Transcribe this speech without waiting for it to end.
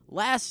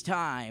Last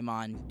time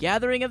on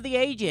Gathering of the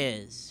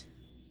Ages.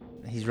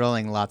 He's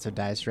rolling lots of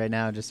dice right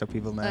now, just so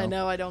people know. I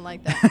know, I don't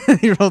like that.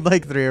 He rolled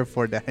like 3 or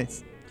 4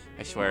 dice.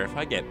 I swear, if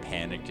I get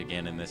panicked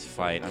again in this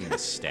fight, I'm going to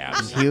stab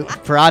someone.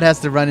 Parad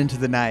has to run into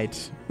the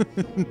night.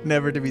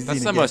 Never to be seen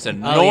That's the again. most Oh,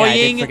 yeah, I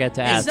annoying did forget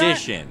to ask.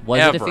 addition Was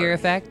ever. it a fear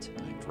effect?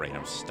 Great,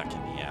 I'm stuck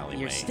in the alleyway.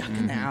 You're stuck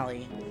in the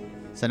alley.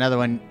 So another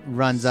one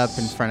runs up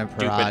in front of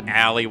Stupid Parad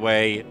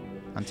alleyway.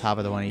 on top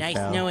of the one he Nice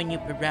fell. knowing you,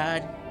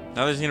 Parad.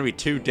 Now there's going to be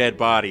 2 dead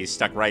bodies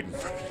stuck right in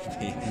front of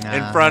me. Nah.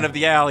 In front of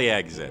the alley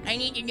exit. I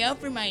need to go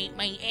for my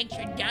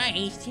extra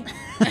dice.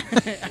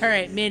 All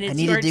right, Min, it's I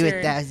need your to do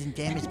turn. 1,000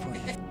 damage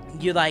points.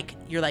 You're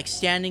like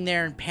standing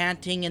there and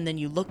panting, and then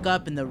you look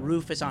up and the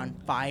roof is on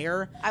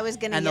fire. I was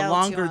gonna And yell the to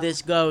longer him.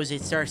 this goes,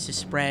 it starts to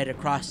spread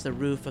across the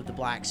roof of the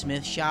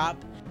blacksmith shop.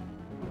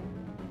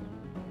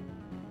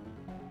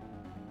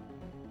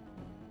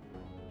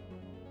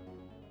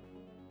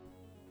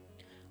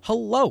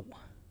 Hello,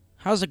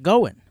 how's it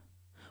going?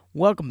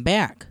 Welcome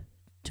back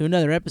to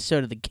another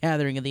episode of the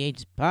Gathering of the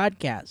Ages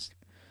podcast.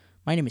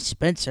 My name is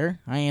Spencer.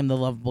 I am the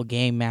lovable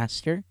game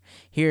master,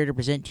 here to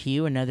present to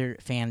you another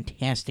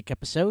fantastic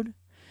episode.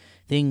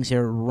 Things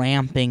are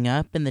ramping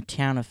up in the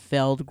town of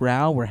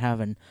Feldgrau. We're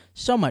having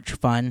so much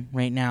fun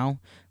right now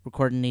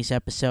recording these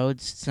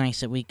episodes. It's nice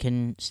that we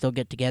can still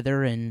get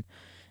together and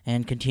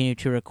continue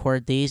to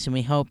record these, and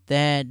we hope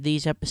that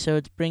these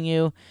episodes bring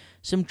you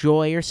some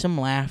joy or some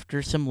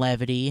laughter, some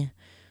levity.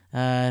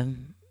 We're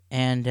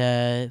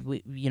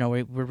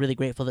really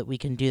grateful that we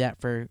can do that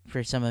for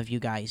some of you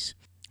guys.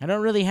 I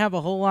don't really have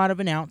a whole lot of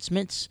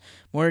announcements,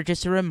 more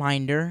just a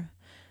reminder.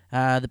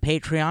 The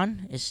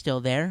Patreon is still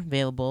there,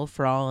 available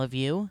for all of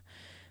you.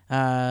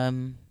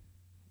 We're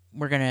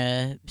going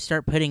to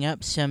start putting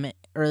up some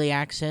early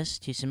access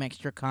to some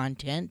extra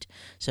content.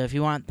 So if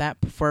you want that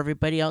before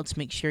everybody else,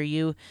 make sure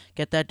you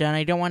get that done.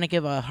 I don't want to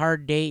give a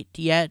hard date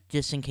yet,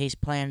 just in case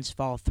plans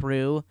fall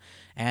through,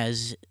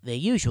 as they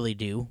usually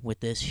do with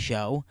this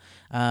show.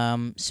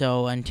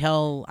 So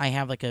until I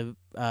have like a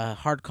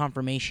hard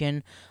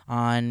confirmation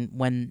on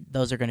when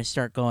those are going to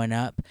start going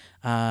up,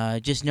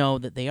 just know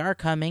that they are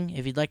coming.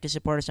 If you'd like to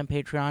support us on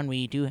Patreon,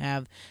 we do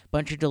have a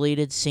bunch of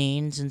deleted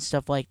scenes and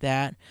stuff like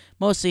that.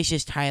 Mostly it's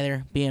just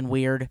Tyler being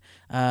weird,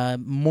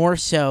 more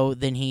so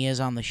than he is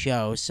on the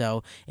show.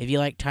 So if you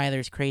like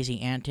Tyler's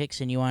crazy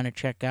antics and you want to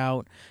check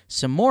out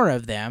some more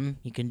of them,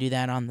 you can do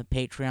that on the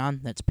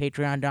Patreon. That's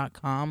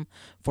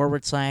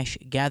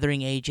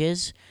patreon.com/Gathering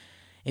Ages.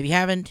 If you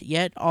haven't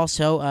yet,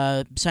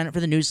 also sign up for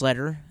the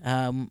newsletter.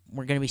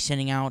 We're going to be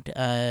sending out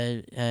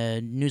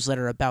a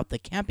newsletter about the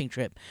camping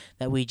trip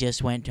that we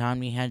just went on.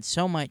 We had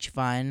so much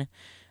fun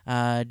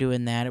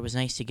doing that. It was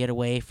nice to get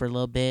away for a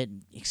little bit,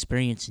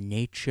 experience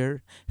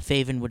nature.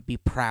 Faven would be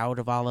proud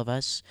of all of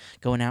us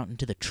going out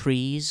into the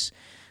trees.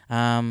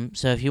 So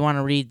if you want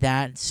to read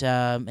that,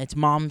 it's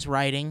Mom's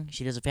writing.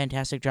 She does a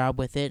fantastic job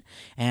with it,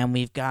 and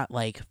we've got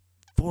like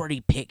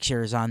 40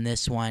 pictures on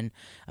this one.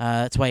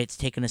 That's why it's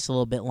taken us a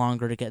little bit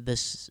longer to get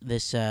this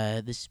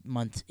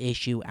month's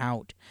issue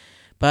out.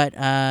 But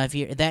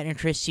if that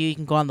interests you, you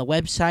can go on the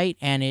website,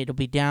 and it'll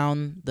be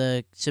down.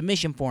 The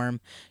submission form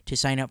to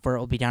sign up for it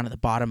will be down at the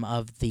bottom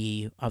of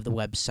the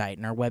website.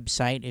 And our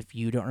website, if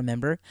you don't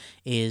remember,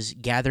 is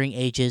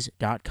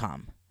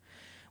gatheringages.com.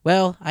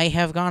 Well, I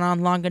have gone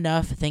on long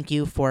enough. Thank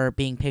you for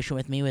being patient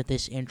with me with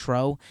this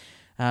intro.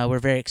 We're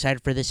very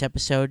excited for this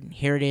episode.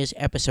 Here it is,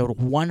 episode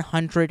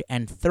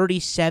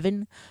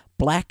 137,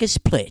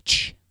 Blackest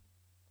Plitch.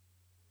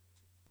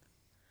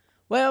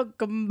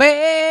 Welcome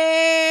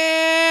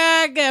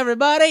back,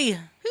 everybody.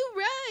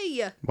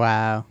 Hooray!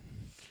 Wow.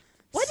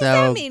 What So does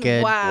that mean?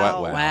 good.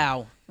 Wow. What?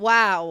 Wow.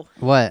 Wow.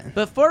 What?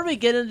 Before we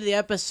get into the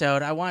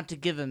episode, I want to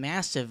give a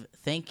massive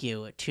thank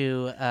you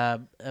to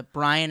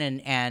Brian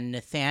and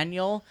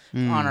Nathaniel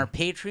on our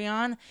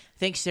Patreon.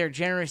 Thanks to their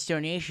generous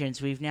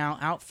donations, we've now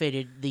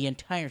outfitted the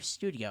entire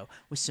studio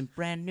with some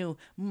brand new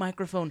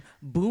microphone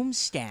boom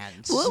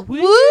stands. Woo!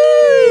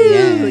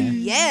 Yeah.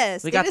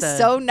 Yes, We it got is the-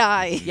 so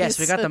nice. Yes,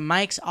 we got the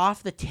mics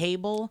off the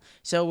table,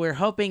 so we're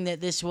hoping that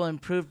this will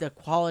improve the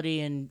quality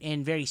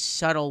in very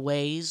subtle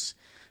ways.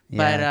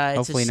 But Yeah, it's a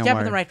hopefully no step in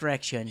more the right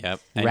direction. Yep.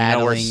 And we're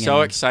rattling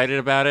so and- excited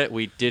about it,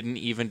 we didn't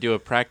even do a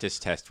practice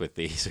test with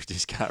these. We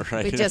just got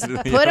right We into just the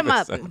put 'em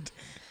up. episode.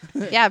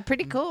 Yeah,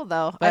 pretty cool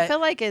though. But- I feel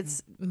like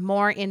it's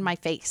more in my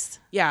face,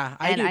 Yeah,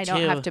 I and do I don't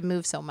too. have to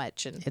move so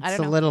much. And I It's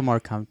don't a know. little more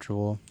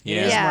comfortable. It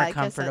is Yeah, I more guess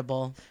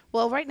comfortable.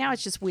 Well, right now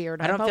it's just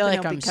weird. I don't I'm feel hoping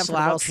like it'll I'm be comfortable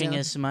slouching soon.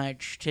 as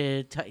much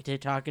to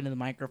talk into the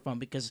microphone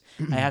because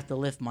I have to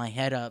lift my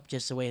head up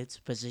just the way it's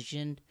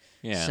positioned.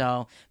 Yeah.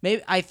 So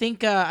maybe I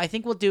think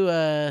we'll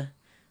do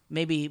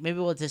maybe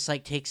we'll just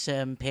like take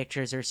some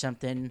pictures or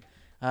something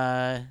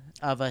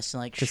of us and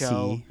like To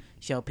see.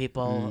 show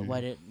people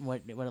what it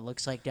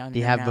looks like down Do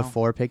you here have now.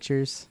 before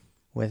pictures?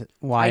 with I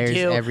wires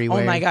do.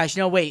 everywhere. Oh my gosh!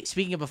 No, wait.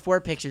 Speaking of before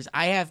pictures,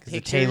 I have 'Cause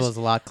pictures. the table is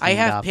a lot I cleaned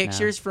have off now.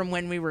 pictures from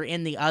when we were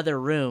in the other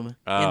room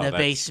Oh, in the that's-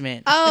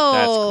 basement.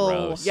 Oh,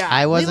 gross. Yeah.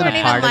 I we wasn't weren't a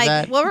even part of like,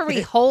 that. what were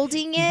we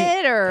holding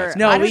it or?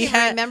 No, I don't we even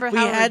had remember we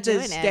how had we the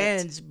were doing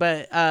stands,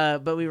 but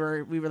we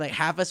were like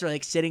half us were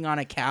like sitting on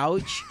a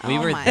couch. We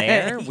Oh were my-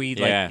 there. We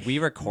Yeah. we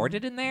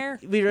recorded in there.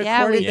 We it. recorded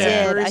Yeah, we the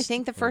did. first, I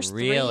think the first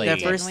Really? three.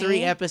 the first didn't 3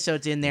 we?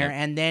 episodes in there,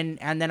 Yep.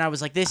 and then I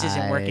was like, this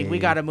isn't working. We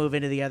I- got to move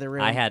into the other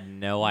room. I had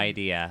no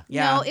idea.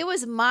 Yeah. No, it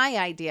was my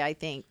idea, I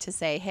think, to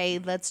say, hey,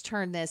 let's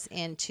turn this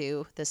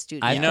into the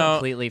studio. I know-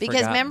 completely because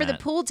forgotten remember that.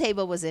 the pool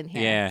table was in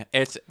here. Yeah,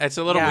 it's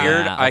a little Yeah.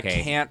 weird. Yeah, I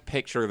okay. can't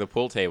picture the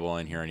pool table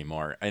in here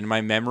anymore. In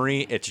my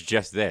memory, it's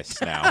just this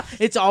now.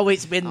 It's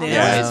always been this.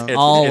 Yeah, Yeah.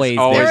 Always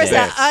There was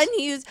this. an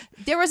unused.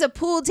 There was a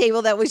pool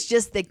table that was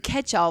just the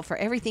catch-all for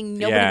everything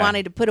nobody Yeah.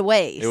 wanted to put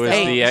away. It was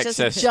So the it's just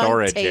a excess junk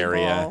storage table.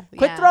 area.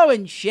 Quit Yeah.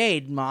 throwing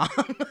shade, Mom.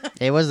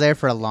 It was there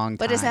for a long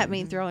time. What does that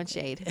mean, throwing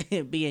shade?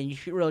 Being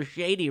real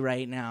shady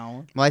right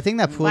now. Well, I think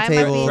that pool Why am I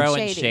table. being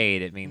Throwing shady.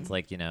 shade. It means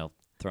like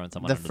throwing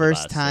someone. The under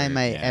first the bus time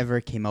or, I yeah. ever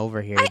came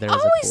over here, I there was a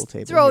always pool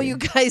table. throw here. you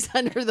guys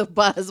under the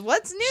bus.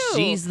 What's new?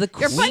 She's the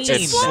You're a bunch queen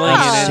of It's of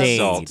slobs. slinging shade.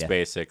 insults,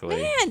 basically.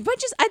 Man,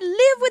 bunches. I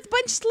live with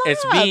bunch of slobs.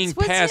 It's being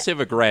What's it? passive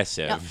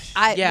aggressive. No,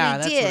 Yeah, we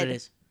that's did. what it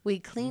is. We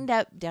cleaned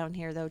up down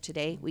here though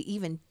today. We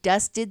even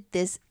dusted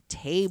this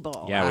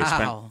table. Yeah, we Wow.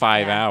 spent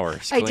 5 Yeah.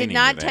 hours. I did cleaning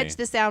not today. touch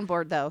the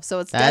soundboard though, so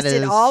it's That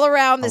dusted is all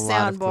around the a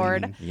lot of soundboard,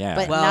 cleaning. Yeah.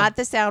 but Well, not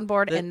the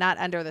soundboard the- and not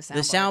under the soundboard.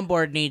 The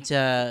soundboard needs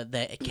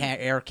the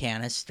air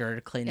canister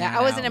to clean Yeah, that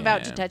I wasn't out.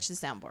 about to Yeah. touch the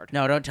soundboard.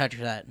 No, don't touch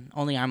that.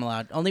 Only I'm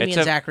allowed. Only me It's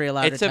and a- Zachary are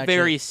allowed It's to a touch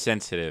very it.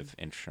 sensitive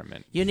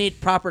instrument. You need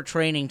proper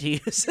training to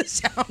use the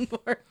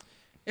soundboard.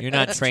 You're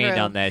not That's trained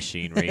true. on that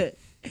machinery.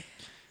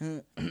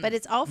 But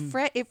it's all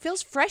fresh. It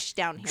feels fresh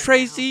down here.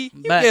 Tracy,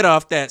 you But- get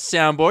off that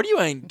soundboard. You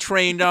ain't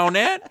trained on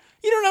that.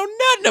 You don't know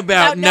nothing now.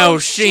 about no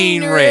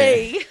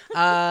machinery.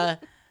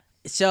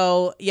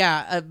 So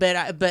yeah, but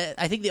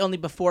I think the only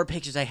before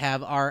pictures I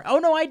have are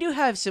I do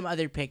have some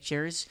other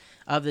pictures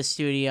of the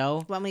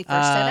studio When we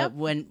first set up?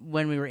 when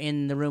we were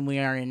in the room we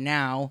are in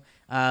now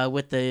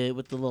with the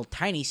little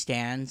tiny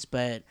stands,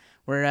 but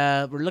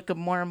we're looking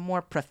more and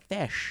more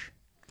profesh.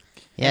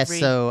 Yeah, Every-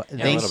 so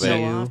every thank little so bit.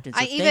 you. often, so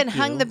I even thank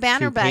hung you. the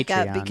banner To back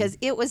up Patreon. because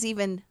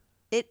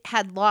it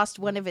had lost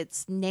one of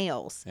its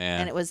nails Yeah.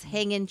 and it was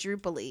hanging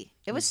droopily.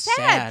 It was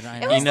Sad, sad. I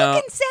It know. was You know-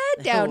 looking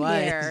sad down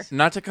was. here.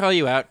 Not to call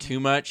you out too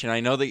much, and I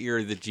know that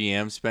you're the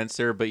GM,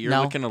 Spencer, but you're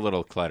No. looking a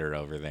little cluttered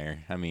over there.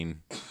 I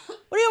mean,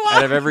 What do you want?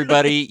 out of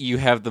everybody, you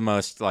have the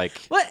most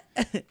what?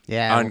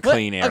 Yeah,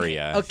 unclean What?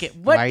 area. Okay,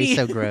 what Why are do you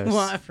so gross?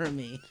 want from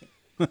me?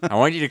 I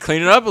want you to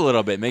clean it up a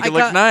little bit, make I it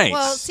look got- nice.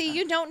 Well, see,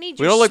 you don't need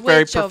we your don't look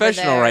very switch over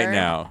professional right there.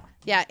 now.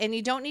 Yeah, and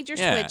you don't need your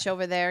Yeah. switch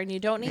over there, and you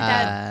don't need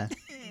uh,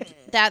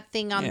 that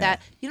thing on Yeah.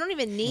 that. You don't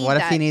even need what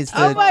that. if he needs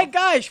to Oh my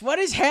gosh, what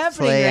is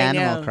happening play right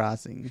Animal now?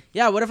 Crossing?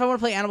 Yeah, what if I want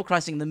to play Animal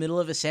Crossing in the middle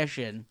of a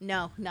session?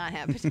 No, not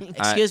happening.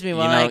 Excuse me You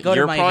while know, I go to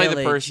you're my probably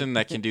village. the person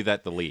that can do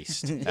that the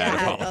least. out of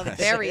yeah, all at of the us.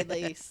 very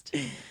least.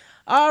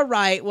 All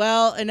right,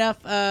 well,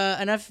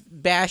 enough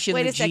bashing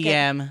Wait the a second.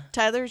 GM.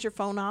 Tyler, is your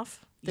phone off?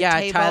 The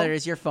Yeah, table? Tyler,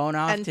 is your phone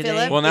off And today?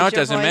 Philip, Well, now is it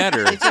your doesn't voice-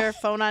 matter. Is your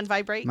phone on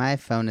vibrate? My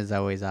phone is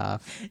always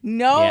off.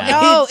 No, Yeah.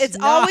 No, it's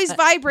not. always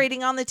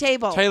vibrating on the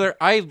table. Tyler,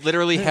 I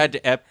literally had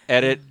to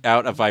edit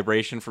out a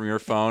vibration from your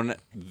phone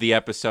the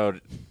episode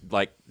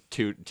like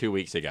two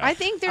weeks ago. I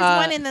think there's Uh,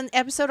 one in the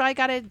episode I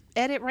got to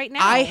edit right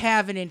now. I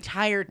have an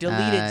entire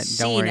deleted Don't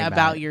scene worry about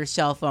about it. your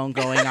cell phone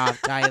going off,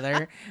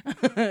 Tyler.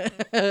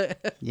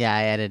 Yeah,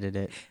 I edited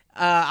it.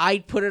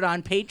 I put it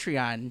on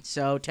Patreon,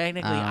 so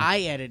technically Oh. I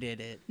edited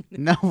it.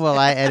 No, well,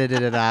 I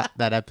edited it out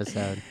that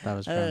episode. That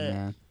was fun.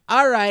 Yeah.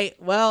 All right,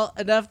 well,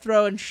 enough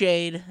throwing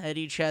shade at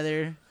each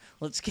other.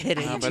 Let's get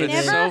into but I've it's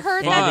never so heard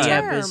into that the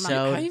term.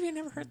 episode. I've even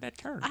never heard that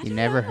term. I You don't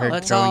never know. heard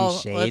Let's throwing all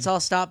shade.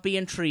 stop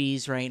being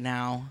trees right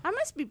now. I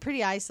must be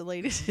pretty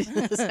isolated in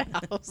this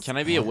house. Can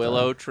I be a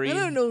willow tree? I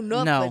don't know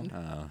nothing.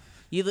 Oh.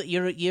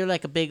 You're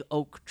like a big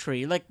oak tree.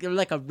 You're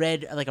like a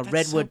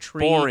redwood so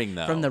tree boring,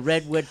 though. from the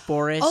redwood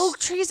forest. Oak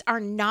trees are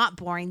not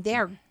boring. They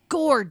are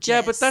gorgeous.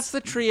 Yeah, but that's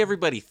the tree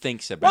everybody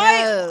thinks about.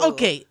 Why? No.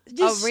 Okay, a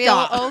just real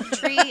stop. oak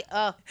tree.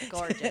 Oh,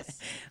 gorgeous.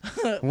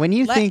 When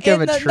you Let- think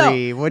of a no,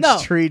 tree, which no,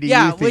 tree do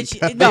yeah, you think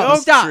which- of? no, The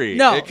oak stop, tree.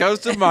 no. It comes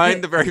to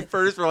mind the very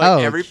first for like Oh.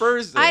 every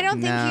person. I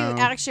don't think you No.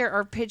 actually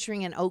are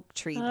picturing an oak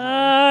tree. Though.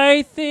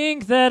 I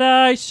think that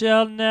I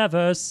shall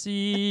never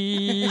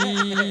see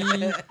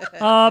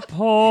a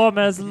poem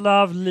as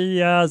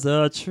lovely as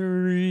a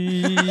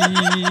tree.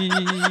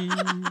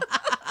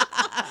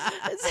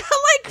 Is that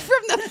like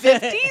from the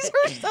 50s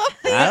or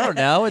something? I don't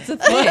know. It's a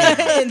thing.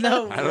 In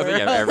the I don't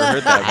think I've world. ever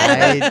heard that.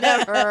 I I've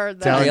never heard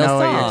that. don't Real know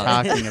what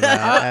song. you're talking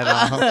about at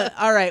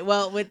all. All right.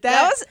 Well, with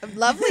That that, was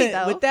lovely,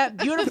 though. with that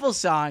beautiful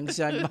song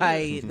sung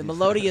by the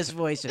melodious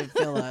voice of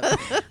Philip,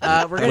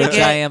 we're gonna Which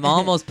get I am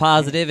almost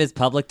positive is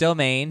public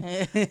domain.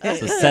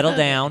 So settle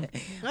down.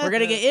 we're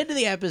gonna get into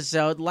the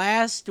episode.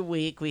 Last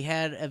week we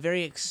had a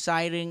very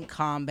exciting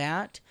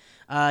combat.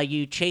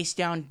 You chased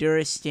down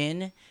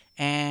Duristan,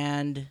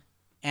 and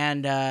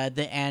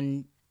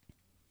and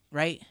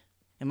right?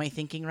 Am I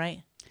thinking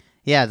right?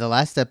 Yeah, the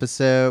last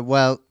episode.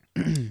 Well,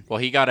 Well,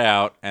 he got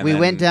out, and we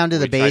then went down to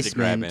the we tried to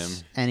grab basement,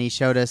 him. and he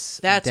showed us.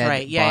 That's dead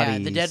right. Yeah,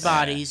 bodies. the dead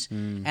bodies,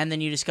 and then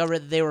you discover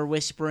that they were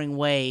whispering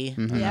way,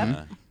 Mhm.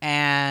 Yep.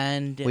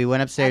 and We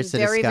went upstairs And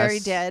to very, discuss very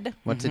dead.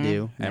 what to Mhm.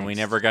 do. And we next.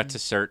 never got to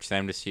search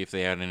them to see if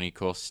they had any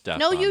cool stuff.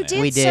 No, on you there.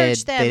 did We did.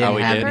 search them. They didn't have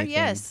remember? anything.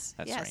 Yes.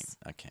 That's yes.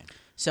 right. Okay.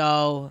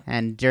 so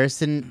And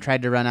Jerson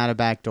tried to run out a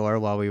back door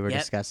while we were Yep.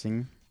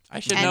 discussing. I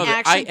should And know that.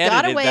 I actually got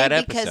edited away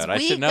that because episode. I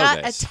we should know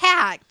got this.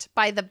 attacked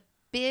by the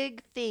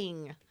big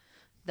thing.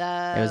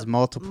 The It was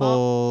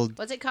multiple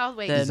what's it called?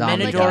 Wait, the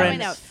Zombie Minodoran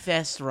guys.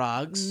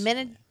 Festrogs.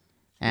 and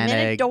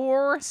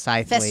Minidor a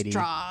scythe lady.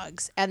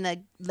 Festrogs and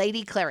the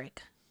lady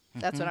cleric.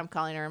 That's what I'm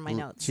calling her in my L-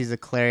 notes. She's a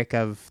cleric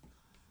of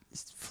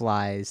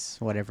flies,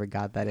 whatever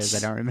god that is. I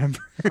don't remember.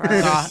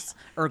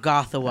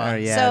 Urgothawa. Oh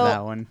yeah, So-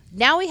 that one.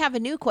 Now we have a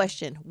new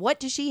question. What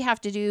does she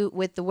have to do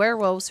with the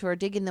werewolves who are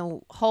digging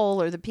the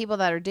hole, or the people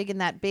that are digging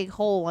that big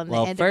hole on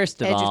Well, the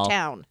first of edge all, of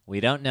town? We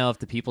don't know if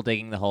the people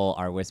digging the hole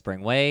are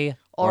Whispering Way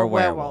Or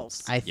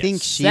werewolves. I think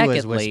Yes. she was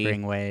Secondly,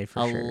 whispering way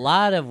for A sure.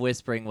 lot of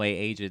Whispering Way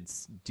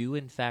agents do,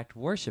 in fact,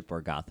 worship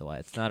Orgothawa.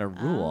 It's not a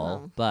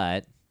rule, Oh.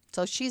 but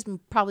So she's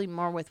probably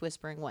more with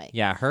Whispering Way.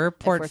 yeah, her we're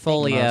thinking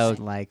portfolio, Most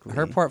likely.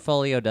 her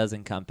portfolio does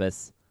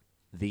encompass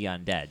the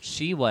undead.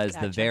 She was the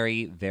Gotcha.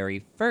 very, very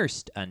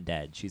first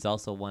undead. She's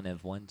also one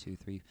of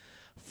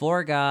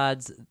 4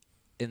 gods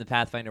in the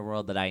Pathfinder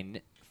world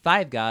that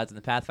 5 gods in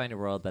the Pathfinder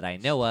world that I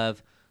know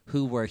of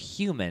who were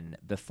human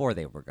before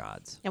they were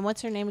gods. And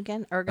what's her name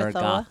again?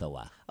 Urgathoa?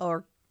 Urgothawa.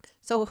 Or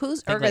so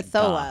who's Think like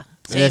Urgathoa?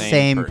 The same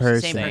Same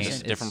person. person.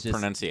 It's Different just-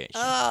 pronunciation.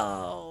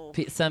 Oh.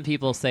 Some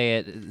people say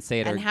it.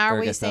 And how are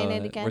we saying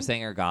it again? We're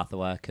saying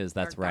Urgothawa because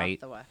that's right.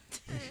 Urgathoa.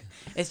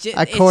 It's just,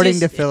 According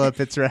to it's just, Philip,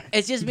 it's right.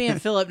 It's just me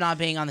and Philip not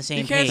being on the same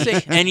You can't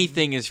page. say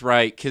anything is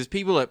right because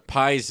people at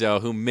Paizo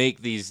who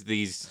make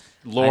these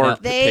lore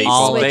They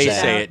people, switch they it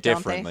say out, it don't they?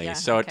 differently, Yeah,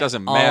 so it okay.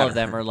 doesn't matter. All of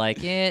them are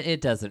like, it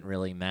doesn't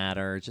really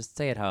matter. Just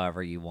say it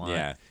however you want.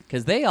 Yeah.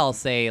 Because they all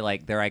say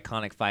like their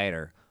iconic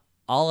fighter.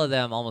 All of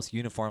them almost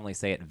uniformly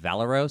say it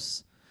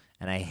Valeros,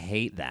 and I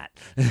hate that.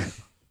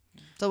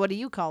 So what do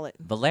you call it?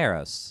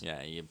 Valeros.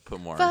 Yeah, you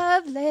put more.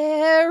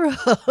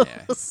 Favleros.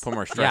 Yeah, put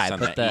more Yeah, stress I on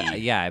put that the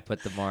E. I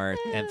put the more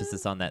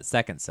emphasis on that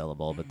second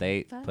syllable, but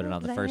they put it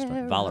on the first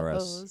one,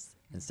 Valeros,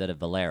 instead of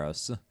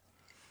Valeros.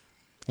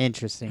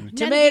 Interesting. None of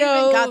you even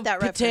Tomato, got that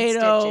reference, did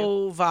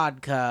potato,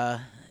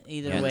 vodka.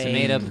 Either Yeah, way.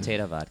 tomato,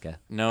 potato, vodka.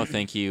 No,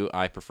 thank you.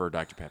 I prefer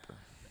Dr. Pepper.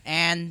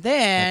 And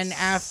then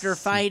That's- after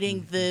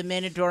fighting the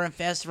Minodoran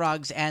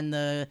Festrogs and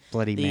the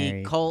Bloody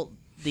Mary. cult,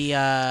 the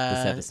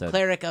episode.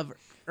 cleric of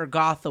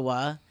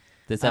Urgothawa.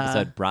 This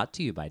episode brought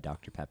to you by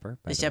Dr. Pepper.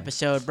 by This the way.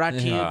 episode brought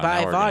to you Oh,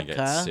 by now we're gonna get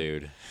vodka.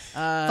 sued.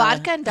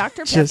 Vodka and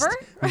Dr. Just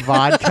Pepper?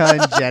 vodka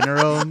in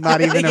general,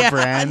 not even Yeah, a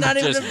brand. not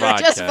even Just a brand.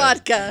 Just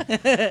vodka.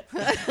 vodka.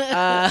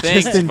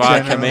 Thanks, in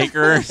vodka general.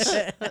 makers.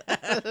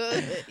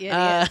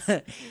 Idiots.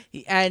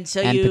 And so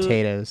And you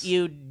potatoes.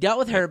 you dealt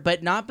with her,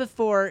 but not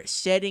before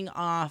setting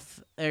a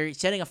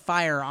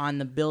fire on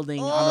the building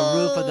on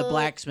the roof of the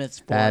blacksmith's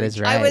forge. That is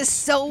right. I was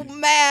so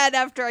mad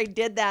after I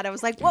did that. I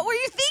was like, what were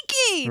you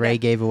thinking? Ray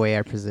gave away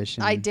our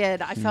position. I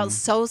did. I felt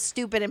so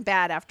stupid and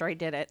bad after I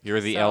did it.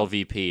 You're the So,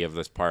 LVP of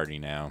this party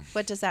now.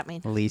 What does that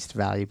mean? Least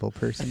valuable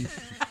person.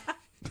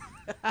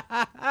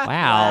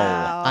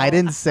 Wow. I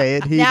didn't say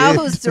it. He Now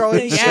did. who's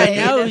throwing Yeah, shade?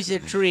 now he's a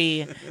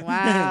tree.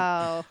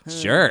 Wow.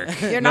 Jerk.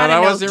 You're No, not that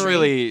an wasn't oak tree.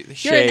 really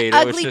shade. It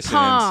was ugly just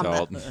palm.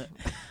 an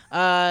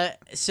insult.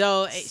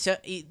 So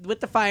with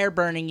the fire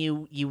burning,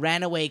 you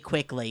ran away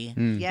quickly.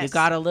 Yes. You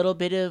got a little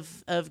bit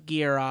of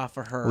gear off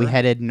of her. We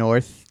headed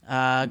north.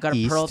 got a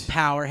east. pearl of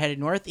power, headed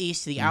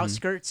northeast to the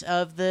outskirts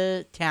of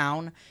the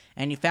town,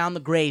 and you found the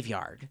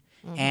graveyard,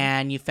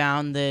 and you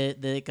found the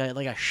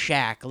like a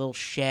shack, a little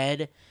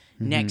shed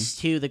next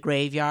to the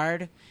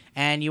graveyard,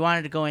 and you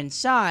wanted to go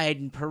inside,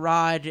 and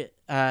Parad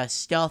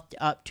stealthed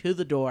up to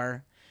the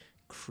door,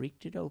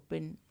 creaked it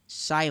open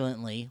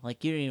silently,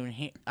 like you didn't even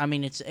hear. I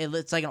mean, it's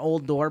like an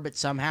old door, but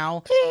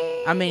somehow,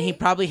 I mean, he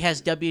probably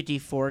has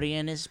WD-40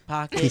 in his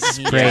pocket. He and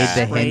sprayed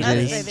the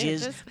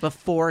hinges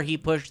before he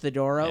pushed the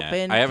door Yeah.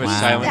 open. I have a Wow.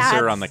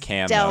 silencer on the That's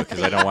cam though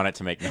because I don't want it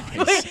to make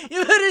noise.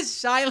 You put a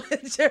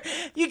silencer.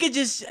 You could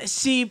just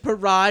see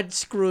Parad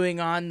screwing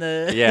on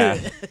the. Yeah.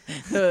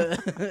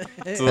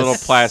 It's a little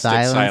plastic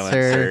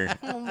Silencer. silencer.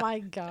 Oh my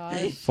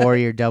god. For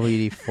your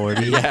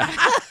WD-40. Yeah.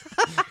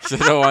 So I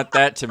don't want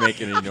that to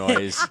make any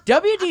noise.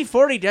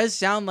 WD-40 does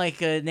sound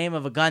like a name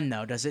of a gun,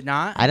 though, does it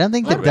not? I don't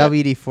think the Little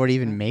WD-40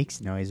 even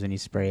makes noise when you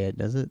spray it,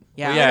 does it?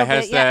 Yeah, Well, yeah, it little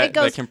has bit. Yeah, that it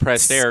goes the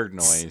compressed air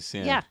noise.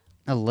 Yeah. Yeah.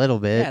 A little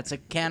bit. yeah, it's a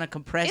can of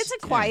compressed.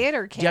 It's a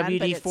quieter can,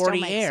 but it still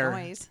WD-40 makes air.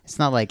 noise. It's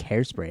not like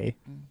hairspray.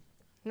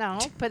 No,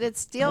 but it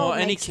still Well,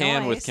 any makes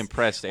can with noise.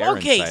 compressed air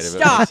Okay, inside of it.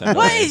 stop. makes a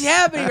What noise. is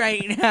happening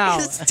right now?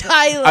 It's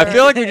Tyler. I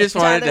feel like we just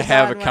wanted to Tyler's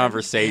have on a one.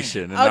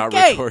 conversation and not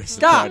Okay, record the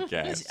stop.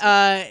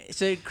 podcast.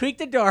 So creak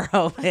the door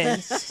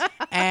open,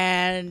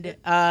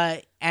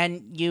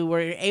 and you were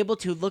able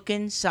to look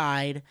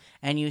inside,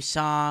 and you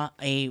saw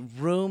a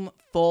room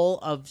full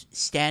of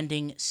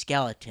standing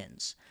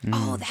skeletons.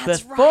 Oh,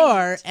 that's Before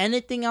right.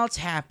 anything else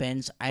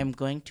happens, I'm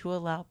going to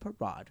allow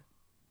Parad,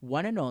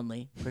 one and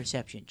only,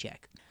 perception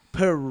check.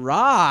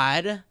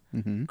 Parad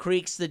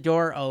creaks the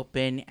door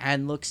open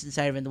and looks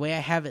inside of it. And the way I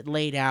have it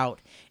laid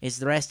out is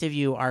the rest of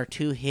you are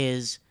to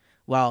his,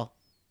 well,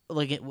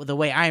 look at the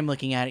way I'm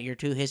looking at it, you're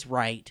to his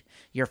right.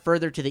 You're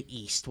further to the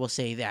east, we'll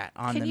say that,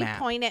 on Can the you map.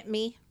 point at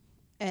me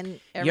and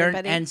You're-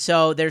 everybody? and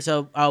so there's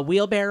a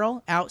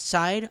wheelbarrow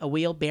outside,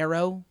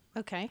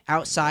 Okay.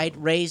 outside,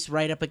 raised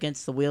right up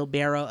against the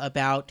wheelbarrow,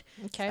 about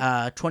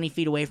Okay. 20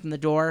 feet away from the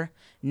door.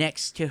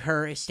 Next to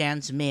her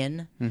stands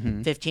Min,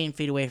 15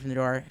 feet away from the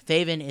door.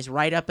 Faven is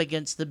right up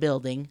against the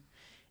building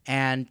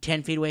and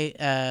 10 feet away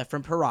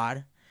from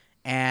Parad.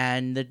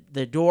 And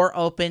the door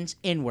opens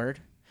inward.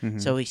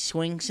 So he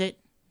swings it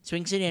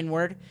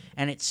inward,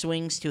 and it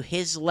swings to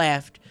his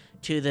left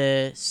to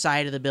the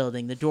side of the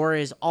building. The door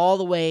is all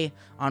the way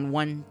on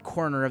one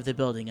corner of the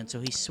building, and so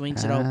he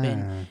swings it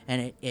open,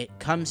 and it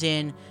comes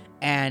in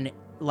and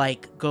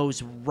like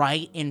goes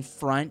right in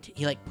front.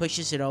 He like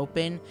pushes it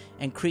open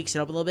and creaks it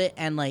up a little bit,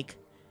 and like,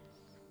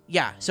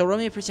 yeah. So roll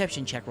me a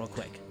perception check real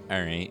quick. All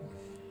right.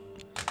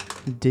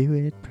 Do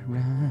it,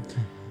 Parad.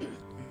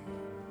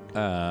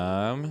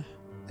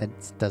 It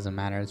doesn't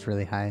matter. It's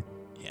really high.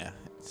 Yeah,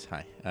 it's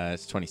high.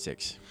 It's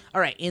 26.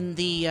 All right. In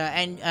the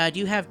do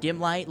you have dim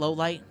light, low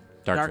light,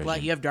 Dark light?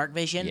 vision. You have dark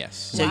vision. Yes.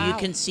 So you Wow.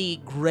 can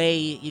see gray.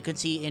 You can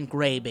see in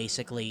gray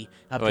basically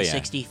up Oh, to yeah.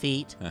 60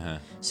 feet. Uh-huh.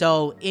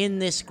 So in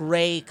this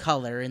gray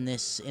color, in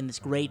this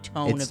gray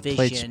tone It's of vision,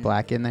 pitch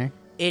black in there.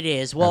 it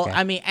is. Well, Okay.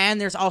 I mean, and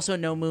there's also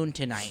no moon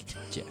tonight.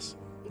 Yes.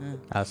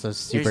 Oh, so it's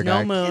super There's no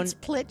dark. moon. It's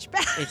pitch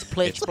back. It's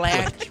pitch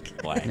black.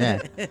 Black. Yeah,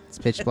 it's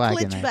pitch black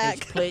in Pitch there. back.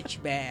 It's pitch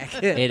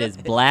black. It is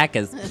black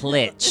as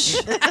plitch.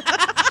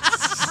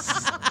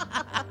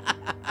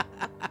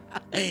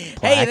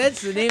 Hey,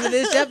 that's the name of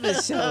this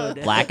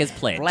episode. Black as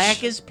plitch.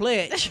 Black as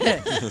plitch.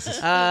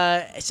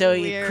 So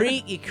you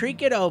Weird.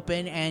 creak it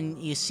open, and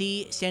you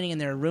see standing in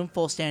there a room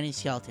full of standing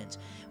skeletons.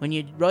 When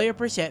you roll your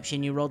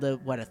perception, you rolled a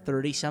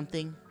 30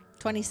 something,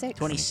 26.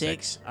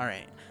 26. All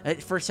right.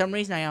 For some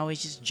reason, I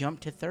always just jump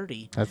to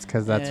 30. That's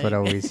because that's what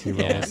always he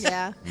rolls. Yes.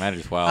 Yeah. Might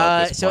as well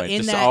at this so point. in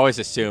Just that- always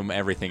assume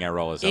everything I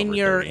roll is in over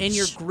your 30. in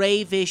your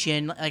gray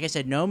vision, like I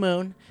said, no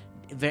moon.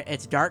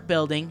 It's a dark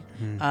building.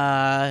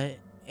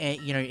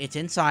 You know, it's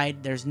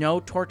inside. There's no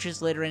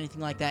torches lit or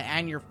anything like that,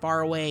 and you're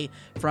far away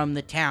from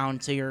the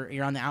town, so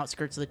you're on the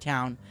outskirts of the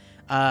town.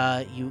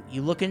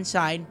 You look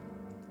inside,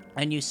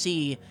 and you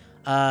see.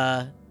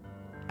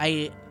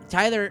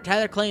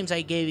 Tyler claims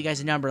I gave you guys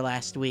a number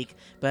last week,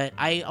 but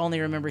I only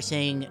remember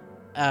saying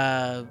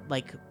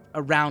like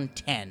around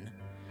 10,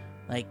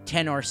 like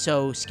 10 or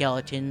so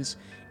skeletons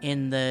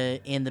in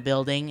the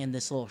building in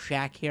this little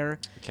shack here.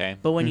 Okay.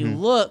 But when you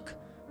look,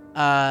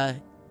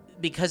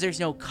 because there's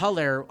no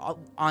color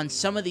on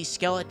some of these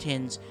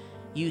skeletons,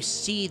 you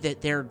see that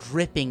they're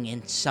dripping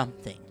in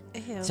something.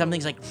 Ew.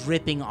 Something's like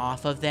dripping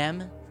off of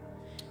them.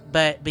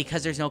 But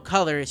because there's no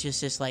color, it's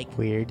just this like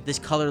Weird. this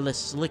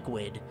colorless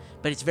liquid.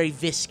 But it's very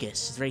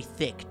viscous. It's very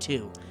thick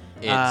too.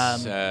 It's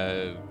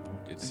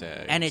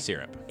and it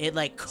syrup. it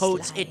like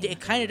coats. Slime. It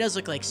kind of does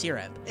look like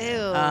syrup.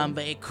 Ew.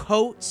 But it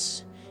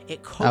coats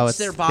Oh, it's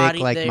their thick body,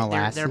 like their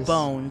molasses?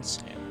 bones,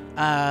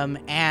 and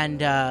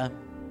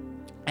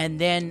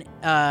then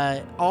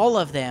all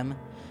of them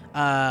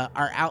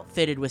are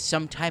outfitted with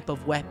some type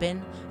of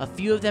weapon. A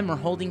few of them are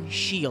holding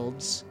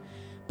shields,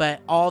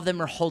 but all of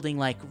them are holding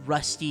like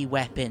rusty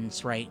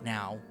weapons right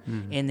now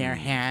in their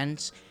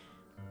hands.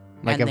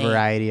 Like and a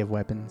variety of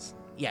weapons.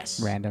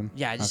 Yes. Random?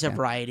 Yeah, just a Okay.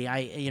 variety.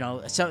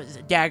 So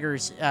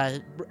daggers,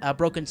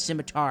 broken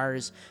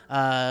scimitars,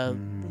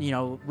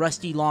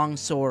 rusty long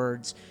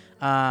swords,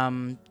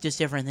 just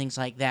different things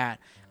like that.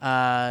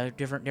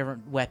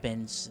 Different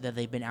weapons that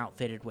they've been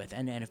outfitted with,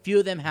 and a few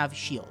of them have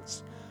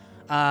shields.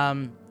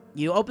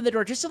 You open the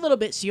door just a little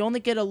bit, so you only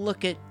get a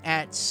look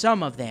at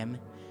some of them.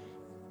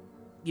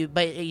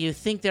 But you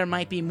think there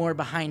might be more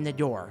behind the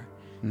door,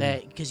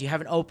 because you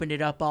haven't opened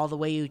it up all the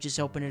way. You just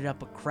opened it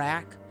up a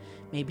crack,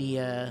 maybe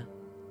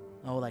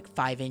like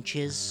 5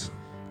 inches.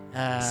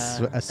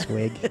 A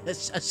swig. A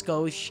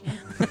skosh.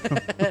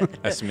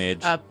 A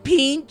smidge. A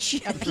pinch.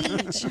 A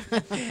pinch.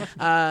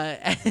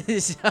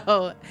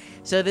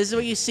 So this is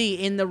what you see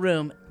in the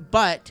room,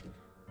 but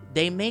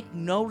they make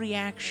no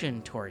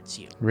reaction towards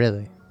you.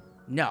 Really?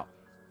 No.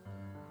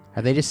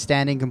 Are they just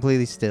standing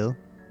completely still?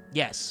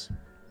 Yes.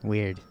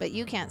 Weird. But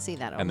you can't see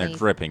that. And they're Only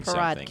dripping Parad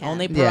something. can.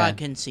 Only Parad Yeah.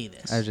 can see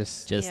this. I was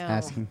just Ew.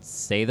 asking.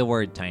 Say the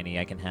word, Tiny.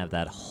 I can have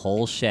that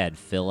whole shed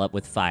fill up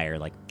with fire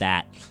like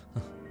that.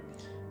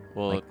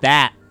 Well, Like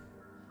that.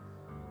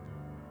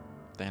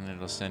 then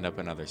it'll send up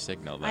another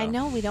signal, though. I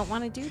know we don't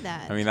want to do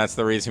that. I mean, that's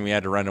the reason we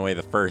had to run away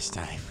the first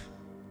time.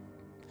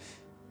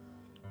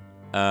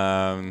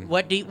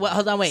 What do you...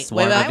 hold on, wait.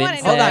 Swarm Wait, of I want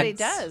to know hold what on. he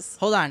does.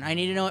 Hold on. I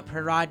need to know what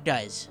Parad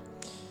does.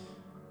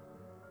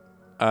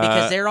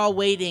 Because they're all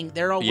waiting.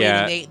 They're all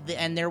yeah. waiting.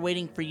 And they're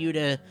waiting for you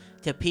to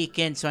to peek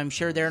in, so I'm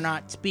sure they're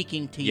not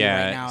speaking to you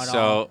Yeah, right now at so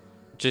all.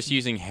 just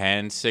using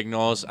hand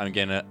signals, I'm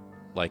gonna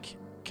like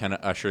kind of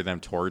usher them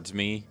towards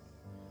me.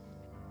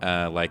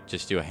 Like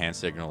just do a hand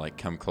signal, like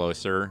come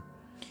closer.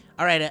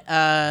 All right.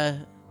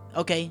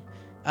 Okay.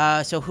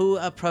 So who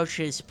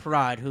approaches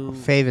Parad? Who?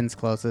 Faven's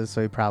closest,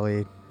 so he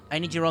probably I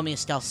need you to roll me a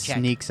stealth check.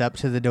 sneaks up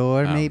to the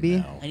door, Oh, maybe.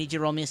 no. I need you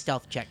to roll me a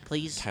stealth check,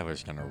 please.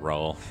 Tyler's gonna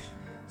roll.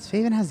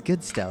 Faven has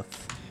good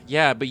stealth.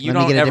 Yeah, but you Let me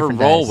don't get a ever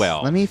different roll dice.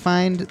 well. Let me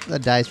find a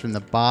dice from the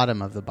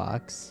bottom of the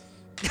box.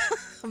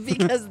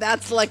 Because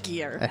that's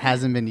luckier. It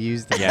hasn't been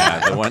used. In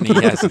Yeah, the one he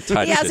hasn't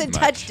touched. He hasn't as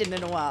much. touched it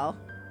in a while.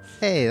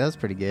 Hey, that was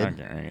pretty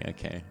good.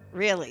 Okay.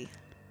 Really?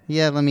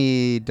 Yeah, let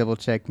me double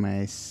check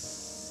my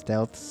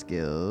stealth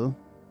skill.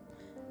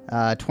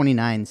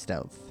 29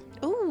 stealth.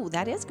 Ooh,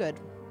 that is good.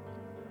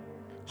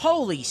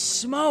 Holy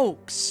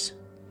smokes!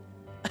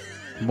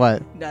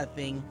 What?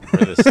 Nothing. For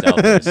the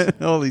stealthers.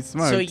 Holy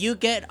smokes. So you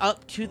get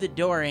up to the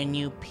door and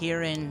you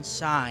peer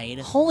inside.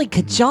 Holy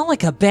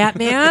Kajolika,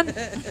 Batman!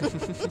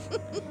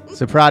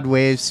 So Prod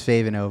waves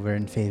Faven over,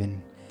 and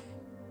Faven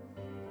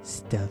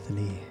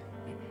stealthily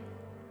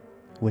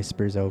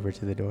whispers over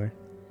to the door.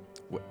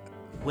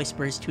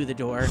 Whispers to the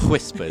door.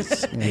 Whispers.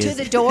 To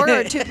the door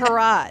or to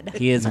Parad?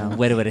 He is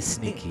way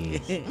sneaky.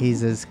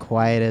 He's as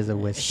quiet as a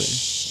whisper.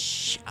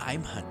 Shh,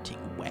 I'm hunting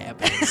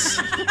rabbits.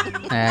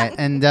 Alright,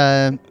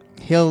 and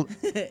he'll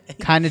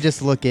kind of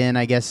just look in,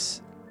 I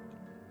guess.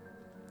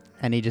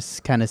 And he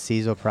just kind of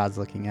sees what Prod's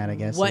looking at, I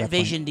guess. at What that point.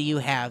 vision do you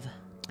have?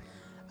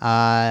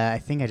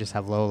 I think I just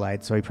have low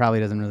light, so he probably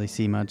doesn't really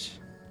see much.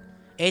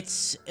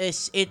 It's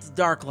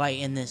dark light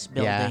in this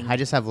building. Yeah, I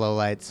just have low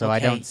light, so I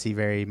Okay. don't see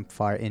very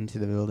far into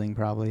the building,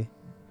 probably.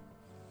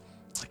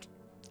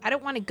 I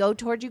don't want to go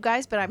toward you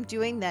guys, but I'm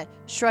doing the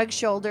shrug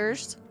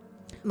shoulders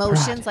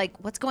motions, Prod. like,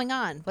 what's going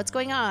on? What's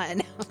going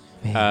on?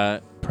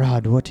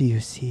 Prod, what do you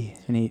see?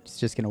 And he's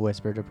just going to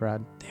whisper to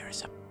Prod. There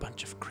is a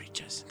bunch of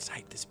creatures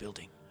inside this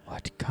building.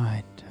 What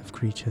kind of It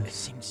creatures?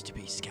 seems to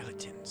be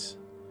skeletons.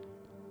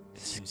 It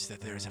seems that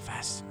there is a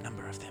vast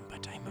number of them,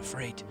 but I'm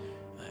afraid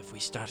if we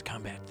start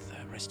combat,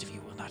 the rest of you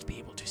will not be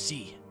able to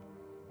see.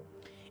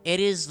 It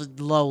is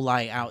low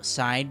light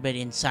outside, but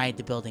inside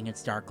the building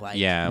it's dark light.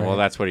 Yeah, well, Right.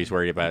 that's what he's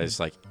worried about. Is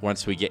like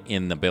once we get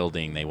in the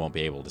building, they won't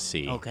be able to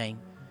see. Okay.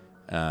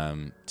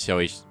 So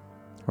he's.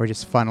 Or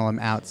just funnel him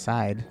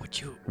outside. Would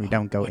you? We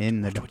don't go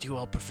in the What door. would you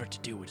all prefer to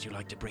do? Would you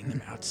like to bring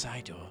them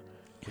outside, or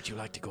would you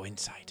like to go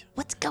inside?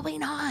 What's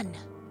going on?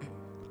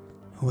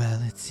 Well,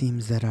 it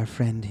seems that our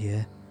friend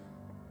here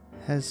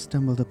has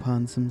stumbled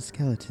upon some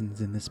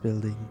skeletons in this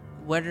building.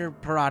 What are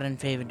Parad and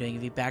Faven doing?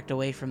 Have you backed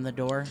away from the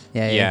door?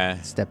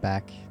 Yeah. Step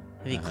back.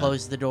 Have you Uh-huh.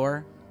 closed the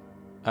door?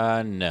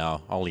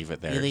 No, I'll leave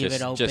it there. You leave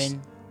just, it open? Just,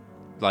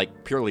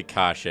 like, purely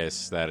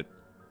cautious that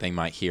they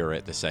might hear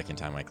it the second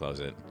time I close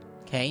it.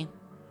 Okay.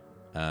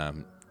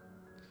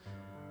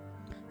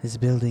 This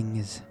building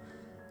is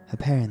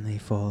apparently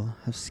full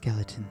of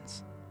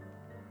skeletons.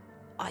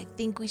 I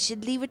think we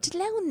should leave it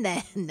alone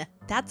then.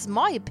 That's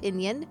my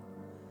opinion.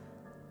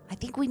 I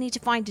think we need to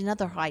find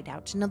another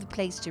hideout, another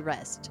place to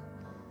rest.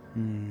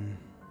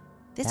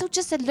 This will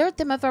just alert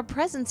them of our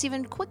presence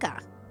even quicker.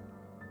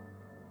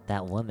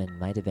 That woman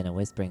might have been a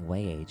Whispering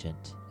Way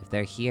agent. If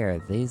they're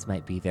here, these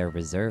might be their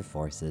reserve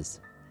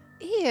forces.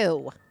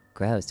 Ew.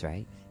 Gross,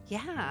 right?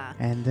 Yeah.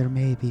 And there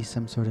may be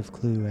some sort of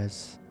clue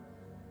as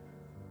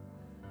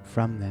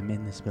from them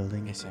in this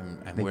building. Yes, I'm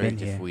They've worried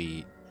been if here.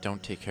 we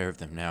don't take care of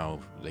them now,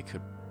 they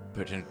could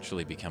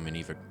potentially become an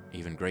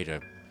even greater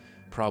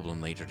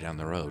problem later down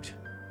the road.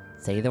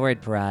 Say the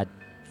word, Parad.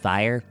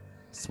 Fire?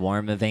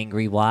 Swarm of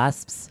angry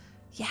wasps?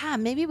 Yeah,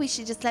 maybe we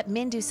should just let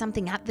Min do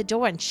something at the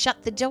door and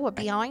shut the door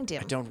behind I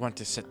him. don't want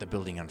to set the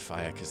building on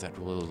fire because that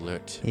will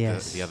alert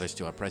Yes. the others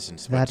to our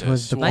presence. That but,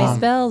 was the My Swarm.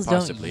 spells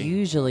possibly. don't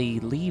usually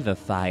leave a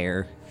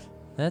fire.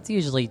 That's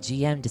usually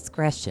GM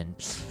discretion.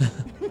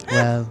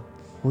 Well,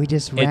 we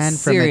just It ran from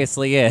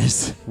seriously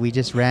is. we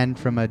just ran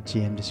from a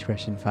GM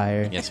discretion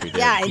fire. Yes, we did.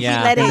 Yeah, and Yeah.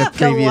 he let In it the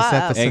previous go up.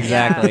 episode.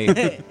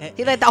 Exactly.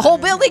 He let the whole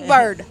building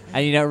burn.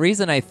 And you know,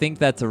 reason I think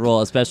that's a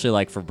rule, especially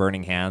like for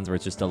Burning Hands, where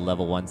it's just a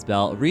level 1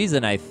 spell,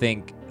 reason I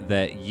think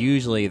that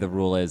usually the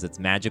rule is it's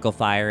magical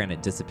fire and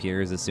it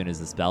disappears as soon as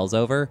the spell's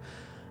over.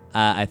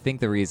 I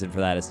think the reason for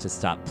that is to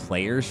stop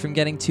players from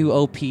getting too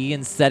OP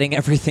and setting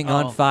everything Oh.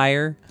 on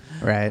fire.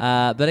 Right.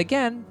 But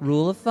again,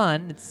 rule of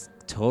fun, it's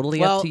totally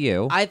well, up to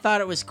you. I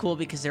thought it was cool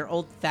because they're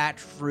old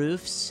thatched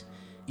roofs.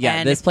 Yeah,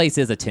 and this place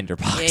is a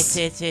tinderbox.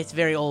 It's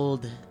very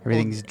old.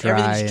 Everything's old- dry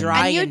Everything's and-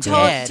 dry And you and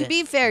told, dead. to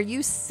be fair,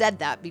 you said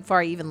that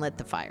before I even lit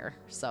the fire.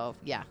 So,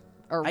 yeah.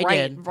 Or I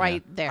did.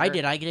 right there. I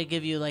did. I did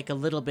give you like a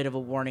little bit of a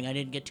warning. I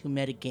didn't get too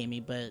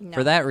metagamey, but No,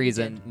 For that you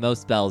reason, did.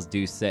 most spells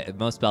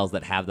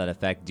that have that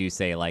effect do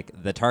say like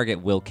the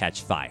target will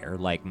catch fire.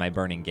 Like my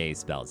Burning Gaze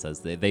spell says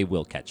they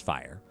will catch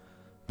fire.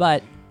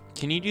 But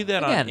Can you do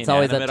that again, on it's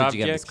always up inanimate to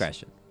GM objects?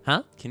 discretion.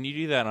 Huh? Can you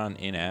do that on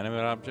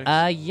inanimate objects?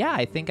 Yeah,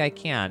 I think I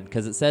can,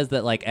 because it says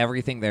that like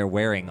everything they're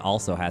wearing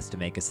also has to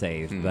make a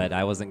save. But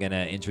I wasn't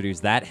gonna introduce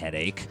that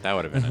headache. That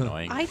would have been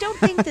annoying. I don't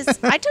think this.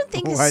 I don't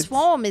think this What?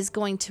 swarm is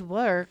going to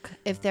work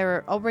if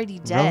they're already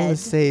Roll a dead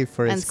save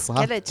for and his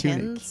cloth tunic.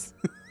 skeletons.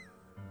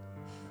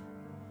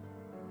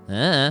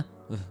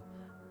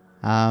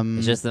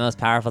 It's just the most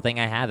powerful thing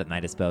I have at my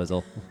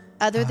disposal.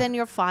 Other than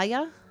your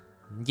fire.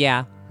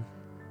 Yeah.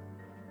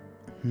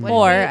 What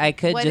Or did we- I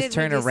could what just did we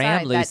turn a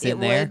ram decide? loose that in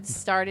there. It would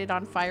start it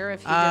on fire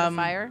if you did a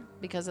fire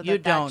because of the You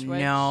thatch don't wood?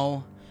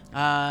 know.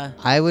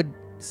 I would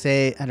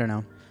say, I don't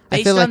know. I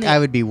Based feel on like the- I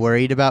would be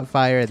worried about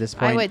fire at this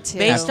point. I would too.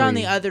 Based after on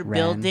we the other ran.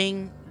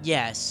 building,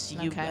 yes.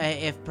 You,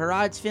 Okay. if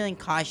Parad's feeling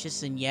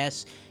cautious, then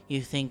yes,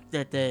 you think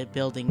that the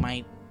building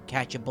might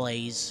catch a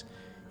blaze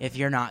if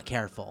you're not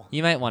careful.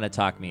 You might want to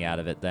talk me out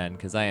of it then,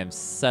 because I am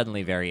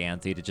suddenly very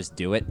antsy to just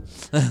do it.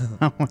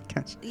 Oh my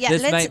gosh. Yeah,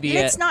 This let's might be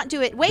let's a- not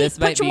do it. Wait, this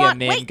put might your be a wand-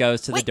 Min wait,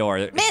 goes to the wait, door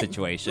Min,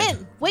 situation.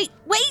 Min, wait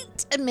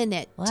a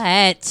minute.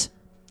 What?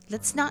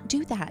 Let's not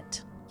do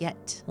that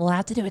yet. We'll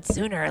have to do it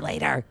sooner or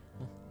later.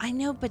 I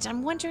know, but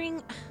I'm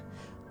wondering,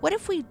 what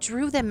if we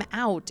drew them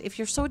out? If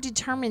you're so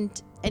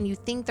determined and you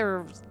think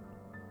there's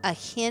a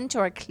hint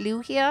or a clue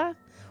here,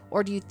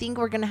 or do you think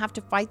we're gonna have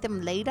to fight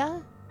them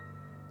later?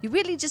 You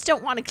really just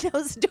don't want to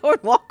close the door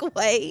and walk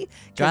away?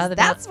 'Cause Draw them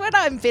that's what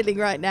I'm feeling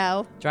right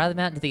now. Draw them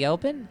out into the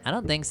open? I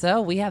don't think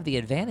so. We have the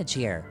advantage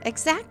here.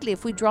 Exactly.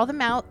 If we draw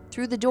them out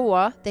through the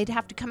door, they'd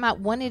have to come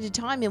out one at a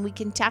time, and we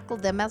can tackle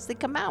them as they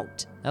come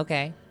out.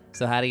 Okay.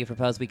 So how do you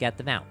propose we get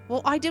them out?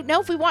 Well, I don't know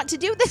if we want to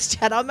do this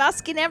yet. I'm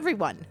asking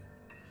everyone.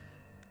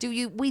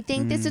 We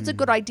think this is a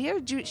good idea?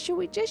 Should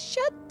we just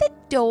shut the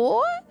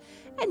door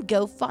and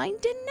go find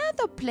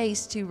another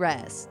place to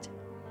rest?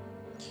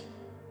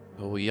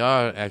 Well, we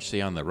are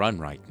actually on the run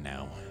right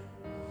now.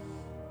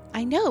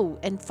 I know,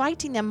 and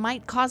fighting them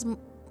might cause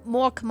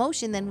more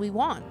commotion than we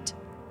want.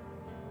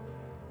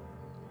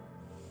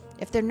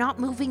 If they're not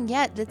moving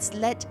yet, let's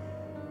let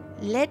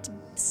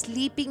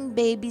sleeping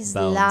babies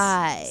Bones.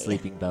 lie.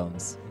 Sleeping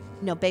bones.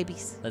 No,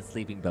 babies. Let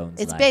sleeping bones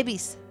It's lie.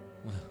 babies.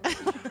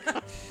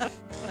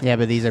 Yeah,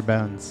 but these are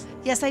bones.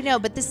 Yes, I know,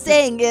 but the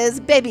saying is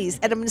babies,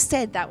 and I'm going to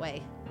say it that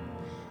way.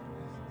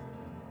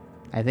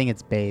 I think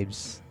it's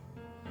babes.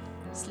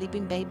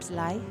 Sleeping babes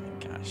lie.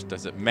 Gosh,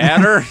 does it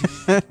matter?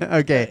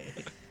 Okay.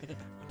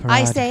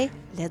 I Parad. say,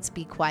 let's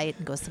be quiet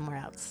and go somewhere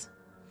else.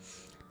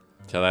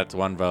 So that's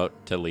one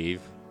vote to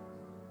leave.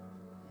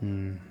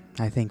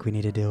 I think we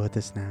need to deal with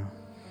this now.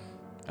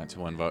 That's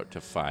one vote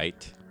to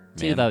fight.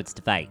 2 Min. votes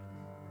to fight.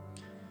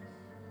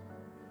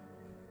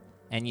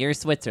 And you're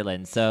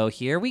Switzerland, so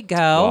here we go.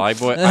 Well,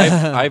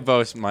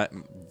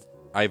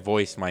 I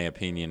voiced my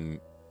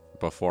opinion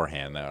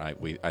beforehand that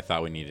I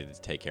thought we needed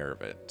to take care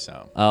of it.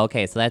 So Oh,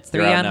 okay, so that's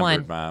 3 you're on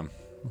outnumbered, 1. Mom.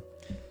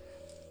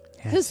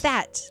 Who's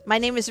that? My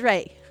name is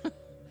Ray.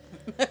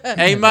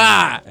 Hey,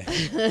 Ma!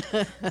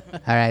 All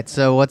right,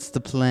 so what's the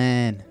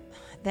plan?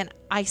 Then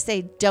I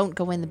say don't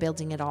go in the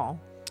building at all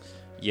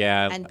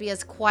Yeah, and be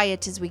as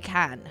quiet as we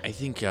can. I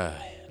think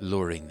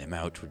luring them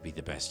out would be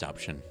the best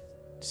option,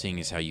 seeing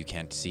as how you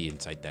can't see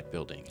inside that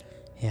building.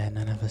 Yeah,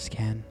 none of us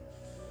can.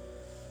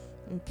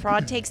 And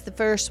Prod takes the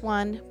first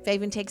one,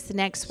 Faven takes the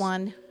next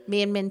one,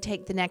 me and Min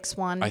take the next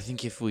one. I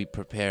think if we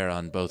prepare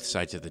on both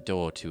sides of the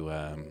door to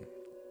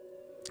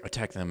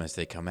attack them as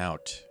they come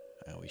out,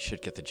 we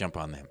should get the jump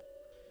on them.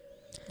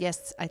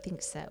 Yes, I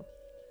think so.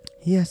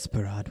 Yes,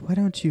 Parad, why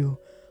don't you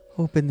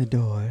open the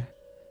door,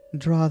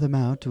 draw them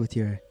out with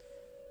your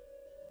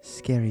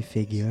scary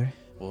figure.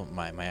 Well,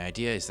 my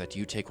idea is that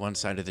you take one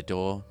side of the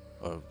door,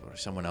 or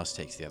someone else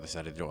takes the other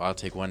side of the door. I'll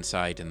take one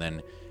side, and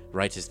then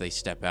right as they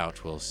step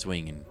out, we'll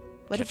swing and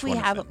What catch if we one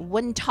of have them.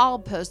 one tall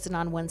person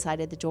on one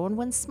side of the door and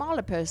one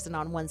smaller person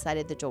on one side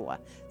of the door?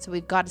 So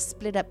we've got a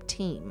split up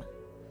team.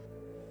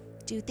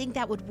 Do you think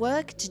that would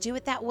work to do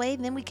it that way?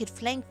 And then we could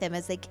flank them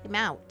as they came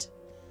out.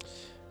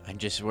 I'm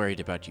just worried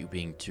about you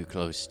being too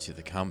close to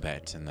the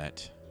combat, and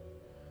that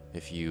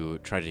if you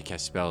try to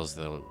cast spells,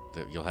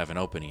 you'll have an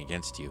opening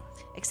against you.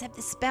 Except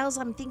the spells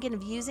I'm thinking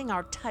of using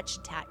are touch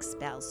attack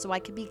spells, so I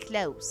could be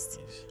close.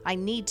 I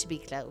need to be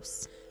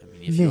close. I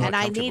mean, if you are And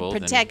I need comfortable,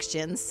 then-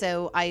 protection,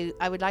 so I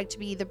would like to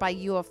be either by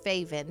you or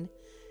Faven.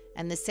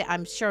 And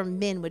I'm sure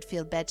Min would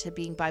feel better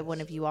being by one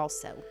of you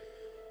also.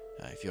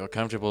 If you're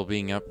comfortable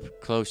being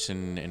up close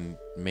and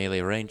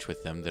melee range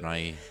with them, then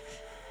I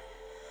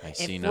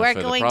see If no we're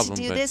further going problem.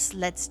 to do but- this,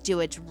 let's do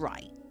it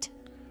right.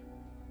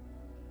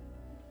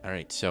 All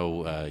right,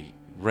 so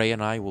Ray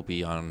and I will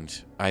be on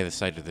either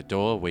side of the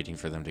door, waiting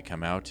for them to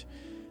come out.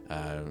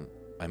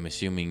 I'm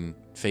assuming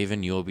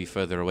Faven, you'll be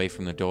further away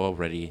from the door,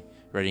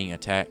 readying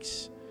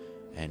attacks.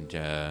 And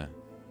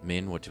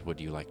Min, what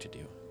do you like to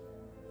do?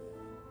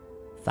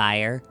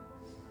 Fire.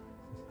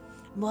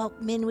 Well,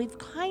 Min, we've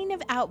kind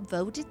of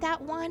outvoted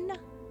that one.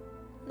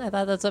 I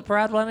thought that's what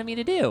Parad wanted me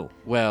to do.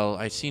 Well,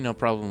 I see no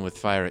problem with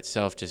fire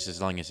itself, just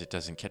as long as it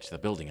doesn't catch the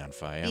building on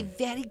fire. Be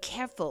very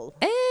careful.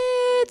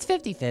 It's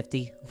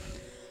 50-50.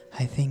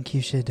 I think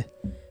you should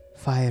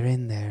fire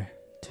in there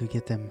to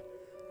get them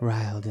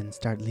riled and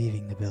start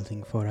leaving the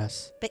building for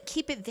us. But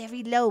keep it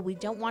very low. We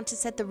don't want to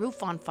set the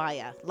roof on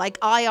fire. Like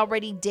I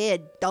already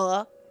did,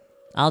 duh.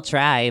 I'll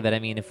try, but I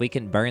mean, if we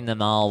can burn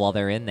them all while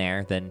they're in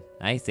there, then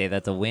I say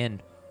that's a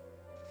win.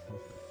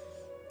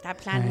 That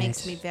plan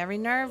makes me Alright. very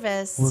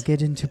nervous. We'll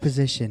get into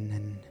position,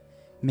 and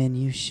Min,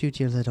 you shoot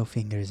your little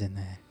fingers in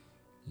there.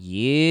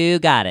 You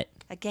got it.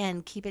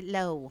 Again, keep it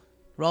low.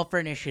 Roll for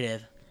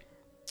initiative.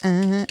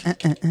 Dun,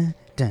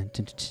 dun,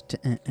 dun,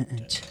 dun,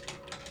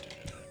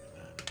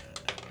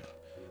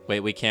 Wait,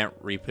 we can't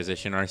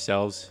reposition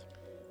ourselves?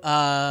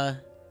 Roll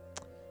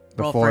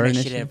Before for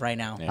initiative? initiative right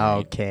now. Yeah, right.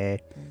 Okay.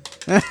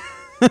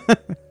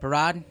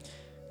 Parad,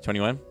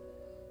 21?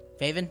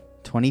 Faven,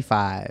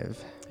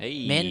 25.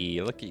 Hey,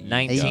 Min? look at you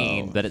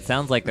 19, go. but it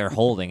sounds like they're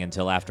holding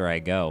until after I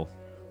go.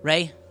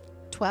 Ray.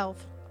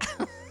 12.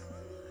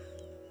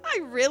 I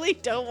really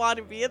don't want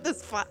to be in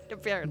this fight,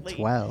 apparently.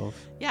 12.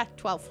 Yeah,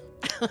 12.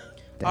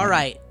 All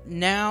right,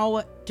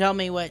 now tell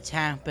me what's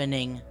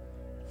happening.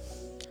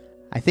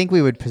 I think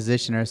we would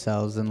position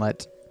ourselves and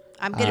let.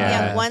 I'm going to be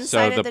Yeah. on one So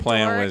side the of the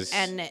plan door, was-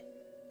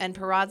 and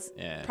Parad's...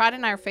 Yeah. Parad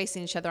and I are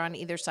facing each other on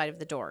either side of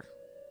the door.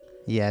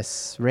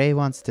 Yes, Ray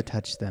wants to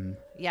touch them.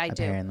 Yeah, I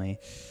do. apparently.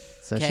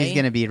 So Okay. she's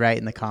gonna be right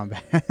in the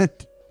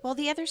combat. Well,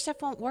 the other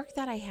stuff won't work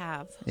that I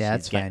have. Yeah,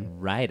 She's that's getting fine.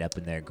 right up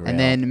in their grill. And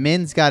then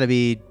Min's got to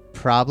be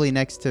probably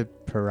next to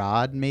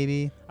Parad,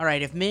 maybe. All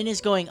right, if Min is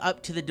going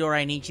up to the door,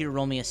 I need you to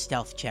roll me a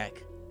stealth check.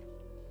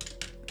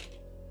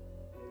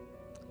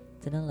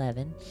 It's an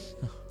 11.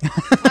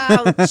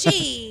 Oh,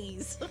 jeez.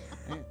 It's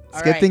All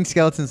a good right. thing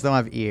skeletons don't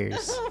have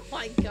ears. Oh,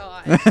 my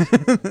God.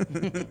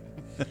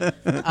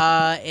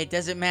 It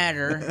doesn't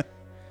matter.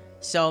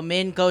 So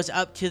Min goes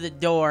up to the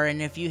door,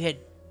 and if you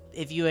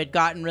had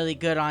gotten really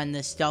good on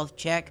the stealth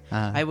check,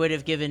 I would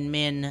have given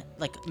Min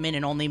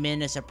and only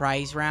Min a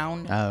surprise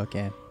round. Oh,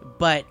 okay.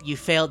 But you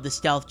failed the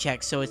stealth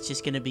check, so it's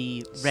just gonna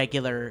be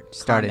regular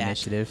Start combat.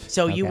 initiative.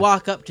 So you Okay.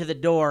 walk up to the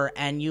door,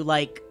 and you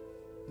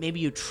maybe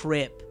you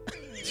trip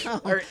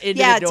or into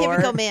Yeah, the door,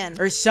 typical Min.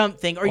 or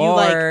something, or you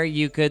Or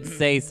you could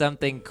say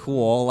something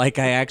cool, like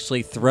I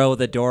actually throw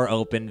the door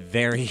open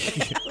very...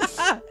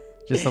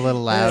 Just a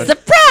little loud.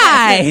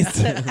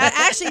 Surprise!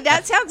 Actually,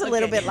 that sounds a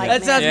little bit like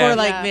that Min. sounds Yeah. more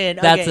like Yeah. Min.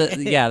 That's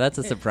Okay. that's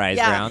a surprise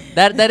Yeah. round.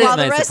 That is While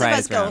the my rest of surprise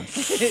us go, round.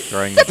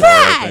 Throwing the door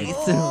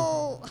open.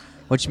 oh.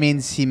 Which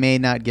means he may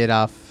not get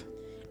off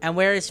And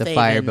where is the Faven?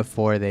 fire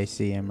before they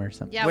see him or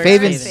something. Yeah, Where's where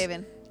Faven's is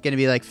Faven? gonna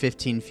be like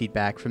 15 feet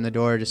back from the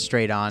door, just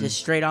straight on. Just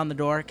straight on the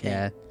door. Okay.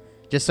 Yeah,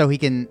 just so he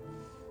can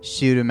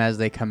shoot him as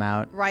they come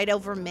out. Right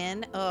over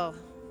Min. Oh.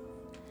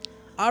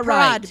 All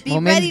right. Parad, be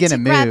well, ready Min's to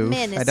gonna grab move.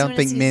 Min as I don't soon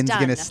think as he's Min's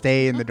done. gonna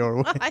stay in the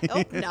doorway. I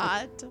hope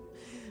not.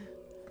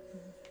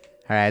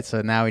 All right,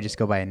 so now we just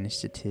go by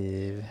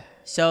initiative.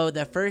 So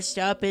the first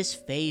up is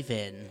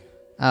Faven.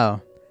 Oh,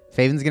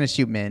 Faven's gonna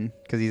shoot Min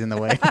because he's in the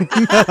way.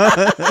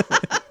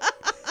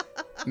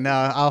 No,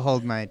 I'll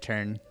hold my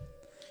turn.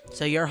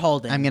 So you're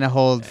holding. I'm gonna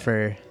hold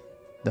for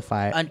the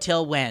fight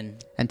Until when?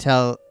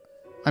 until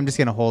I'm just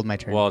gonna hold my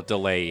turn. Well,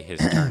 delay his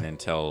turn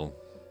until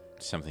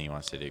something he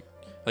wants to do.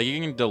 Like, you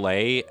can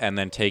delay and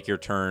then take your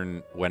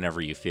turn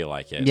whenever you feel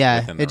like it. yeah,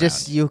 within the it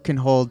just round. you can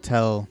hold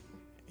till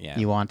Yeah.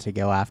 you want to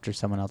go after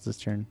someone else's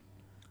turn.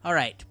 All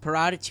right,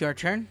 Parad, it's your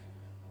turn.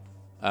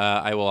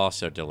 I will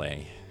also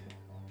delay.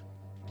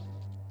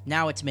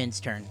 Now it's Min's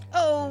turn.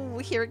 Oh,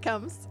 here it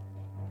comes.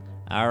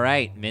 All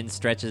right, Min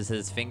stretches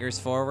his fingers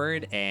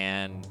forward,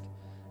 and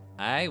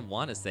I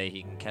want to say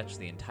he can catch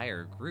the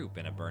entire group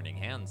in a burning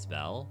hand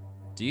spell.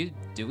 Do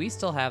we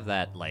still have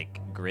that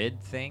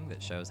grid thing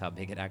that shows how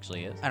big it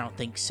actually is? I don't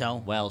think so.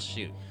 Well,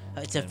 shoot.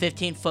 It's a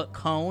 15-foot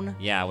cone.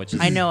 Yeah, which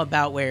is I know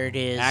about where it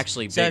is.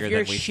 actually So if bigger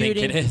you're than we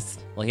shooting, think it is.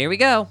 Well, here we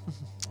go.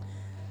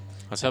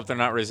 Let's hope they're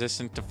not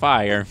resistant to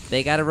fire.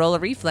 They got to roll a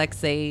reflex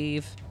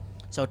save.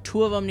 So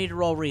 2 of them need to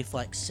roll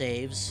reflex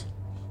saves.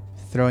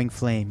 Throwing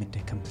flame into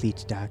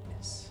complete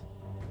darkness.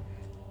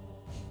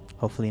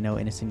 Hopefully, no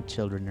innocent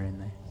children are in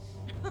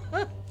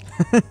there.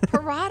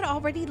 Parad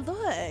already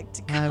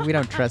looked. We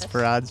don't trust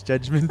Parad's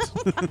judgment.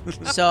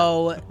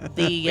 So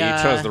the You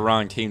chose the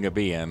wrong team to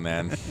be in,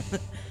 then.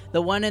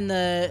 the one in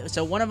the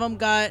one of them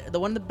got the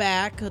one in the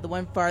back. The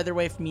one farther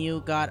away from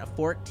you got a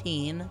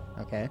 14,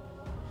 Okay.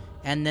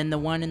 and then the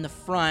one in the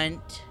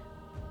front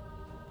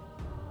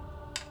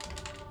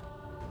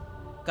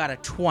got a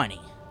 20.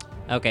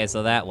 Okay,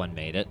 so that one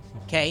made it.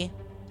 Okay.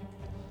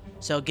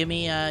 So give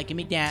me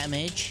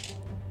damage.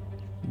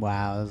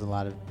 Wow, there's a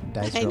lot of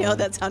dice. I know rolling.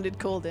 that sounded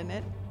cool, didn't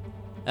it?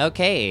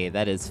 Okay,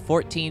 that is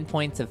 14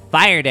 points of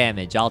fire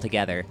damage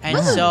altogether. And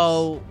Nice.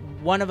 so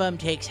one of them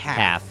takes half.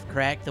 Half.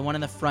 Correct. The one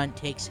in the front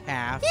takes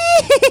half.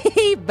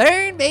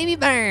 Burn, baby,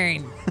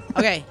 burn.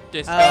 Okay.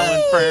 Just uh, go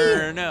and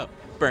burn up.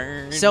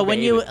 Burn. So when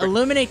you baby, burn.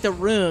 illuminate the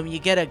room, you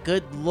get a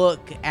good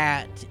look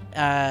at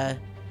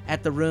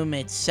the room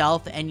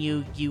itself, and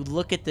you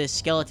look at the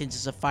skeletons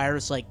as the fire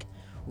is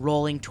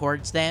rolling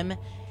towards them,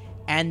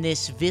 and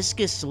this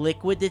viscous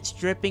liquid that's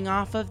dripping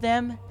off of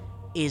them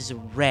is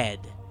red.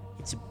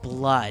 It's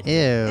blood. Ew.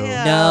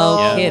 No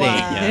Oh, kidding.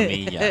 wow. Yummy,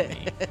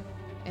 yummy.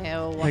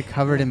 Ew. Like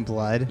covered in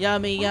blood.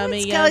 Yummy, Why would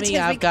yummy, skeletons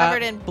yummy. be I've got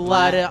covered in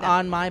blood blood?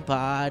 on my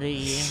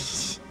body.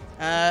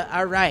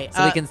 All right.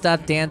 So we can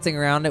stop dancing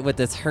around it with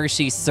this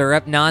Hershey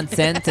syrup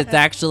nonsense. It's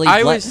actually.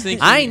 I was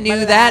thinking- I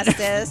knew that.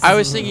 Molasses. I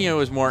was thinking it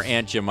was more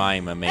Aunt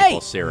Jemima maple Hey.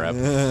 syrup.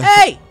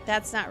 Hey,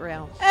 That's not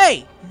real.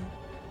 hey.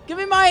 Give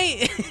me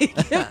my,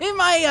 give me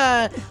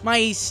my,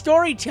 my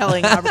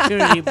storytelling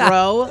opportunity,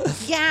 bro.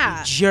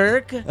 Yeah.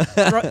 Jerk.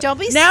 Don't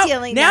be now,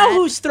 stealing now that.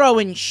 who's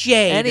throwing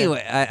shade?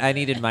 Anyway, I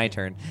needed my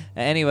turn.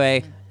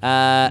 Anyway,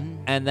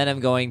 and then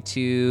I'm going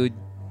to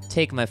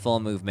take my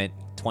full movement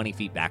 20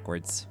 feet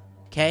backwards.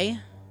 Okay.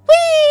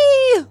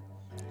 Whee!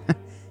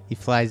 He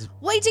flies.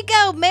 Way to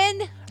go,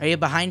 men. Are you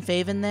behind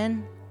Faven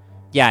then?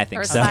 Yeah, I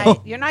think Or so. side.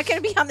 You're not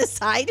going to be on the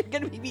side. You're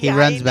going to be behind He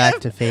runs back him.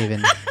 to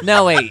Faven.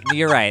 No, wait,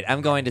 you're right.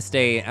 I'm going to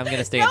stay. I'm going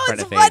to stay in No, front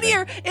it's of Faven.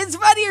 funnier. It's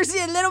funnier.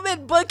 See a little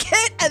bit book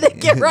it and then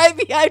get right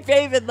behind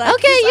Faven. Like,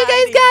 Okay, you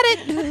guys got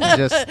it.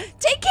 Just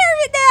Take care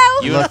of it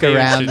now. You look and Faven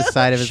around should the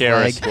side of his share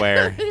leg. a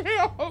square.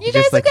 You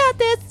just guys like got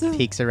this.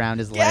 peeks around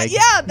his Yeah, leg.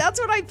 yeah, that's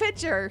what I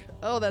picture.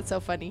 Oh, that's so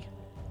funny.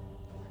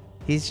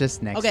 He's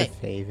just next Okay. to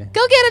Faven.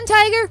 Go get him,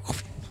 Tiger.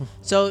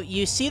 So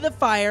you see the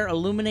fire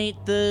illuminate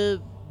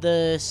the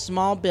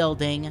small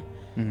building.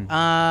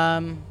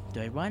 Mhm.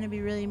 Do I want to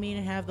be really mean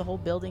and have the whole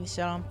building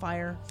set on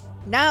fire?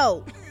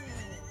 No.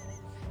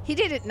 He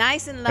did it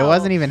nice and low. It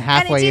wasn't even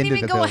halfway and it didn't into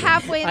even the go building.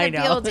 halfway in I the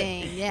know.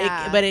 building.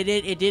 Yeah. But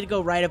it did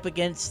go right up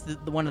against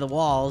the one of the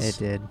walls. It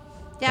did.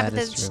 yeah, that but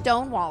the is true.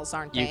 stone walls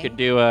aren't You they? could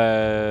do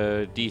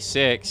a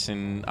d6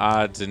 and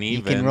odds and You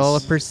evens. can roll a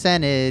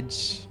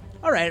percentage.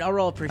 All right, I'll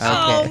roll a percent.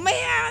 Oh Okay.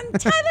 man,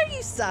 Tyler,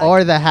 you suck.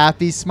 Or the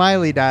happy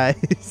smiley dice.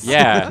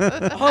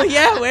 Yeah. Oh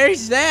yeah,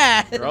 where's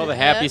that? Roll the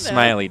happy No.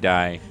 smiley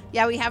die.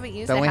 Yeah, we haven't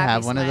used Don't the we happy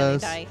have one of smiley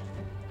those? die.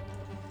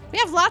 We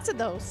have lots of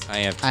those. I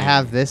have. I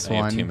have this I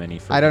one. have too many.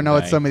 I don't know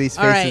what freaking some of these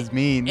All right, faces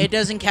mean. It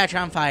doesn't catch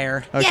on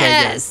fire. Okay,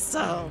 yes.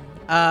 Oh.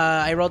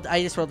 I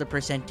just rolled the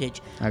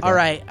percentage. Okay. All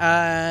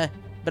right.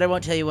 But I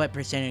won't tell you what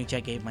percentage I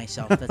gave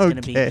myself. That's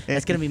Okay.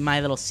 that's gonna be my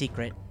little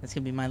secret. That's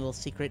gonna be my little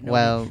secret.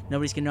 Well-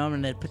 nobody's gonna know.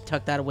 I'm gonna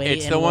tuck that away.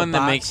 It's in the a little one that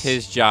box makes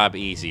his job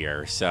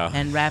easier. So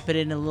and wrap it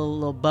in a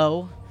little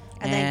bow.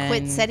 And then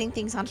quit setting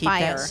things on keep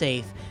fire. that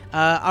safe.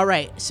 All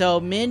right. So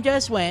Min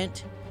just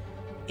went.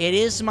 It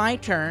is my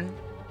turn,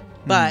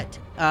 but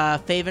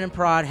Faven and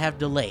Prod have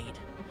delayed.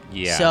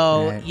 yeah.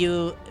 So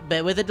Right.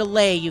 but with a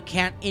delay, you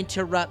can't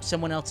interrupt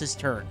someone else's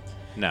turn.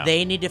 no.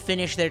 They need to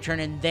finish their turn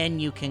and then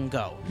you can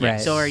go. Right.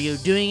 So are you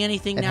doing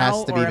anything It now,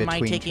 has to or be am I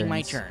between taking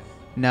my turns. turn?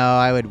 No,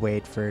 I would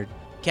wait for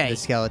Okay. the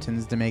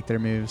skeletons to make their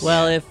moves.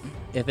 Well, if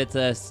it's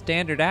a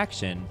standard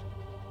action,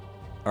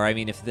 or I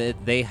mean, if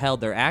they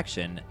held their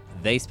action,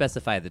 they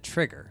specify the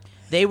trigger.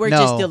 They were No,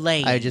 just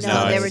delaying. I just- No,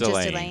 No, they it's were just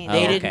delaying. delaying.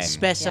 They Oh, didn't okay.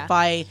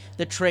 specify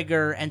the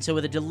trigger, and so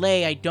with a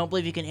delay, I don't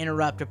believe you can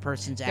interrupt a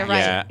person's You're action. right.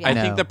 Yeah, Yeah. I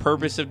No. think the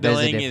purpose of There's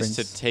a delaying is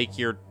to difference. take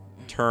your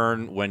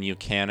turn when you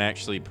can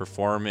actually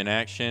perform an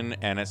action,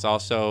 and it's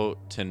also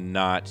to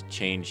not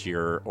change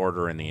your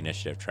order in the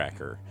initiative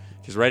tracker.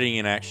 Because writing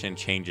an action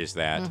changes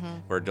that,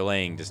 where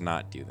delaying does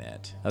not do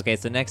that. Okay,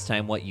 so next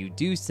time what you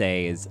do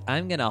say is,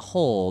 I'm going to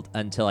hold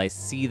until I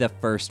see the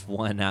first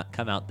one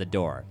come out the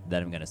door.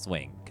 Then I'm going to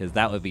swing, because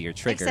that would be your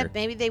trigger. Except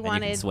maybe they and you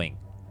can wanted swing.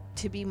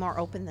 to be more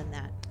open than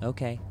that.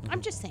 Okay.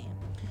 I'm just saying.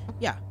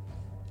 Yeah.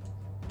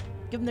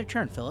 Give them their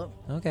turn, Philip.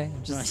 Okay.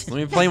 I'm just, Let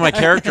me play my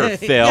character,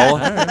 Phil.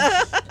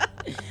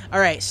 All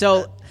right.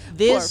 So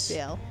this Poor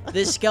Phil.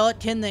 this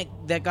skeleton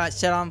that got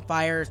set on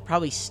fire is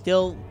probably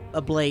still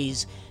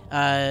ablaze.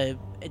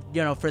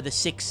 For the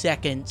 6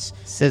 seconds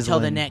until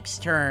the Sizzling.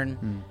 next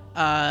turn.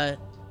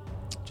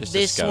 Just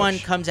This a one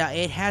skosh. comes out.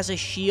 It has a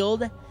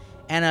shield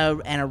and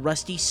a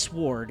rusty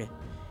sword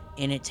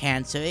in its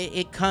hand. So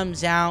it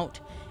comes out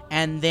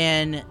and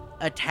then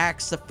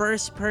attacks the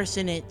first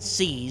person it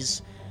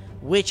sees,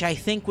 which I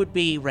think would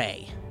be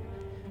Ray.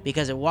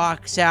 Because it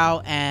walks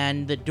out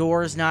and the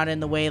door's not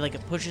in the way. Like,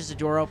 it pushes the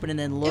door open and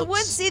then looks. It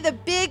would see the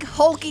big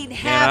hulking not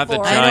half the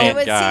orc. giant It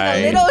would guy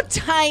see the little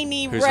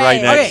tiny who's Ray.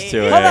 right next Okay,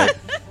 to hold it.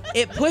 on.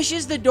 It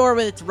pushes the door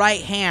with its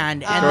right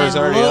hand and Door's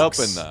then already looks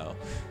open, though.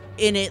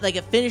 in it, like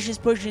it finishes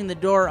pushing the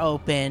door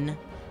open,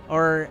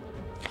 or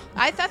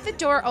I thought the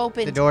door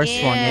opened. The door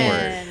swung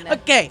in.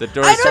 okay. The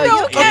door I So don't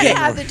know. you can Okay.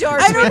 have the door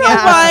I don't swing know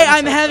out. why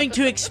I'm having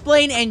to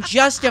explain and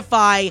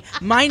justify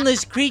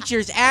mindless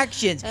creatures'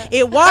 actions.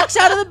 It walks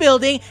out of the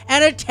building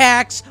and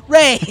attacks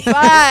Ray.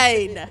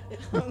 Fine.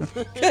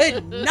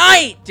 Good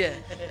night.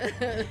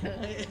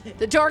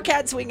 The door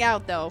can't swing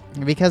out though.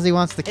 Because he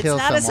wants to It's kill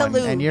not a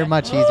someone, saloon. and you're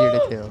much easier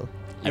to kill.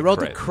 I rolled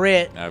crit. a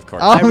crit. Of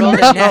course. Oh, I rolled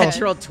no. a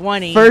natural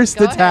 20. First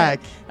Go attack.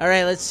 All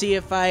right, let's see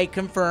if I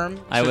confirm.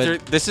 I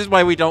would This is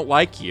why we don't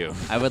like you.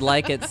 I would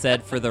like it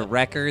said for the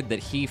record that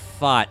he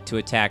fought to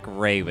attack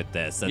Ray with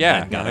this and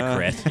Yeah. then got a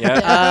crit.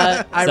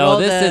 Yeah. I So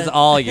rolled this is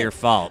all your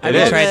fault. I We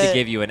rolled tried a- to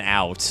give you an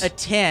out. a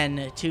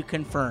 10 to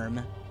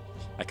confirm.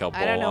 I call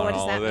I don't bull know, what on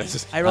does all that of mean?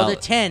 this. I rolled Oh. a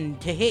 10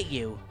 to hit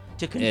you.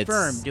 To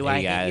confirm, do I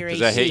yeah, hit your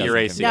does AC? Does that hit your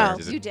AC? No, or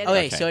does it- you did.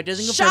 Okay, Okay. so it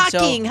doesn't confirm.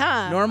 Shocking, so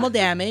huh? Normal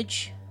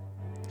damage.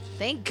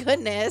 Thank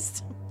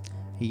goodness.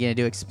 You gonna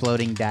do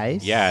exploding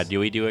dice? Yeah, do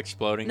we do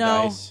exploding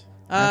No. dice?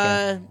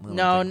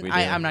 No, think we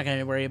I'm did. not going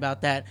to worry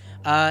about that.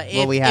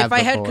 we have if I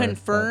had before,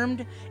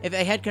 confirmed,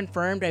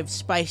 I've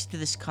spiced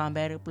this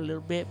combat up a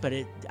little bit, but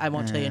I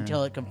won't tell you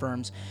until it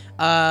confirms.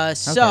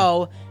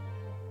 So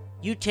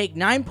you take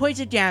 9 points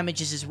of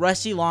damage as his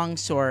rusty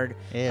longsword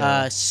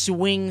Ew.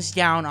 swings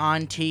down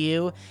onto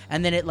you,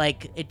 and then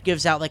it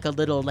gives out like a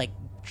little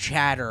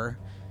chatter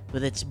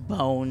with its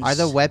bones. Are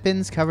the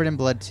weapons covered in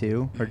blood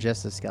too, or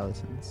just the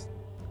skeletons?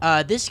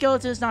 This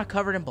skeleton is not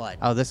covered in blood.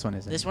 Oh, this one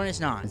isn't. This one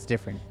is not. It's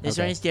different. This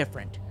Okay. one is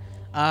different.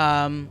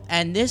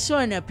 And this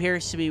one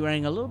appears to be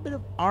wearing a little bit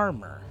of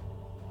armor.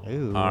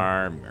 Ooh.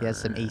 Armor. He has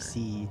some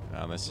AC.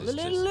 Oh, this A is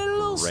just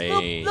little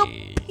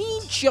great.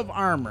 pinch of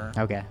armor.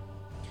 Okay.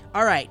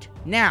 All right,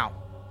 now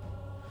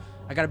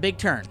I got a big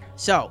turn.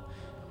 So,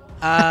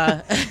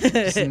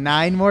 Just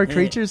 9 more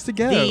creatures to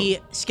go. the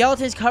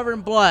skeletons covered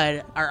in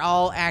blood are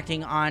all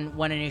acting on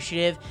one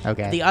initiative.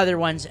 Okay. The other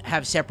ones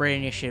have separate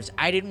initiatives.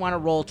 I didn't want to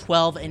roll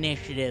 12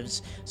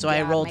 initiatives, so I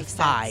Yeah, rolled makes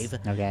 5.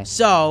 sense. Okay.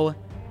 So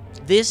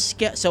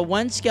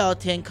one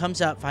skeleton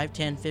comes up 5,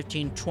 10,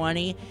 15,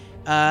 20,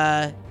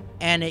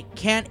 and it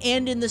can't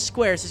end in the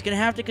square, so it's going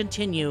to have to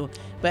continue.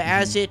 But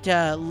as it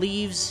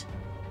leaves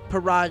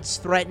Parad's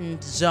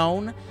threatened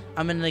zone,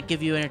 I'm going to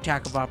give you an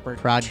attack of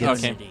Parad gets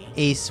opportunity.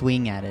 a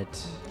swing at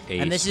it.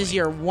 And this is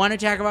your one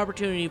attack of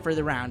opportunity for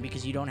the round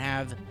because you don't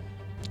have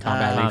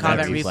Combat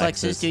reflexes,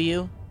 reflexes. do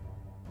you?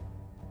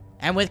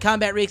 And with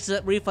combat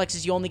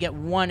reflexes, you only get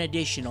one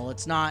additional.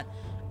 It's not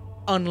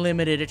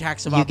unlimited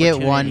attacks of You opportunity.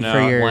 get one No,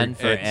 for your one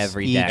for it's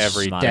every each dex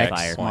every modifier.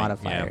 dex point,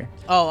 modifier.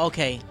 Oh,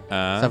 okay.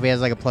 So if he has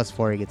like a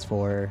 +4, he gets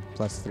 4,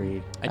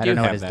 +3. I don't do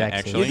know what have his that, dex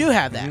actually. You do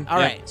have that. Mhm. All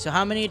Yeah. right. So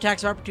how many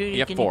attacks of opportunity You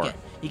get can 4. you get?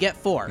 You get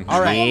 4. Mhm.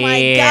 All right. Oh my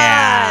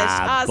Yeah,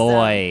 gosh, awesome.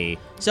 boy.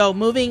 So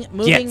moving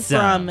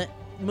some.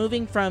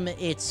 from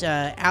its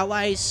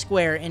allies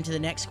square into the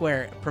next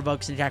square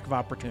provokes an attack of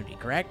opportunity.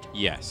 Correct?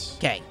 Yes.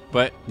 Okay.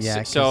 But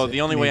Yeah, so 'cause the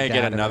it only way I moved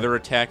get out of another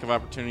attack of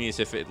opportunity is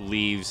if it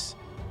leaves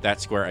that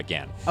square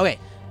again. Okay.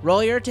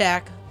 Roll your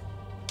attack,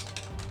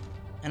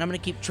 and I'm gonna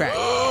keep track.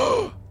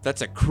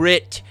 That's a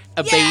crit,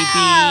 a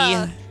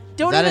Yeah! baby.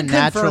 Don't Is that even a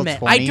natural confirm it.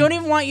 20? I don't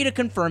even want you to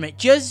confirm it.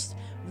 Just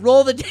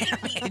roll the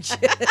damage.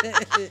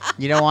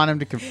 You don't want him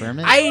to confirm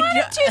it? I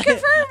wanted to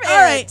confirm All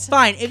right, it.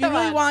 fine. If Come you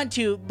really on. want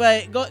to,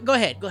 but go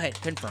ahead. Go ahead.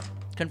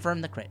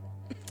 Confirm the crit.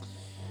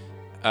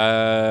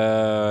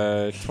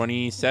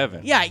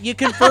 27. Yeah, you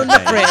confirm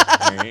the crit.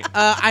 All right.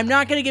 I'm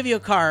not gonna give you a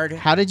card.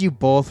 How did you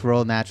both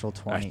roll natural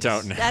 20s? I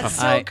don't know. That's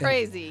so I-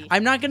 crazy.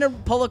 I'm not gonna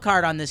pull a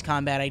card on this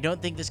combat. I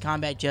don't think this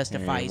combat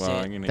justifies well,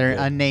 it. I'm gonna They're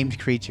go- unnamed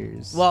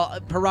creatures. Well,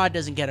 Parad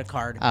doesn't get a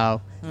card.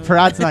 Oh.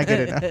 Parad's not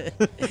good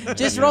enough.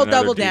 Just I roll need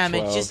another double D12.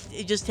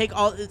 damage. Just take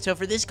all. So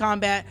for this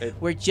combat, It-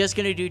 we're just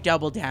gonna do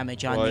double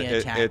damage on well, the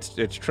attack.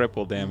 it's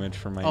triple damage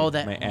for my Oh,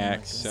 that- my oh my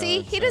axe. God. so See,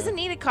 it's, he doesn't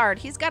need a card.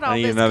 He's got all I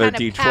need this another kind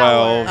of D12.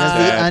 power. Does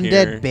the Bad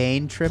undead here.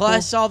 Bane triple?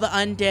 Plus all the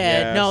undead.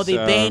 Yeah, No, the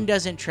so- Bane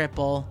doesn't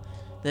triple.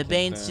 The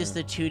Bane's uh, just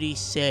the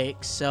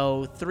 2d6.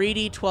 So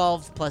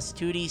 3d12 plus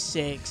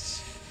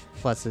 2d6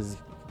 Plus his...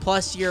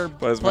 plus your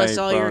Plus plus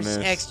my all bonus.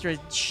 your extra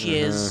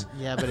shiz.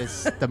 Yeah, but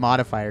it's the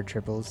modifier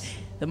triples.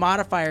 The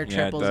modifier Yeah, it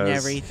triples and does.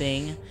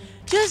 everything.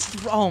 Just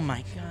oh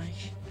my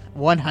gosh.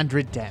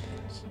 100 damage.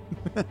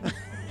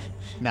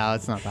 No,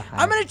 it's not the high.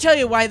 I'm gonna tell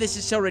you why this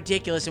is so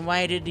ridiculous and why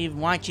I didn't even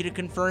want you to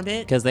confirm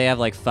it. Because they have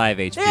like 5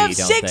 HP, They have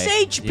don't 6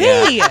 they?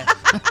 HP.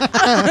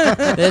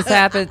 Yeah. This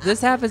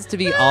happens to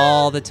me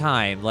all the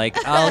time. Like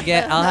I'll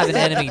have an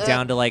enemy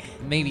down to like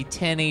maybe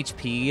 10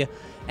 HP,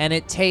 and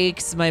it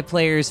takes my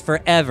players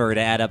forever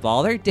to add up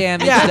all their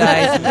damage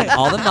dice,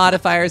 all the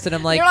modifiers, and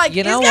I'm like, You're like,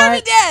 you know he's gonna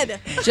what? be dead.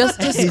 Just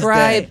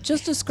describe to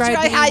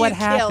Describe me how what you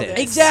killed happened. it.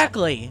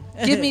 Exactly.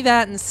 Give me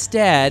that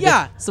instead.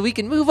 Yeah. So we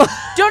can move on.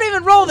 Don't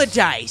even roll the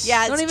dice.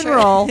 Yeah, Don't it's even true.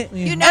 roll.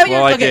 You know Well,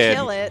 you're I gonna did.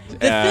 kill it. The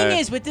thing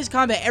is, with this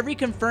combat, every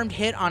confirmed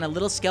hit on a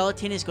little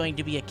skeleton is going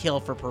to be a kill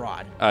for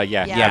Parad.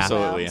 Yeah, Yeah,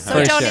 absolutely. well, For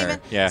So don't sure. even.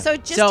 Yeah. So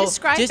just So,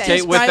 describe just it. Okay,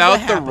 describe without what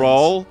the happens.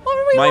 roll, What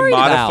were we my worried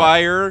about?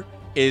 modifier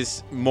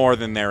is more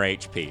than their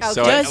HP. Oh,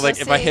 so just like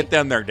to if I see. hit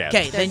them, they're dead.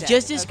 Okay, They're then dead.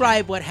 just Okay.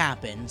 describe what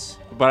happens.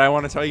 But I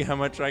want to tell you how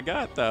much I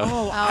got though.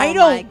 Oh, Oh I my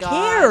don't gosh.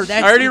 care.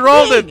 That's I already the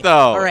rolled thing. it, though.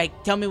 All right,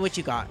 tell me what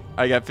you got.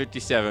 I got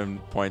 57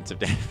 points of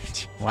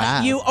damage.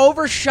 Wow. You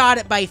overshot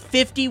it by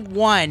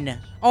 51.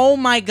 Oh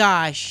my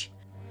gosh.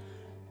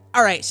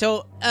 All right,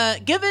 so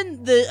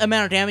given the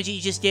amount of damage you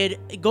just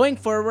did, going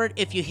forward,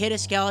 if you hit a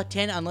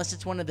skeleton, unless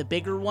it's one of the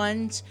bigger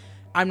ones,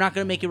 I'm not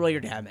gonna make you roll your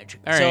damage.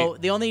 All So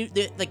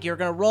right. like you're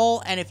gonna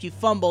roll, and if you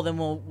fumble, then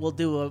we'll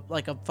do a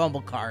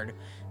fumble card.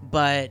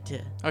 But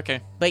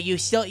Okay. you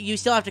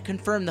still have to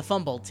confirm the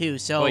fumble too.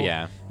 So Well,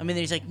 yeah. I mean,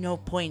 there's like no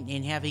point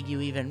in having you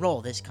even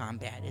roll this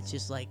combat. It's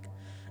just like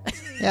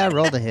Yeah,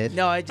 roll the hit.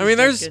 no. I just I mean,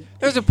 don't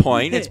there's a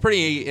point. It's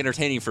pretty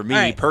entertaining for me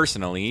All right.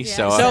 personally. Yeah.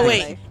 So, So Exactly.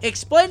 wait,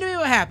 explain to me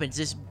what happens.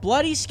 This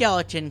bloody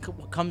skeleton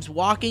comes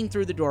walking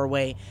through the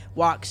doorway,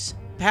 walks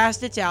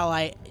past its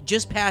ally,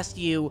 just past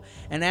you,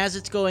 and as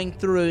it's going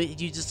through,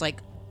 you just like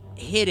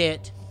hit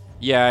it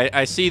Yeah,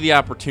 I see the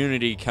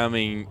opportunity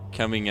coming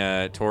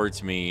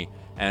towards me,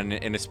 and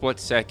in a split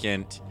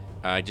second,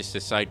 I just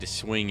decide to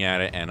swing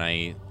at it, and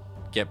I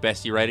get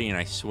Bessie ready, and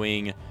I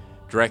swing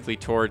directly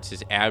towards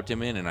his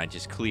abdomen, and I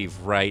just cleave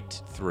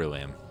right through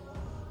him.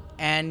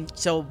 And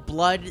so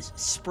blood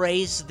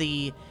sprays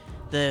the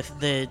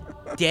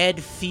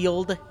dead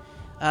field,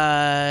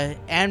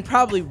 and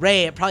probably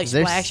Ray. It probably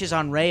there splashes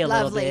on Ray a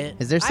little Lovely. bit.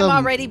 Is there I'm some?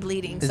 already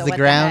bleeding, Is so the what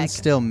ground the heck?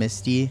 still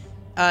misty?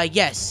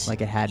 Yes.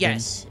 Like it had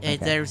yes. been?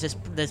 Okay. There's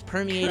this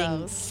permeating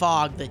Gross.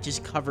 fog that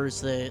just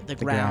covers the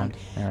ground.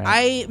 All right.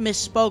 I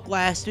misspoke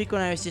last week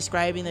when I was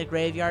describing the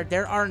graveyard.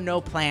 There are no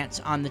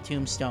plants on the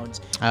tombstones.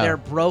 Oh. They're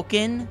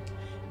broken,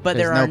 but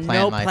There's there no are plant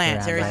no life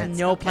plants. around There that. is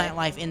no Okay. plant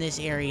life in this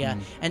area.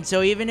 Mm. And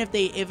so even if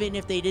they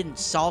didn't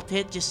salt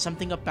it, just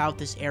something about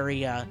this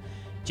area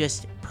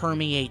just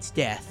permeates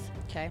death.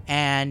 Okay.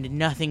 And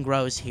nothing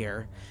grows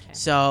here. Okay.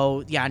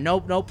 So yeah, no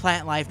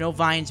plant life, no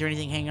vines or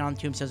anything hanging on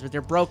tombstones, but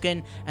they're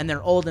broken and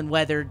they're old and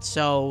weathered.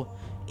 So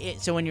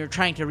when you're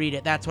trying to read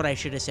it, that's what I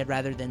should have said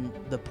rather than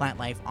the plant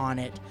life on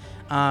it.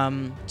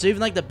 So even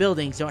like the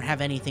buildings don't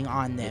have anything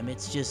on them.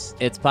 It's just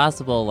It's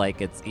possible,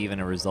 like, it's even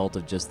a result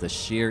of just the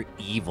sheer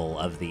evil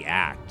of the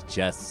act.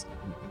 Just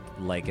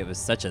like it was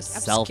such a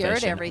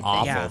selfish and everything.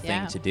 awful Yeah. thing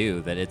Yeah. to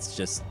do that it's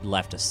just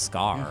left a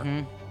scar.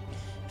 mhm,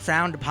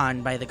 frowned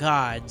upon by the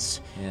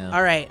gods. Yeah.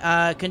 All right,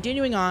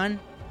 continuing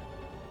on.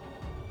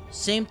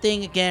 Same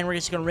thing again. We're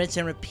just gonna rinse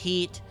and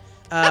repeat.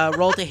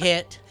 Roll to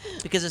hit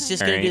because it's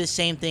just gonna do Alright. the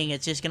same thing.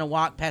 It's just gonna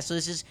walk past. So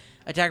this is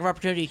attack of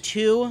opportunity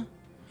 2.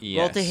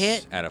 Yes, to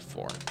hit. out of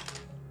 4.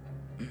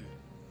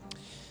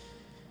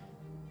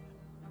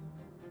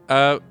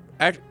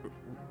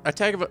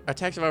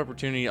 Attacks of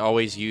opportunity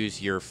always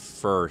use your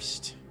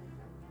first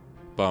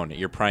bonus,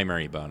 your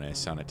primary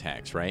bonus on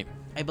attacks, right?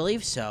 I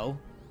believe so.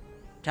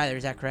 Tyler,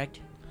 is that correct?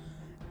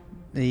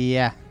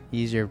 Yeah.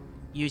 Use your.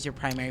 Use your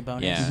primary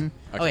bonus. Yeah. Mhm.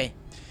 Okay.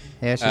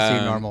 Yeah, it's just your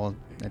Um, normal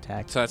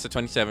attack. So that's a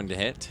 27 to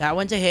hit. That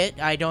one's a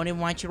hit. I don't even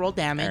want you to roll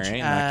damage. All right,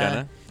 not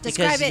gonna.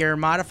 Describe Because it. your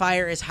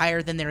modifier is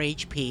higher than their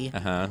HP.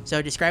 Uh-huh.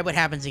 So describe what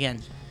happens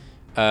again.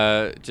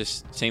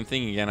 Just same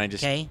thing again.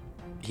 Okay.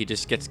 He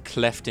just gets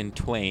cleft in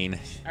twain.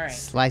 All right.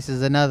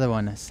 Slices another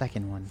one, a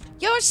second one.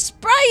 You're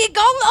spraying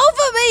all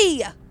over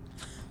me!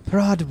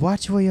 Prod,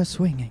 watch where you're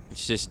swinging.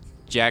 It's just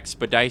Jack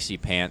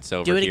Spadicey pants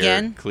over Do it here,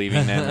 again.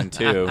 cleaving them in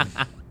two.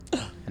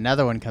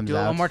 Another one comes Do it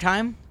out. one more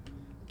time.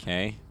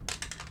 Okay,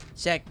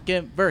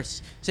 Second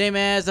verse. Same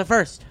as the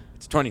first.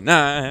 it's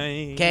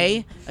 29.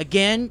 Okay.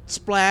 Again,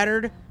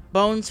 splattered.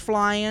 Bones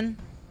flying.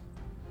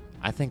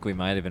 I think we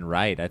might have been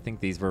right. I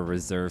think these were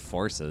reserve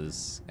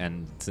forces,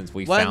 and since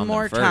we One found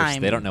more them first,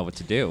 time. they don't know what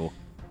to do.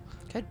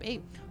 Could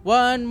be.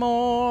 One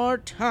more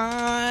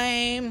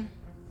time.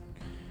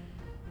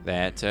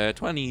 That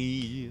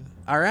 20.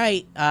 All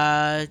right. So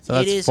it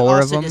that's is 4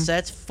 of also them? just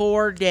that's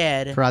 4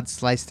 dead. Prod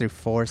sliced through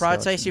 4.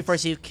 Prod slice through skeletons. 4.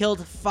 So you've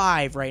killed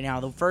 5 right now.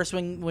 The first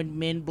one when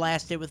Min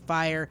blasted with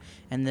fire,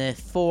 and the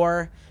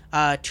 4.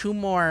 2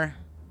 more.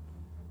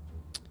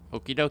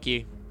 Okie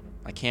dokie.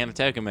 I can't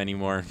attack him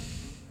anymore.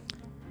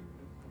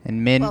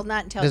 And Min. Well,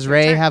 not until Does it's your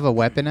Ray turn. have a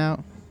weapon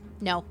out?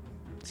 No.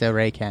 So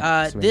Ray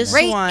can't. swing this that.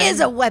 Ray one- is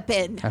a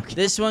weapon. Okay.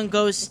 This one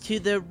goes to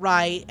the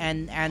right,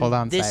 and Hold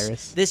on, this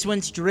Cyrus. this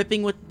one's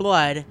dripping with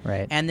blood,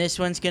 Right. and this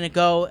one's gonna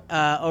go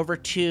over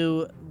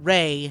to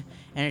Ray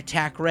and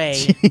attack Ray.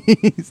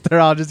 Jeez,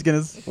 they're all just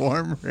gonna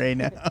swarm Ray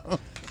now.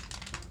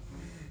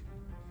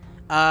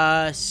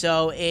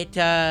 So it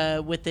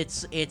with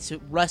its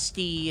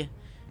rusty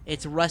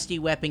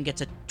weapon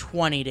gets a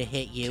 20 to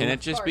hit you. Can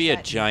it just course be a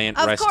that- giant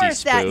Of rusty course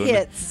spoon? that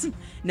hits.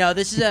 No,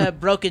 this is a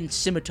broken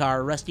scimitar,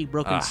 a rusty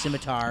broken Ah.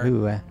 scimitar.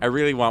 Ooh, I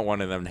really want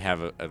one of them to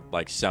have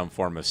like some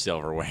form of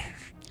silverware.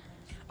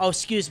 Oh,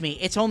 excuse me,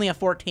 it's only a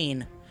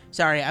 14.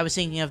 Sorry, I was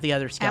thinking of the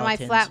other Am I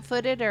skeletons.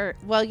 flat-footed or?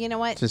 Well, you know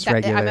what? Just I'm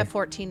regular. at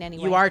 14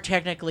 anyway. You are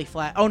technically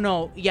flat. Oh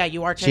no, yeah,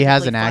 you are. She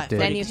hasn't technically acted.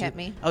 Then you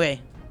flat-footed. hit me.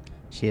 Okay.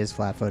 she is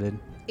flat-footed.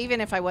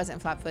 Even if I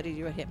wasn't flat-footed,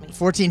 you would hit me.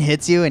 14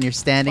 hits you, and you're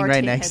standing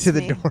right 14 next hits to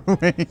the me.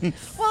 doorway.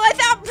 Well, I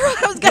thought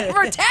Bruno was gonna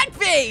protect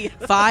me.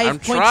 5 I'm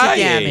points of trying.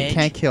 damage.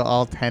 Can't kill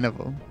all 10 of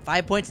them.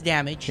 5 points of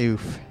damage.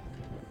 Oof.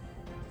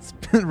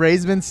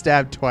 Ray's been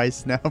stabbed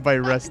twice now by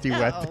rusty know.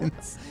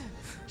 weapons.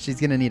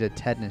 She's gonna need a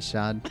tetanus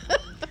shot.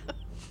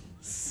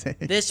 Sick.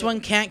 This one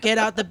can't get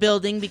out the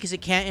building because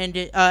it can't end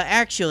it.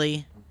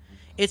 Actually,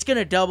 it's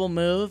gonna double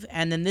move,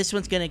 and then this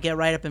one's gonna get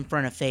right up in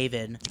front of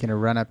Faven. Gonna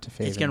run up to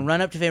Faven. It's gonna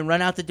run up to Faven,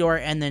 run out the door,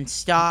 and then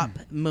stop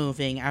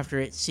moving after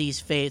it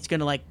sees Faven. It's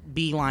gonna like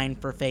beeline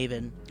for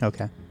Faven.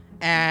 Okay.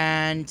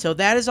 And so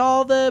that is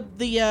all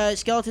the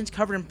skeletons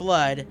covered in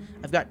blood.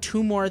 I've got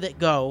 2 more that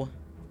go.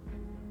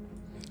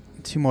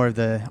 2 more of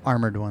the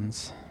armored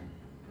ones.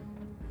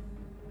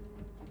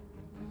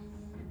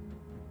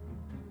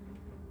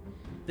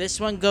 This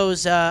one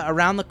goes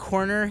around the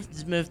corner.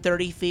 It's moved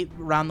 30 feet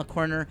around the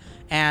corner,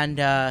 and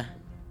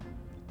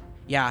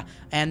yeah,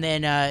 and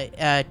then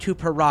to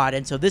Parad.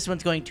 And so this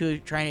one's going to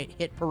try to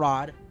hit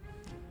Parad.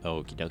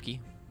 Okie dokie.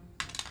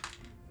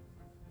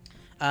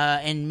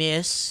 and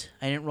miss.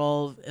 I didn't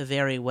roll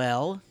very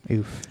well.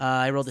 Oof.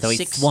 I rolled a So he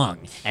 6. swung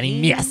and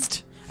he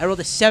missed. I rolled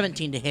a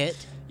 17 to hit.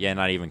 Yeah,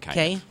 not even kind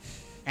Okay. of.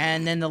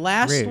 And then the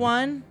last Rude.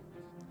 one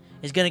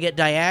is going to get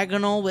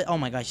diagonal with... Oh,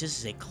 my gosh. This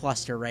is a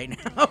cluster right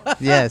now.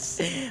 Yes.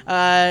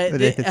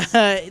 It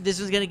is. This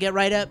is going to get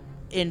right up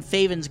in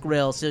Faven's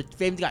grill. So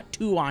Faven's got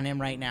 2 on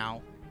him right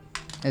now.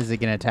 Is it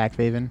gonna attack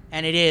Faven?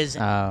 And it is.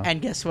 Oh.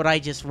 And guess what I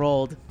just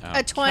rolled? Oh,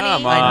 A 20.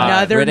 Come on.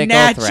 Another critical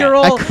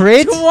natural A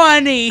crit?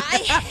 20. I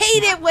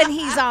hate it when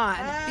he's on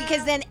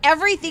because then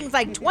everything's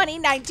like 20,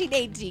 19,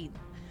 18.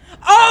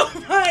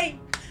 Oh, my...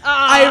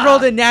 I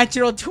rolled a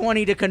natural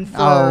 20 to confirm.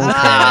 Oh, okay.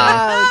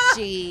 Oh,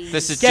 jeez.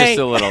 This is Okay. just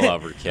a little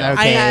overkill.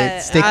 Okay,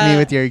 stick me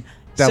with your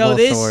So double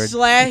this sword.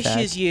 slashes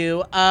attack.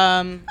 you.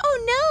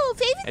 Oh no,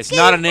 Faven's It's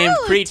not a getting named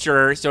moved.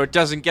 creature, so it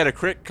doesn't get a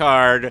crit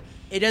card.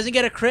 It doesn't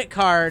get a crit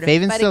card,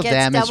 Faven's But it still gets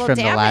damaged double from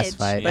the last damage.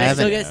 fight. but I it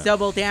still haven't. gets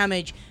double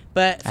damage.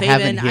 But I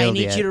haven't Faven, I healed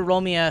need yet. you to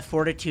roll me a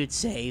fortitude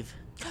save.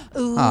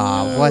 Ooh.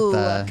 Aw, what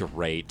the?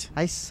 Great.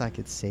 I suck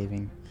at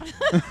saving.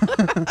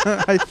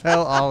 I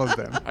fell all of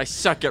them. I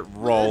suck at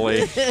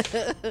rolling.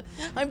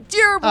 I'm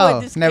terrible at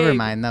Oh, this never game.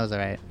 mind. That was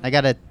alright. I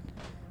got a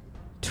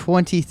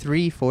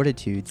 23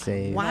 fortitude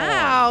save.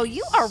 Wow,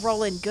 you are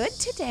rolling good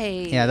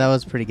today. Yeah, that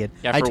was pretty good.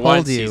 Yeah, I for told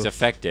once you. he's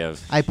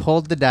effective. I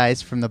pulled the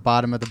dice from the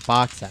bottom of the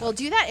box out. We'll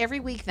do that every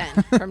week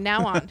then, from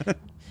now on.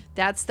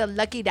 That's the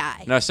lucky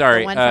die. No, sorry,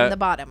 The one from the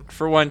bottom.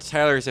 For once,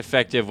 Tyler's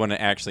effective when it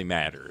actually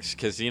matters.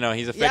 Because,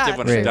 he's effective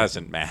when True. it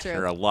doesn't matter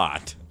True. a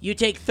lot. You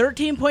take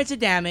 13 points of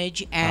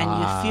damage, and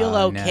you feel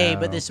Ah, okay.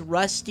 But no. this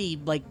rusty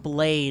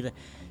blade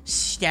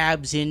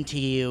stabs into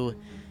you,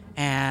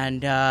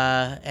 and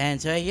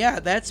so yeah,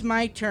 that's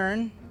my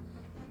turn.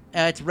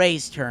 It's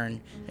Ray's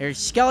turn. There's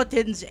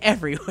skeletons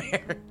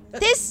everywhere.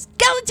 These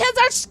skeletons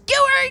are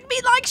skewering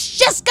me like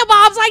shish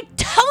kebabs. I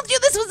told you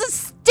this was a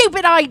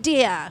stupid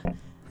idea.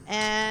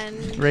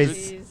 And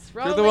Raise- he's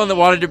You're the one that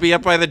wanted to be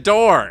up by the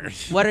door.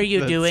 What are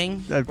you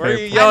doing That's Why are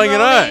fair you yelling at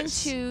rolling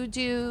us? to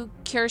do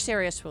cure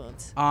serious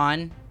wounds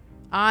on?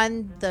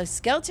 on the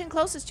skeleton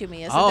closest to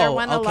me. Isn't Oh, there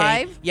one okay.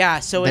 alive? Yeah,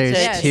 so There's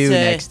it's a, two it's a-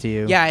 next to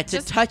you. Yeah, it's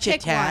Just a touch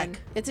pick attack. one.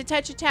 It's a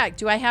touch attack.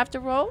 Do I have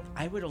to roll?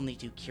 I would only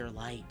do cure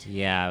light.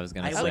 Yeah, I was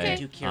gonna I say wouldn't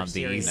do cure on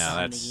serious. these. No, on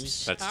that's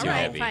these. that's All too right,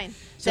 heavy. fine.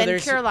 So Then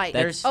there's- cure light.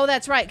 that's- Oh,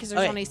 that's right, because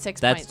there's Okay. only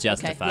 6 That's points.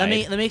 justified. Let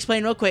me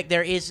explain real quick.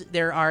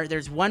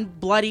 There's one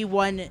bloody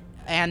one,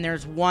 and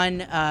there's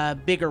one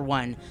bigger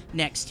one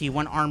next to you,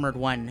 one armored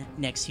one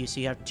next to you. So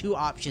you have 2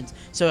 options.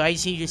 So I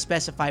just need you to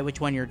specify which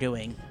one you're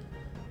doing.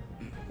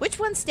 Which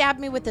one stabbed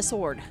me with the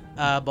sword?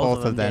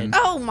 Both of them. did.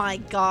 Oh my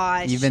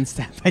gosh. You've been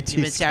stabbed by 2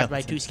 You've been stabbed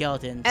by 2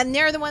 skeletons. And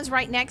they're the ones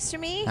right next to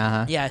me?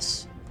 Uh-huh.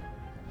 Yes.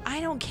 I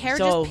don't care.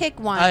 So, Just pick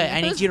one.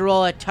 I need you to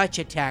roll a touch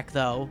attack,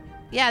 though.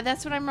 Yeah,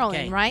 that's what I'm rolling,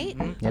 Okay. right?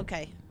 Mhm. Yep.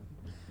 Okay.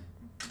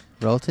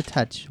 Roll to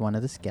touch one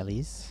of the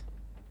skellies.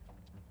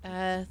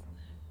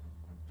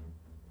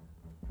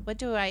 What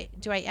do I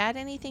add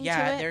anything to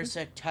Yeah, it? there's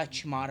a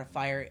touch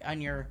modifier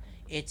on your.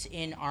 It's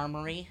in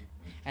armory,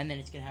 and then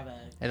it's gonna have a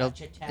It'll.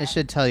 touch attack. It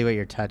should tell you what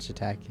your touch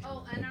attack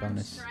Oh, your unarmed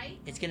bonus. strike.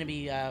 It's gonna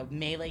be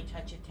melee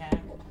touch attack.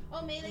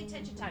 Oh, melee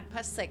touch attack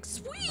plus 6.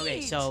 Sweet.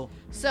 Okay, so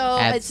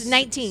Add it's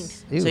 19.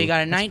 Ooh, so you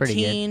got a that's pretty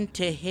good. 19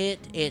 to hit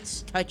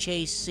its touch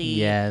AC.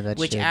 Yeah, that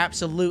which should-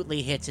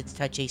 absolutely hits its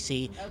touch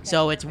AC.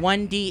 So it's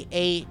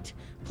 1d8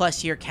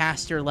 plus your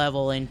caster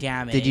level in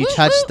damage. Did you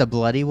touch the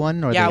bloody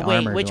one or Yeah, the wait.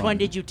 armored Which one? one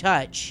did you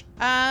touch?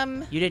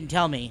 I'm You didn't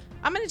tell me.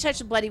 gonna touch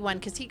the bloody one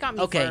because he got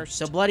me Okay, first.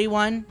 so bloody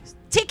one.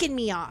 Ticking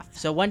me off.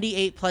 So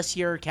 1d8 plus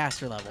your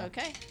caster level.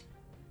 Okay.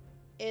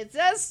 It's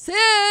a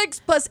 6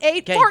 plus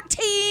 8, 'Kay.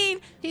 14.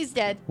 He's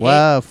dead.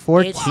 Whoa,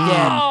 14. It's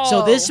dead.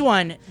 So this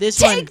one,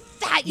 Take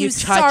that, you touch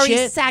sorry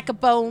it, sack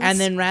of bones. and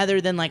then rather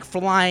than like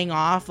flying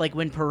off, like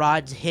when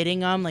Parad's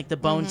hitting them, like the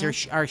bones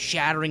Mm-hmm. are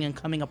shattering and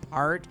coming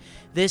apart.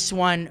 This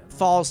one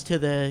falls to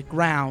the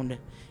ground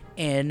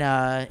in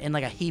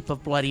like a heap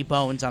of bloody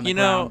bones on the You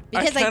know, ground.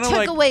 because I kinda took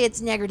like, away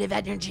its negative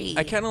energy.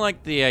 I kind of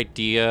like the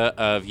idea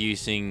of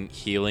using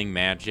healing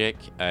magic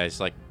as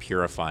like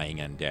purifying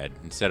undead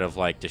instead of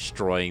like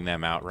destroying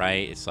them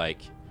outright. It's like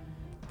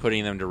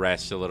putting them to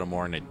rest a little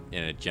more in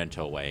a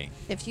gentle way.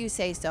 If you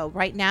say so.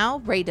 Right now,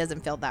 Ray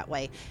doesn't feel that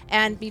way.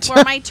 And before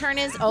my turn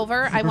is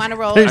over, I want to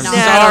roll. There's knowledge-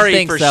 I don't Sorry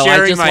think for so. I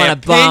sharing just my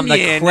want to bomb the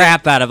opinion.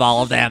 crap out of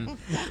all of them.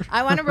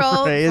 I want to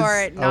roll Ray is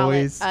for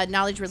always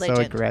knowledge So religion.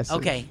 aggressive.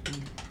 Okay.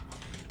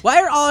 Why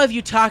are all of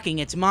you talking?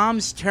 It's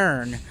Mom's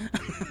turn.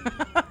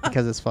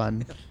 Because it's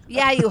fun.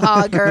 Yeah, you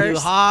hoggers. You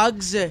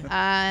hogs.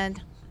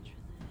 And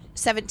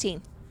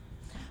 17.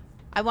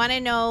 I want to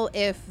know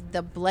if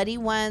the bloody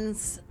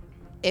ones,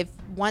 if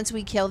once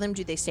we kill them,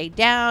 do they stay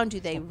down? Do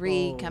they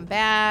come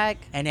back?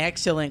 An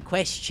excellent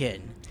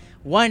question.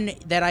 One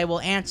that I will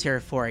answer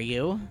for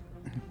you.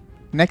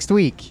 Next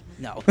week.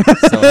 No.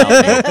 So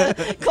help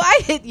me.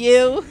 Quiet,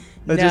 you.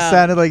 That No. just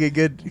sounded like a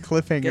good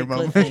cliffhanger Good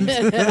moment.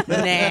 cliffhanger.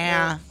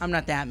 Nah, I'm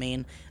not that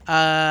mean.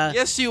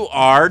 Yes, you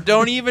are.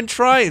 Don't even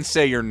try and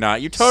say you're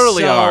not. You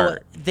totally so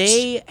are.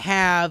 They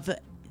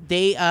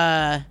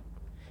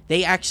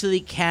actually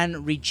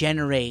can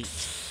regenerate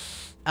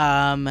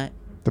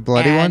The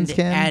bloody and, ones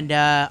can?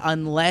 And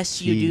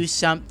unless you do Jeez.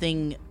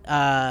 something,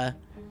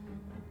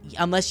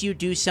 unless you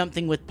do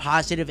something with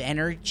positive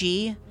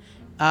energy,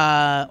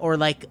 or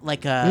like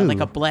a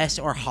Ooh. bless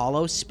or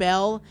hollow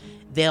spell,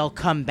 they'll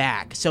come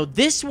back. So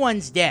this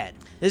one's dead.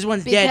 This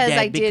one's Because dead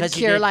I did because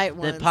you cure did light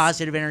the ones.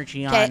 positive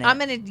energy on Okay, it. I'm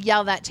gonna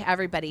yell that to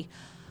everybody,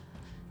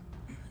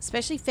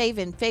 especially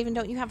Faven. Faven,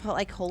 don't you have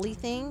like holy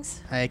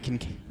things? I can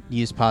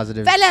use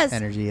positive Fellas!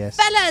 energy, yes.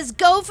 Fellas,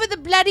 go for the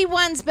bloody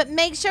ones, but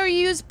make sure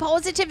you use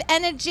positive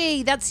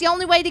energy. That's the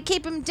only way to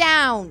keep them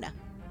down.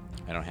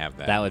 I don't have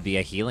that. That would be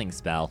a healing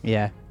spell.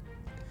 Yeah.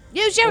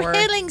 Use your Or-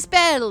 healing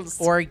spells.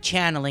 or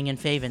channeling in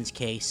Faven's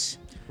case,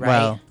 right?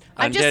 Well,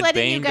 I'm just Undead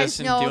letting Bane you guys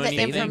doesn't know do the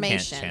anything? Faven can't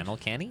information. channel,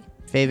 can he?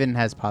 Faven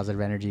has positive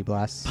energy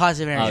blasts.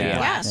 Positive energy yeah.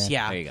 blast,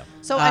 yeah. There you go.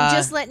 So I'm Uh,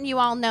 just letting you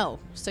all know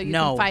so you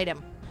no. can fight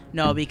him.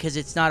 No, because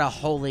it's not a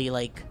holy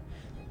like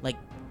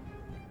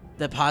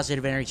the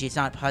positive energy. It's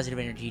not positive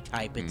energy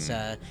type. It's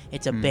a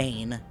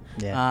bane.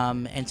 Yeah.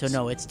 And so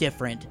no, it's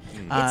different.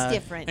 It's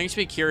different. I used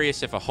to be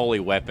curious if a holy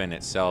weapon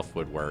itself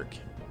would work.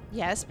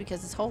 Yes,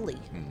 because it's holy.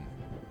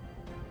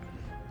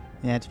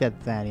 Yeah, it's got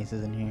Thaddeus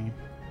isn't here.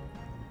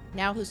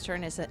 Now whose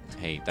turn is it?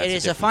 Hey, that's It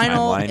is a different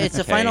final. timeline. It's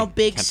a Okay, final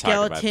big can't talk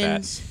about that.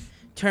 skeleton's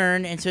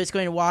turn, and so it's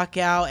going to walk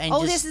out and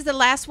Oh, just this is the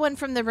last one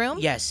from the room?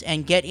 yes,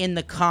 and get in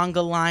the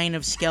conga line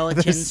of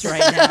skeletons right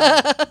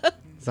now.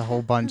 There's a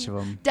whole bunch of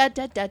them. Da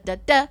da da da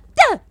da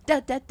da da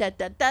da da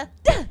da da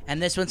da.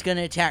 And this one's going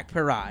to attack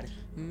Parad.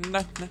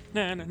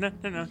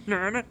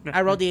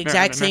 I rolled the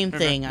exact same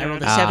thing. I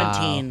rolled a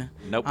 17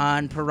 Nope.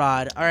 on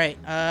Parad. All right,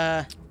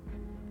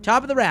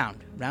 top of the round,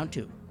 round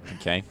 2.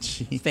 Okay.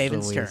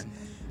 Faven's Louise. turn.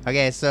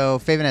 Okay, so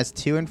Faven has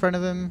 2 in front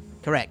of him.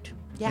 Correct.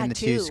 Yeah, in the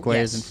two. 2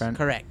 squares Yes, in front.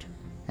 Correct.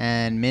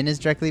 And Min is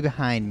directly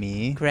behind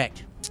me.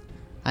 Correct.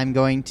 I'm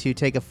going to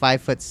take a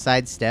 5-foot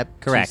side step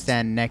Correct. to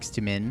stand next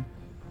to Min.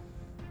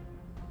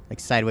 Like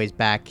sideways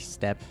back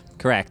step.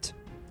 Correct.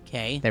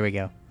 Okay. There we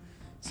go.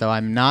 So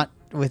I'm not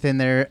within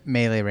their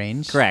melee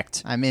range.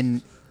 Correct. I'm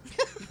in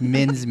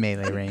Min's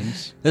melee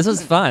range. This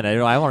was fun.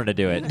 I wanted to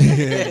do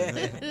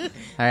it.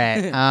 All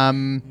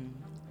right.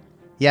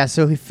 Yeah,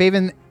 so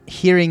Faven,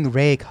 hearing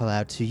Ray call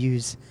out to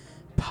use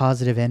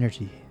positive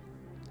energy,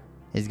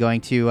 is going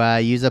to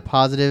use a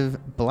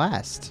positive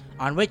blast.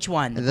 On which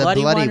one? The, The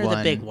bloody, bloody one or the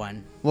one. big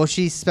one? Well,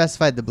 she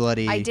specified the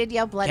bloody. I did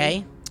yell bloody.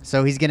 Okay.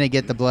 So he's going to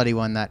get the bloody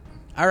one that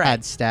All right.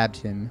 had stabbed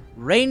him.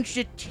 Ranged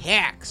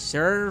attack,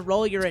 sir.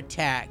 Roll your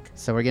attack.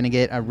 So we're going to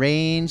get a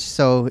range.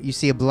 So you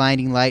see a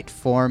blinding light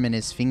form in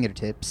his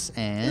fingertips.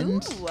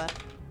 And Ooh.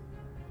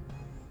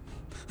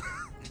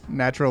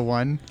 natural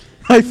 1.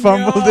 I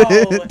fumbled No,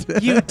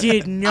 it. you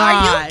did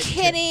not. Are you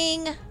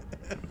kidding?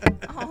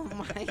 Oh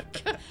my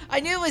god! I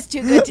knew it was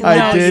too good to I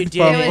last. you did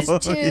did. It was fumble.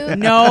 too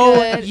No,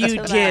 good you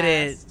to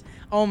didn't. last.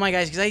 Oh my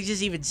gosh, because I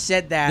just even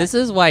said that. This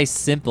is why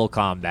simple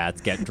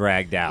combats get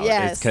dragged out.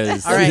 Yes. It's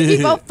because All right.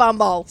 People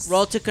fumble.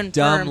 Roll to confirm.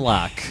 dumb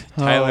luck.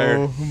 Tyler.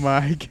 Oh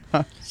my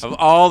god. Of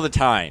all the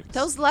times.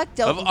 Those luck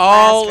don't Of last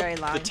all very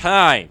long. the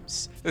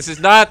times. This is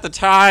not the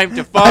time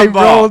to I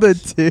fumble. rolled a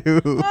 2.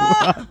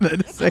 on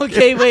the second.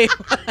 Okay, wait.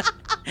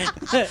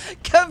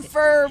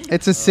 Confirmed.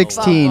 It's a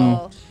 16.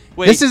 Fumble.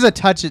 Wait, This is a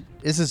touch.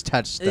 This is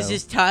touch. Though. This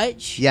is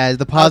touch. Yeah,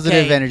 the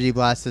positive Okay. energy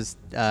blast is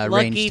Lucky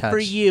range touch. for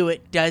you,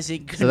 it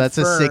doesn't confirm. So that's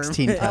a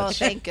 16 Oh, touch.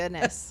 thank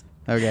goodness.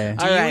 Okay.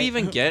 do All you right.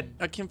 even get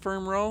a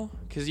confirm roll?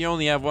 Because you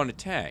only have one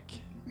attack.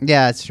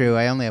 Yeah, it's true.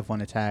 I only have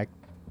 1 attack.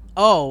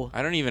 Oh,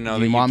 I don't even know Do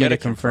that you you want me get to a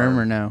confirm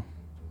or no?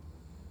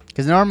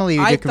 Because normally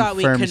you I get thought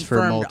we confirms for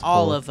confirmed multiple.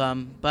 all of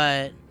them,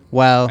 but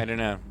Well, I don't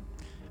know.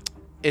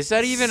 Is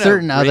that even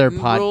Certain a other written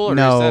pod- rule or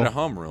no. is that a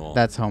home rule?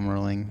 that's home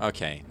ruling.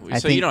 Okay, I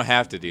so you think- don't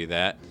have to do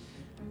that.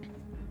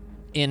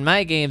 In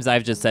my games,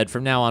 I've just said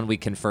from now on we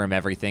confirm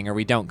everything or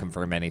we don't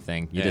confirm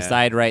anything. You Yeah.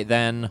 decide right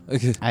then,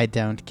 I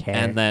don't care.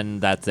 and then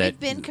that's it. We've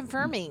been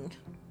confirming.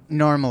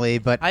 normally,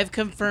 but I've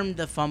confirmed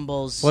the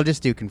fumbles. we'll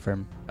just do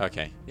confirm.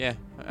 Okay, yeah.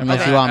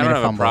 Unless you want I me don't to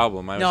have fumble. a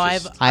problem. I was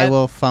No, just, I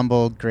will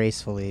fumble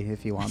gracefully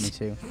if you want me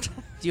to.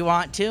 Do you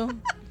want to?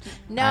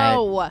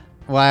 No.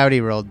 Well, I already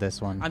rolled this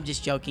one. I'm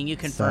just joking. You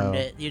confirmed So-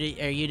 it.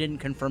 You didn't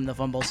confirm the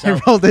fumble. So.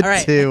 I rolled a All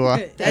right. 2.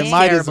 I That's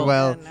might terrible. as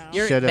well. No.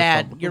 You're should've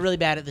bad. fumbled. You're really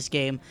bad at this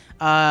game.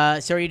 So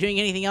are you doing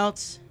anything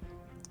else?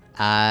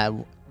 I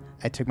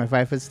took my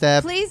 5-foot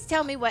step. Please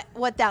tell me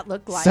what that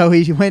looked like. So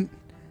he went.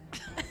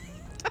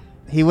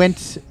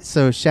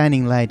 So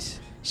shining light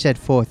shed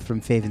forth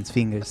from Faven's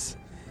fingers,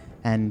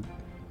 and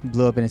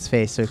blew up in his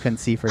face, so he couldn't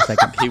see for a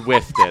second. he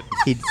whiffed it.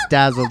 He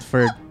dazzled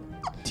for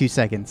 2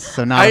 seconds,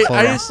 so not a full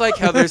I round. just like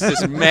how there's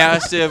this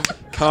massive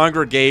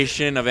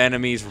congregation of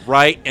enemies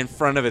right in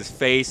front of his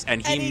face,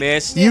 and he And he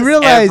missed You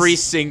realize every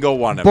single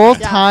one of Both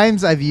them.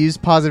 times I've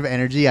used positive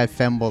energy, I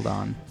fumbled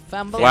on.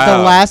 Fumble. Wow.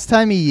 The last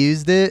time he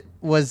used it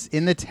was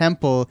in the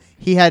temple.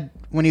 He had,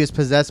 when he was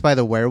possessed by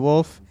the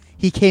werewolf,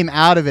 he came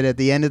out of it at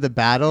the end of the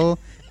battle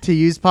to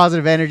use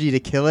positive energy to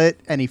kill it,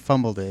 and he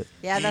fumbled it.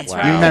 Yeah, that's Wow.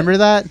 right. You remember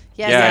that?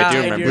 Yes, Yeah, I I do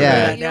do. remember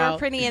that. You were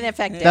pretty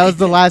ineffective. That was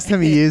the last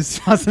time he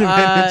used positive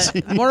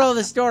energy. Moral of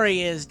the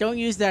story is don't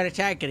use that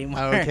attack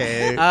anymore.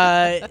 Okay.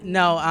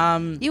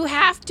 No. You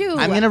have to.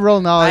 I'm gonna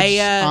roll knowledge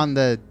I, on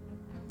the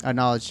a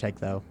knowledge check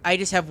though. I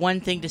just have one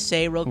thing to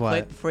say real What?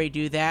 quick before you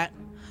do that.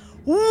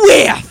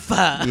 Whiff!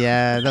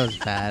 Yeah, that was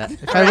bad.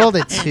 If I rolled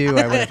a 2,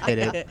 I would have hit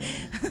it.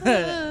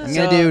 I'm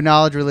gonna do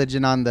knowledge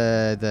religion on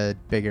the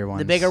bigger ones.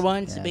 The bigger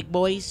ones, the Yeah. big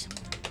boys.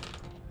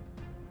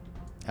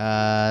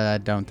 I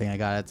don't think I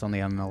got it. It's only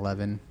on an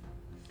 11.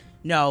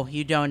 No,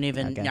 you don't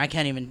even. Okay. I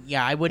can't even.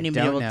 Yeah, I wouldn't I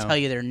even be able don't to know. tell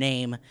you their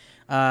name.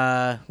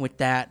 With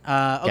that.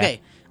 Okay.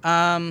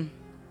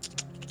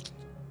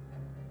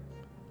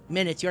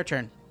 Min, it's your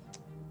turn.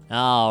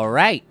 All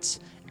right.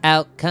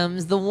 Out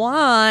comes the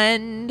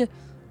wand.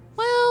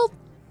 Well,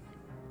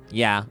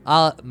 yeah.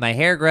 My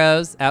hair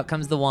grows. Out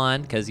comes the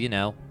wand, because,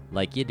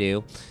 like you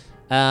do.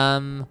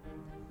 But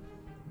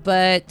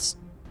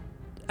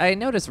I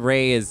notice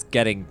Ray is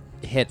getting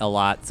hit a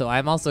lot, so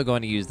I'm also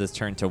going to use this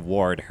turn to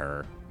ward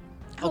her.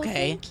 Oh,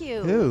 Okay. thank you.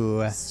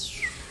 Ooh.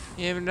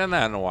 You haven't done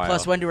that in a while.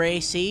 +1 to her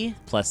AC.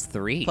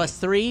 +3.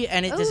 +3,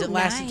 and does Oh, it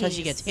last until she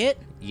nice. gets hit?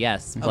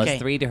 Yes, Okay.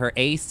 +3 to her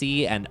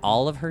AC and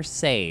all of her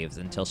saves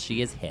until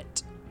she is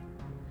hit.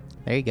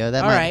 There you go.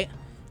 That All might right.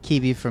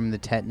 keep you from the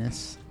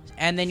tetanus.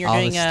 And then you're All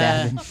the doing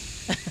stabbing.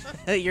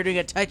 you're doing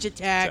a touch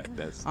attack Check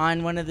this.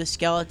 on one of the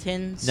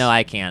skeletons. No,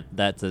 I can't.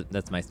 That's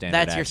my standard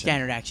That's your action.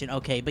 standard action.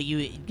 Okay, but you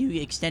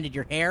extended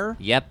your hair.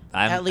 Yep,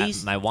 At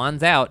least- my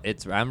wand's out.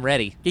 I'm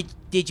ready.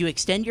 Did you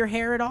extend your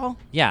hair at all?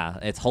 Yeah,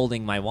 it's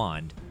holding my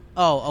wand.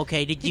 Oh,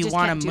 okay. Did You you just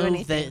want can't to do move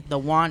anything. the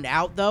wand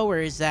out though, or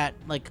is that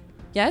like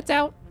Yeah, it's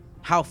out.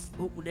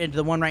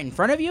 the one right in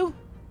front of you?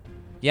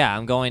 Yeah,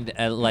 I'm going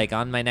to,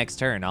 on my next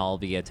turn, I'll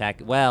be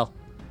attacking. Well,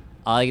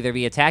 I'll either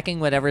be attacking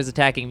whatever's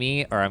attacking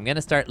me, or I'm going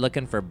to start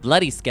looking for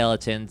bloody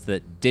skeletons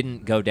that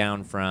didn't go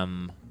down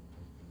from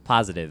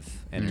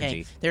positive energy.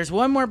 Okay. There's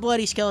one more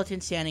bloody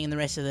skeleton standing, and the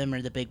rest of them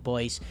are the big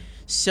boys.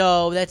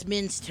 So that's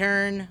Min's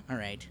turn. All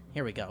right,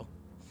 here we go.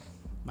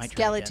 My turn again.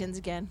 Skeletons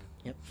again.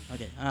 Yep.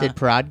 Okay. Did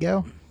Parad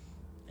go?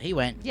 He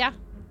went. Yeah.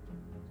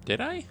 Did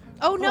I?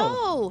 Oh,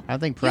 no. I don't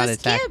think You Parad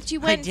attacked. skipped. You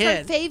went from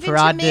did. Faven to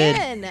Parad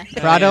did. Min.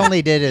 Parad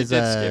only did his He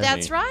did skip.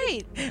 That's me.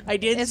 right. I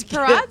did. It's skip.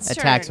 Parad's turn.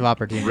 attacks of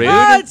opportunity. Rude.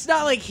 It's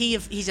not like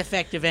he's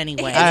effective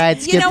anyway. All right,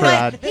 You skip know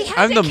Parad. what? He had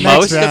I'm to the catch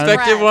most round.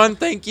 effective Parad. one,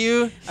 thank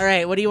you. All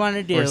right. What do you want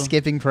to do? We're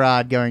skipping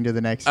Parad, going to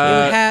the next You,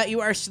 one.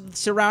 you are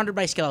surrounded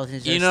by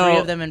skeletons. There's You know, 3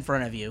 of them in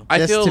front of you. I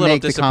Just feel a to little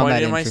make the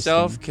combat disappointed in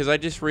myself interesting. because I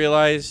just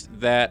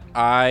realized that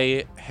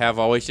I have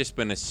always just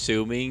been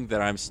assuming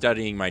that I'm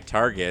studying my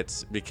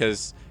targets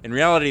because in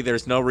reality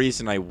there's no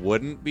reason I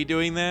wouldn't be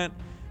doing that,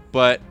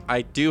 but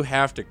I do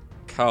have to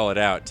call it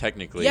out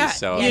technically. Yeah,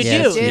 so you Yes, do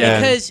you do.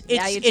 because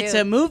Yeah, it's you it's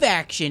do. a move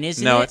action,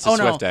 isn't No, it? it's a oh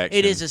swift no, action.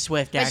 it is a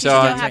swift But you action.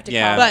 So, still have to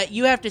yeah. call. But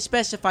you have to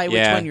specify which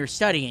Yeah. one you're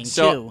studying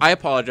So too. I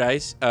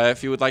apologize.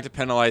 If you would like to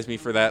penalize me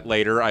for that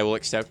later, I will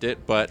accept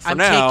it. But for I'm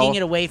now, taking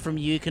it away from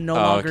you. You can no Oh,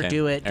 longer okay.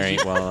 do it. All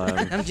right.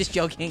 Well, I'm just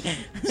joking.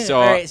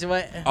 So, all right. So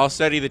what? I'll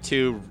study the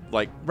two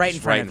Right in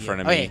just front right of in you.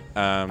 front of Okay. me.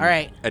 All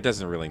right. It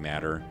doesn't really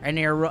matter. And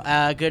you're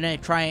gonna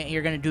try.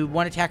 You're gonna do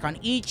one attack on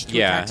each. 2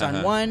 Yeah, attacks on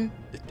uh-huh. one.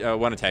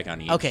 One attack on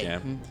each. Okay. Yeah.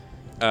 Mhm.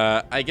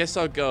 I guess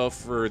I'll go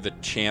for the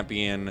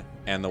champion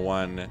and the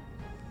one.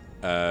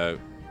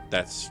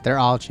 That's. They're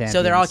all champions.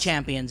 So they're all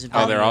champions.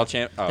 Oh, they're all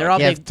champ. Oh, They're all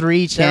You have big.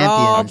 3 They're champions.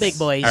 all big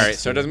boys. all right.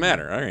 So it doesn't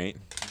matter. All right.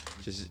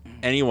 Just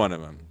any one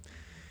of them.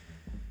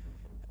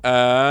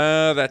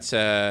 That's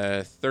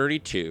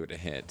 32 to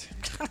hit.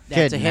 That's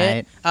Good a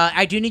hit. night.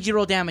 I do need you to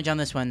roll damage on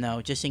this one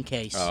though, just in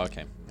case. Oh,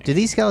 okay. Do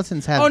these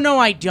skeletons have? Oh no,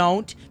 I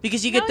don't,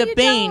 because you get No, the you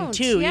Bane don't.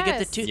 too. You get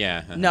the Yes. 2.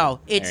 Yeah. No,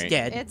 it's Alright.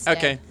 dead. It's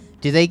Okay. dead.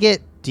 Do they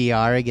get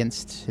DR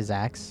against his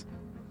axe?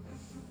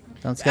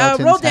 Don't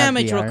skeletons Roll have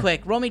damage DR? real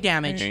quick. Roll me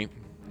damage. Alright.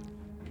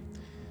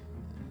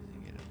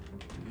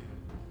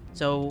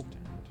 So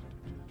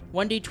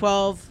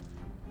 1d12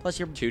 plus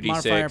your 2d6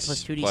 modifier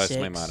plus 2d6. plus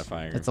my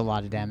modifier. That's a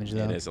lot of damage,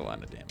 though. It is a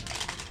lot of damage.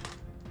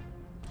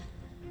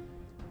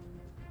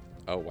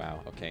 Oh wow.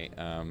 Okay.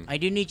 I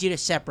do need you to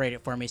separate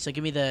it for me. So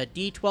give me the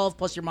d12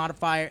 plus your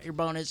modifier, your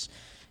bonus,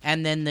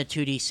 and then the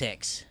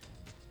 2d6.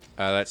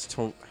 That's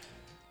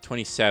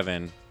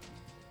 27.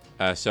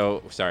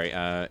 So sorry.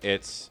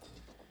 It's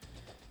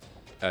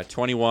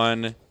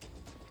 21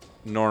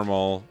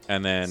 normal,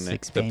 and then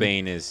 6 the Bane.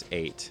 Bane is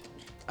 8.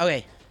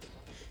 Okay.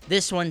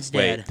 This one's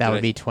Wait. dead. That Did would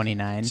I- be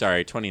 29.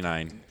 Sorry,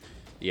 29.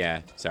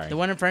 Yeah. Sorry. The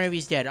one in front of you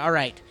is dead. All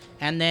right.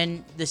 And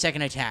then the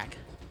second attack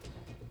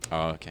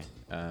Oh, okay.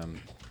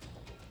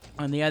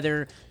 on the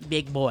other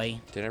big boy.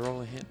 Did I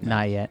roll a hit?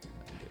 Not yet.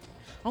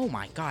 Oh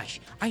my gosh.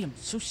 I am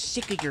so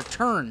sick of your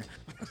turn.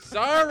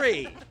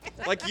 Sorry.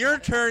 Like your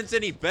turn's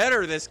any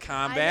better this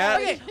combat,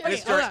 I know. Okay,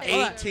 Mr. hold on,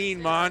 hold on. 18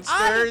 I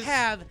monsters.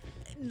 have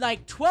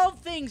like 12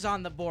 things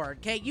on the board,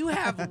 okay? You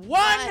have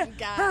one One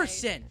guy.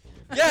 person.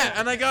 Yeah,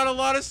 and I got a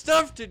lot of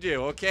stuff to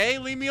do, okay?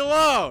 Leave me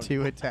alone.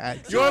 2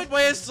 attacks. You want to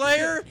play a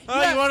Slayer?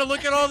 Huh? You want to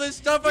look at all this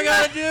stuff I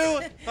gotta do?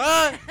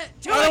 Huh? I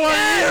don't want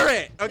to hear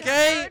it,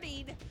 okay?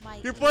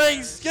 You're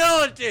playing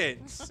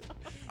skeletons.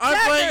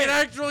 I'm playing an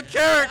actual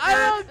character I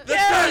don't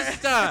that does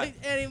stuff.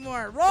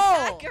 anymore.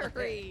 Roll.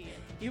 Zachary.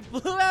 You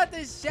blew out the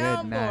night.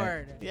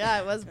 soundboard. Yeah,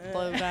 it was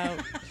blown out.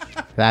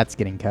 That's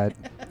getting cut.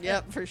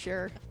 Yep, for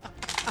sure.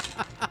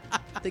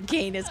 The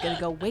gain is going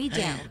to go way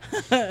down.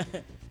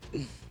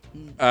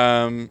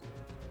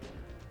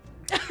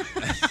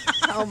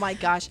 Oh my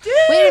gosh.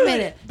 Wait a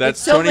minute. That's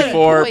It's so many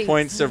 24 points.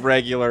 points of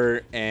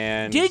regular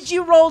and. Did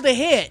you roll to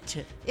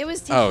hit? It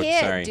was to Oh, hit,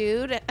 sorry.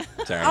 dude.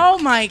 Sorry. Oh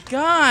my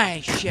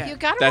gosh. You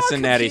got That's all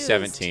a natty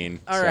confused. 17.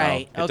 All so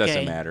right, It okay.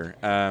 doesn't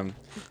matter.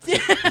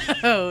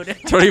 Dude.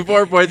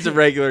 24 points of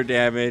regular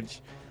damage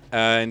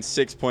and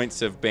 6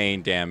 points of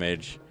Bane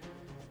damage.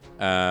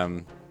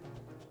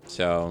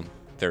 So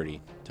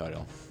 30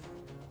 total.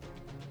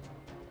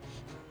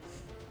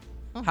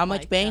 Oh How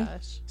much my Bane?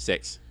 gosh.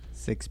 6.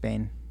 6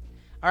 Bane.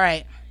 All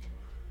right.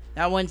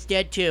 That one's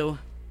dead too.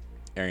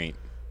 All right.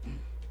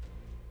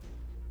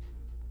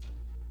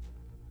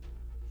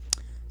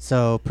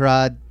 So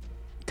Parad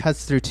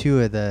cuts through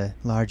 2 of the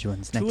large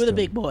ones next Two to of the him.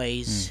 big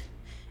boys.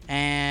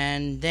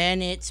 And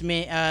then it's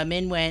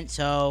Min went,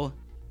 so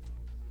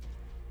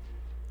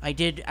I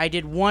did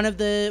one of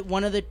the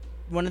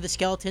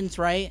skeletons,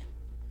 right?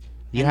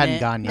 You And hadn't then-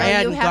 gone I yet. you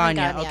hadn't haven't gone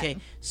yet. gone yet. Okay.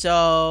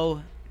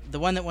 So the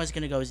one that was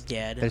gonna go is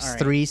dead. There's All right.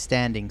 3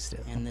 standing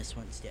still. And this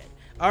one's dead.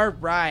 All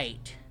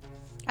right.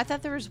 I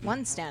thought there was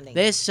one standing.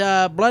 This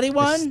bloody There's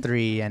one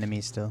 3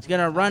 enemies still. is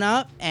gonna run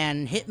up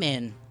and hit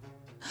Min.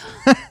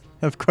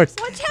 Of course.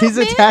 Watch out, He's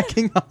man.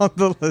 attacking all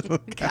the little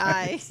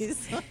guys.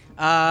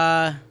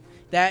 Guys.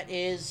 That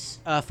is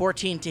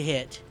 14 to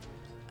hit.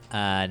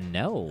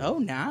 No. Oh,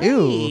 nice.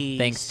 Ew.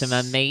 Thanks to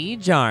my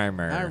mage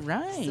armor. All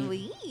right.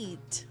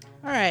 Sweet.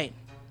 All right.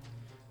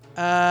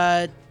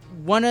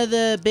 One of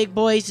the big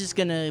boys is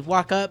gonna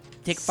walk up,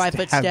 take a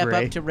 5-foot Stab step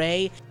Ray. up to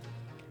Ray.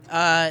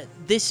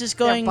 This is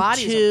Their going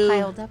bodies to. are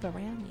piled up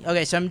around you.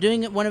 Okay, so I'm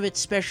doing one of its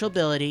special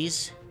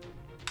abilities.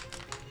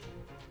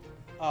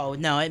 Oh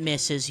no, it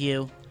misses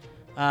you.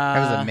 That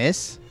was a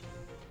miss.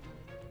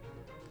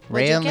 What'd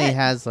Ray you only get?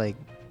 has like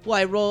Well,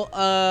 I roll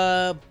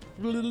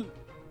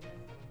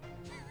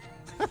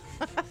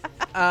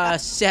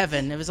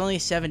 7. It was only a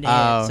 7 to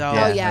Oh, hit. So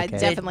yeah, Oh yeah, okay. it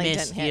definitely it didn't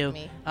missed hit you.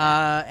 me.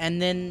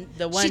 And then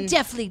the one She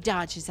definitely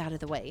dodges out of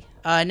the way.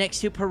 next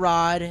to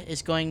Parad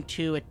is going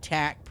to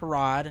attack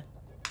Parad.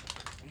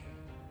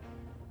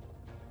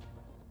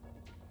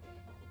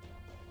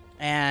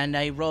 And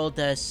I rolled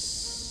a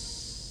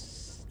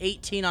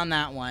 18 on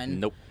that one.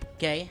 Nope.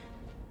 Okay.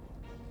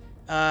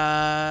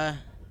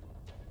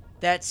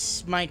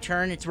 That's my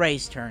turn. It's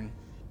Ray's turn.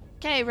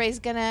 Okay, Ray's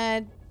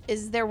gonna.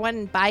 Is there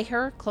one by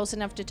her close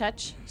enough to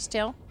touch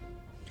still?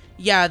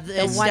 Yeah, it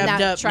one stepped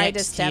that up tried to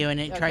next to step- you and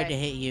it tried okay. to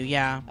hit you.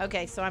 Yeah.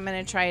 Okay, so I'm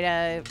gonna try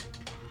to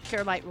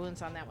cure light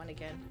wounds on that one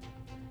again.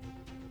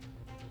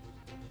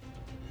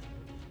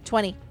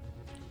 20.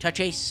 Touch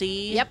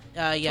AC. Yep,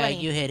 Yeah, 20.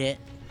 you hit it.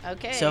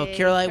 Okay. So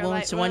cure light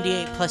wounds, so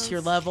 1d8 plus your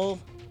wounds. level.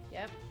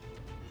 Yep.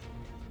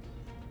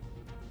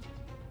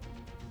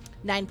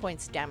 9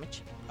 points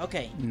damage.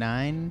 Okay.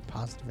 9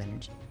 positive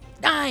energy.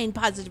 9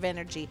 positive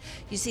energy.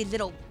 You see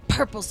little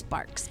purple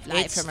sparks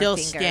fly It's from still her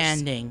fingers.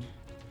 standing.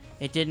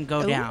 It didn't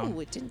go down. Ooh,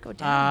 it didn't go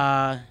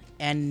down.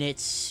 And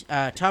it's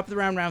top of the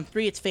round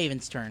 3. It's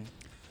Faven's turn.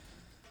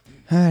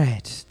 All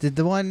right. Did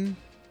the one?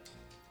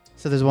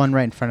 So there's one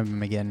right in front of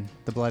him again.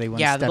 The bloody one.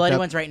 Yeah, the stepped bloody up,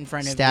 one's right in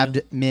front of stabbed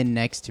you. Min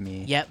next to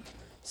me. Yep.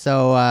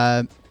 So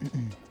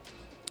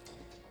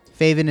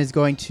Faven is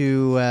going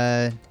to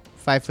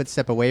 5-foot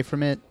step away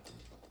from it,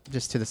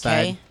 just to the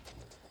side, Okay.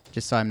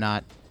 just so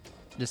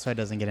it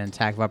doesn't get an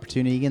attack of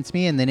opportunity against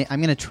me, and then I'm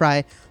gonna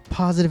try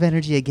positive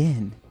energy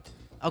again.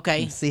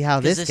 Okay. And see how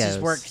 'Cause this this goes. has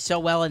worked so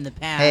well in the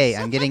past. Hey,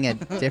 I'm getting a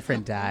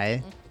different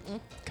die.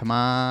 Come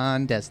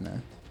on,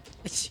 Desna.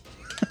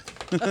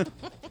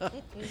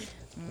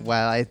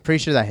 Well, I'm pretty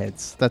sure that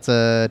hits. That's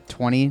a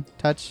 20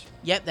 touch.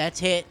 Yep, that's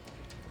hit.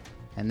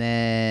 And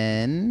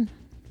then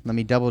let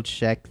me double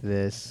check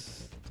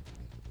this.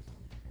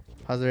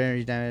 Positive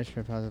energy damage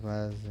for positive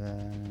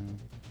plasma.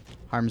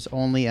 Harms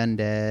only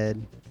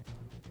undead.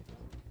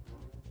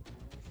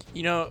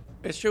 You know,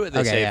 it's true what they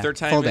Okay, say. yeah. Third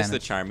time Full is the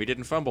damage. charm. We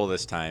didn't fumble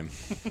this time.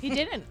 You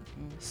didn't.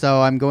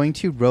 So I'm going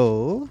to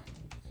roll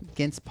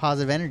against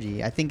positive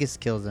energy. I think this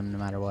kills him no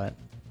matter what.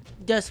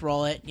 Just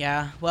roll it.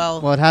 Yeah.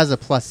 Well, Well, it has a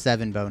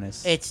 +7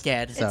 bonus. it's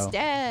dead. So- It's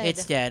dead.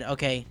 It's dead.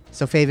 Okay.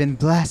 So Faven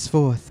blasts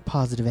forth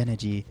positive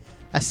energy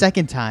a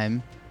second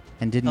time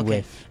and didn't Okay.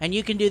 whiff. And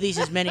you can do these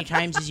as many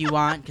times as you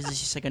want because it's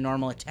just like a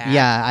normal attack.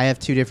 Yeah, I have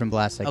 2 different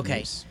blasts I can Okay.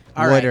 use.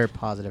 All Wood right. or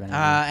positive energy.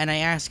 And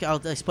I'll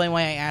explain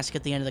why I ask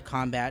at the end of the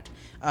combat.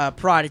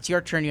 Prod, it's your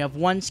turn. You have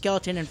one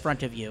skeleton in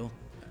front of you.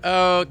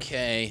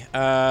 Okay.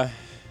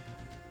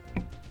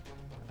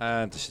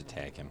 Just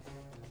attack him.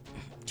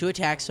 2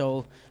 attacks.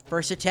 So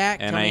first attack.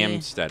 And tell I me-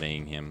 am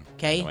studying him. by the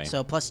Okay. way.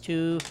 So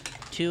 +2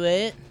 to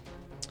it.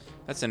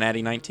 That's a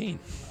natty 19.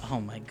 Oh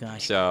my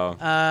gosh. So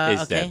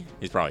he's okay. dead.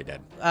 He's probably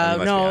dead. I mean, let's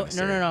be No. honest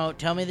here.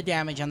 Tell me the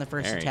damage on the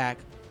first All right. attack.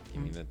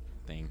 Give me the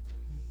thing.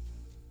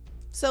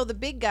 So the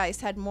big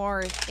guys had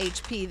more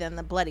HP than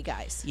the bloody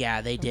guys.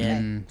 Yeah, they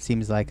did.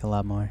 Seems like a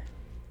lot more.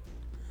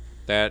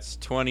 That's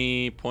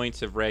 20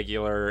 points of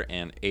regular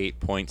and 8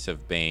 points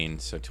of Bane,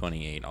 so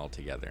 28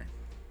 altogether.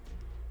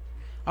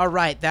 All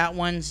right, that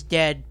one's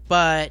dead,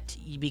 but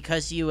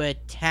because you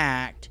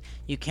attacked,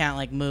 you can't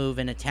like move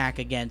and attack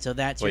again. So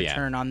that's your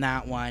turn on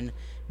that one.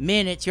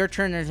 Min, it's your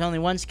turn. There's only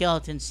one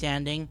skeleton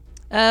standing.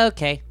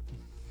 Okay.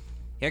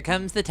 Here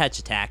comes the touch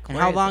attack. And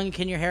Where how is long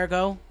can your hair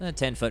go?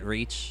 it? A 10-foot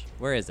reach.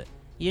 Where is it?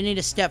 You need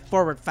to step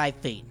forward 5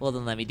 feet. Well,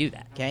 then let me do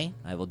that. Okay.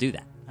 I will do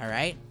that. All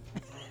right.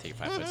 Take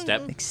a 5-foot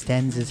step.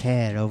 Extends his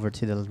hair over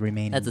to the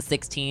remaining. That's a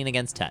 16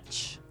 against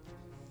touch.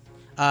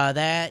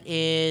 That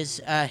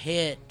is a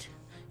hit.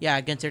 Yeah,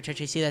 against their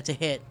touch AC, that's a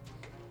hit.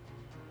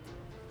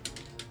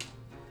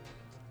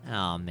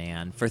 Oh,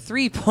 man. For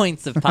 3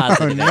 points of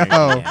positive no.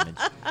 energy damage.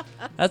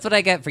 That's what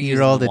I get for You using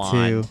rolled the a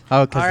wand. 2.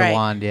 Oh, because All the right.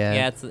 wand, yeah.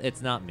 Yeah,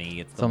 it's not me.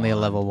 It's It's only a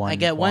level 1. I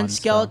get one wand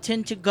spell.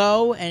 skeleton to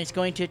go, and it's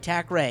going to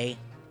attack Ray.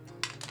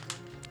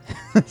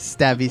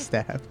 Stabby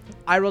stab.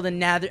 I rolled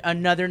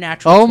another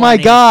natural Oh my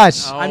 20.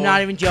 gosh! I'm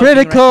not even joking.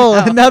 Critical!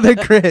 Right now. Another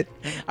crit.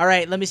 All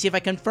right, let me see if I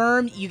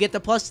confirm. You get the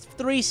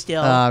 +3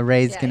 still.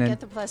 Ray's Yeah, gonna get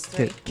the +3.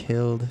 get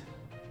killed.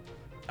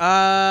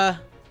 I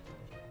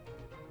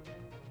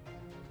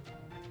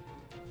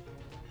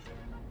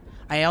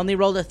only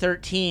rolled a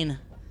 13.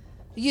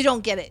 You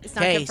don't get it. It's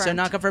not Okay, confirmed. so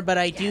not confirmed, but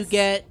I do Yes.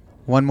 get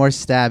One more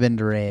stab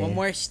into Ray. one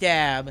more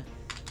stab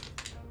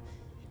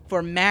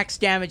for max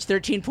damage,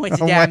 13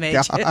 points Oh of my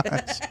damage.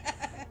 gosh.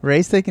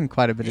 Ray's taking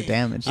quite a bit of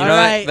damage. You All know,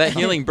 right. that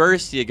healing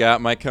burst you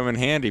got might come in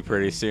handy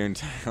pretty soon,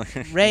 Tyler.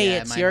 Ray, Yeah, I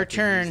it's might your have to use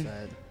turn.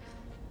 that.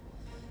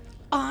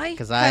 I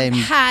 'Cause have I'm-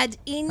 had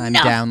enough. I'm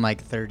down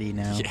like 30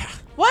 now. Yeah.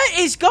 What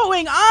is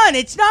going on?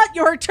 It's not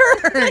your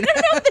turn.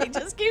 No, they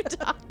just keep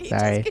talking.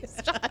 Sorry. Just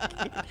keep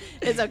talking.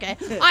 It's okay.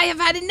 I have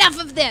had enough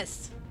of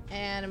this.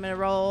 And I'm going to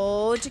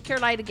roll to Cure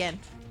Light again.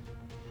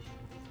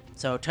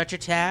 So touch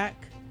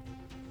attack.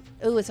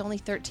 Ooh, it's only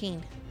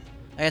 13.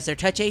 I guess their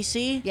touch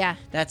AC. Yeah.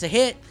 That's a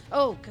hit.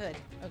 Oh, good.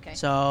 Okay.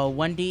 So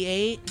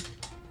 1d8.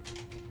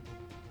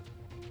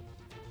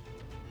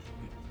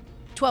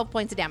 12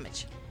 points of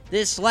damage.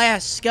 This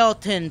last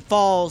skeleton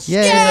falls to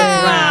Yay. the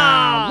Yeah.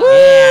 ground.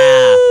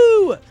 Yeah.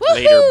 Woo!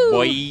 Later,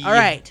 boy. All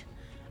right.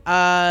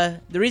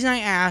 The reason I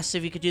asked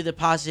if you could do the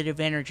positive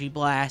energy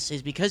blast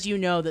is because you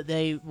know that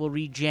they will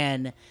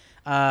regen.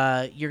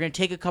 You're going to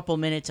take a couple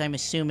minutes, I'm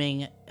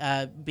assuming,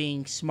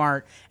 being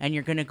smart, and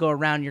you're going to go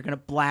around, you're going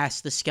to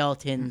blast the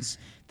skeletons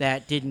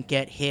that didn't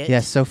get hit Yeah,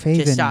 so to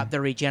Faven stop the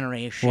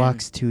regeneration.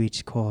 walks to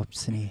each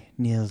corpse and he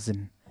kneels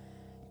and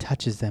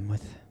touches them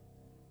with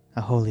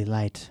a holy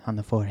light on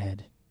the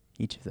forehead.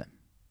 Each of them.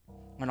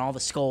 And all the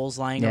skulls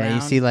lying Yeah, around.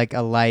 you see like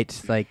a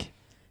light, like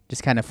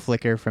just kind of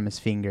flicker from his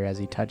finger as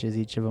he touches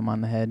each of them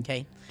on the head.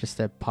 Okay. Just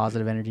a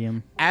positive energy.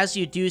 As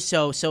you do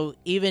so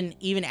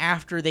even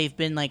after they've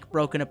been like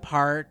broken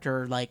apart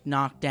or like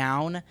knocked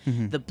down,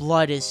 the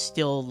blood is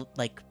still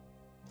like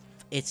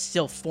it's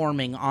still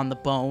forming on the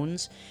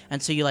bones,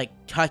 and so you like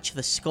touch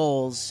the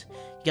skulls, you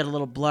get a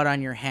little blood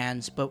on your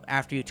hands, but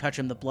after you touch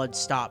them, the blood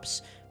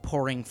stops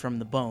pouring from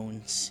the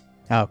bones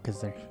Oh,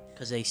 because they're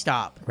because they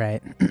stop.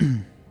 right.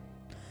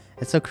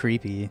 It's so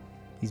creepy.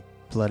 These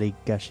bloody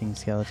gushing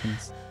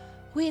skeletons.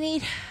 We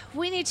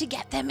need to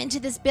get them into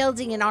this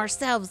building and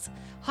ourselves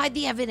hide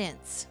the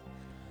evidence.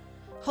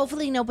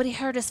 Hopefully nobody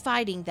heard us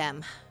fighting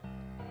them.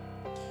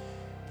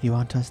 You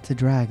want us to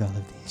drag all of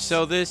these?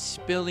 So this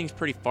building's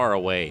pretty far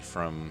away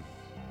from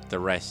the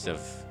rest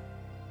of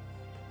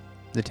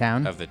The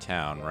town? the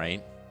town,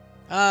 right?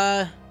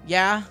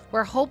 Yeah.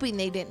 We're hoping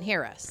they didn't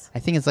hear us. I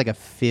think it's like a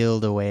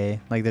field away.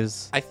 Like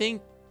there's I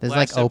think There's,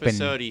 last like, open-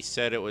 episode he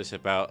said it was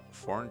about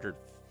 400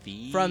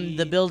 feet From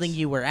the building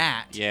you were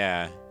at.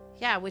 Yeah.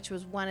 Yeah, which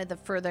was one of the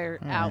further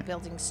out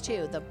buildings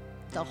too.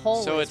 The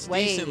hole So is it's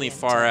way decently into-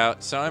 far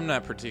out. So I'm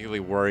not particularly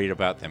worried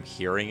about them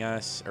hearing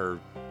us or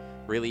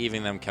really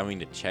even them coming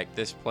to check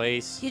this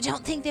place. You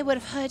don't think they would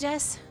have heard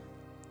us?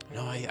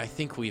 No, I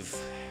think we've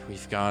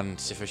gone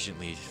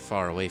sufficiently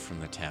far away from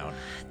the town.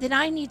 Then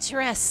I need to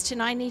rest,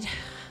 and I need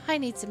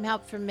some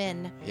help from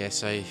Min.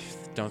 Yes, I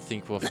don't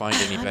think we'll find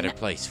any better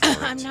place for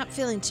it. I'm not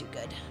feeling too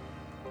good.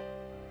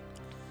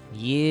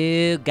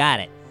 You got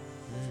it.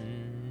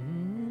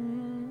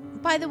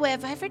 By the way,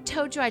 have I ever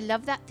told you I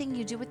love that thing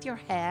you do with your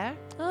hair?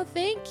 Oh,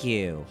 thank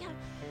you.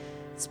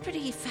 It's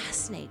pretty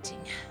fascinating.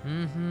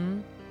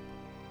 Mm-hmm.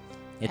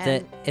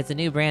 And- It's a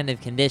new brand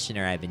of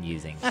conditioner I've been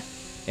using.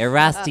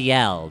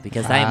 Erastiel,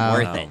 because I'm Wow.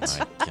 worth Oh it.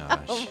 my gosh.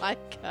 Oh my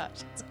gosh,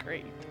 that's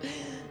great.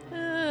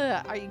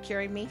 Are you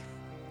curing me?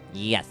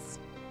 Yes.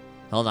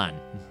 Hold on.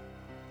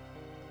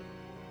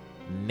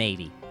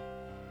 Maybe.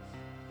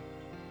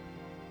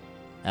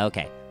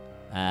 Okay.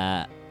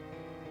 All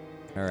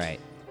right.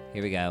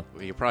 Here we go.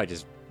 We could probably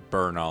just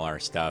burn all our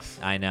stuff.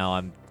 I know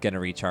I'm going to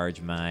recharge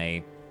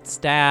my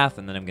staff,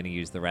 and then I'm going to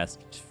use the rest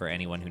for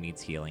anyone who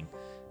needs healing.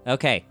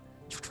 Okay.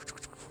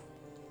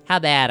 How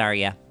bad are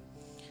you?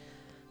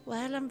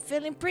 Well, I'm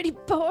feeling pretty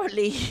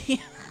poorly.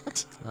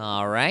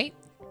 All right.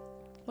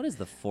 What is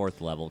the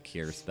 4th level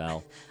cure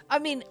spell? I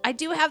mean, I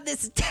do have this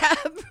stab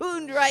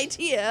wound right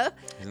here.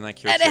 Isn't that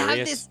cure And I have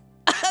serious?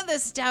 this other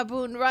stab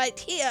wound right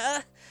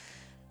here.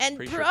 And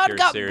Pretty sure Prod Cure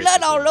got Serious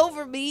blood is all a-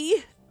 over me.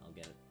 I'll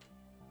get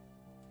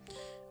it.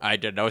 I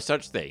did no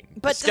such thing.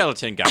 But the the-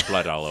 skeleton got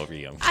blood all over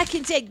you. I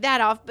can take that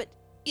off, but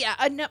yeah,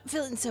 I'm not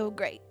feeling so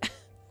great.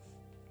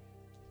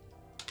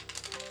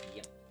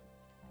 Yep.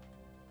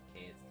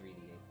 Okay, it's 3d8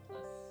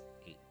 plus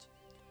 8.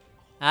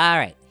 All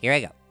right, here I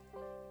go.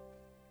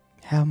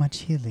 How much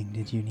healing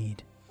did you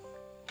need?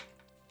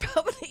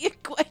 Probably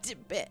quite a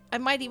bit. I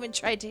might even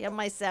try to heal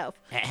myself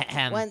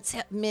once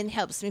Min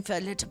helps me feel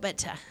a little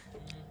better.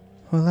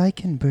 Well, I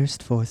can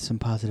burst forth some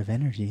positive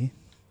energy.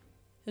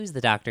 Who's the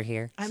doctor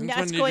here? I'm Since not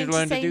when did you going to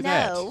learn to say do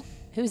that? no.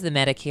 Who's the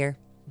medic here?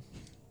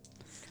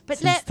 But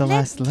Since let, the let,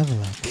 last level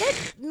up.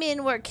 let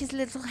Min work his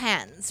little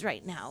hands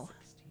right now.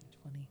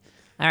 20.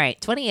 All right,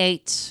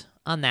 28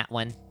 on that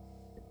one.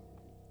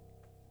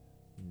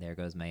 And there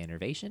goes my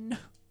innervation.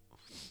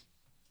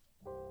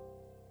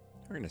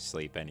 We're gonna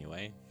sleep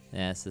anyway.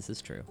 Yes, this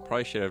is true.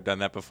 Probably should have done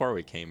that before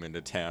we came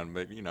into town,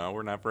 but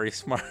we're not very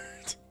smart.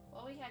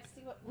 Well,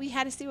 we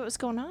had to see what was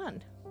going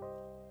on.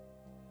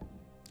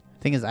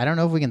 Thing is, I don't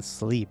know if we can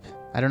sleep.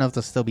 I don't know if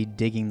they'll still be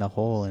digging the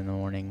hole in the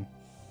morning.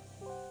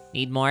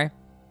 Need more?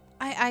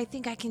 I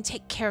think I can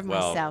take care of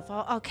Well, myself.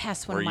 I'll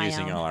cast one We're of my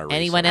using own. all our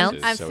Anyone else?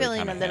 resources, I'm so we feeling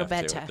kinda a little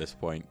have to better. at this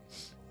point.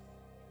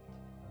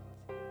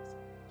 All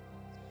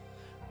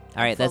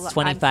right, full that's up- I'm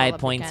full 25 up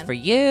points again. for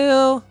you.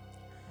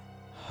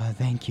 Oh,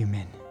 thank you,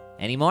 Min.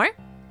 Any more?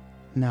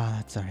 No,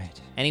 that's all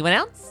right. Anyone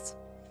else?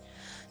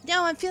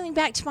 No, I'm feeling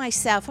back to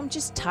myself. I'm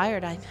just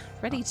tired. I'm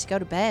ready to go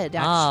to bed,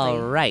 actually. All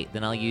right,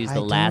 then I'll use I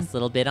the last don't-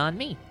 little bit on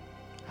me.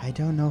 I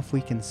don't know if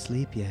we can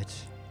sleep yet.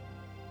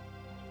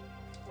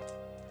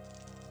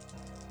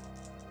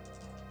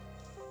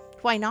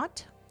 Why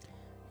not?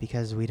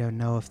 Because we don't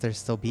know if they'll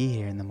still be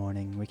here in the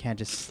morning. We can't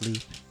just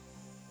sleep.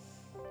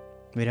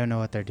 We don't know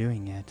what they're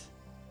doing yet.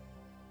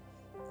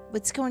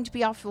 It's going to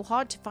be awful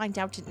hard to find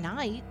out at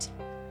night.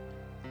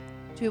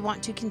 Do we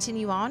want to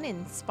continue on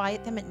and spy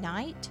at them at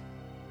night?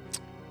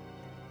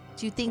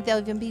 Do you think they'll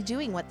even be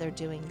doing what they're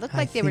doing? Looked I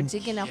like they were think-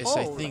 digging a Yes,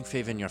 hole. I think,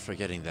 Faven, you're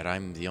forgetting that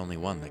I'm the only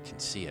one that can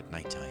see at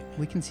nighttime.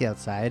 We can see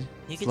outside.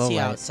 You can Low see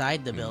light.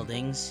 outside the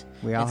buildings.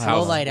 We all It's have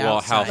low light Well,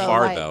 how outside. Low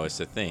far light. though is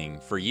the thing.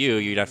 For you,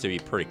 you'd have to be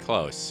pretty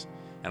close,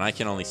 and I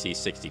can only see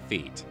 60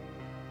 feet.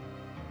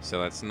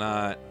 So that's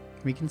not.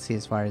 We can see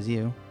as far as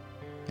you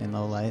in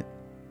low light.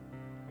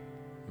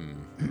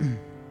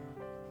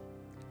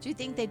 Do you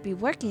think they'd be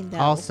working, though?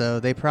 Also,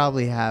 they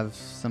probably have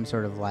some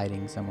sort of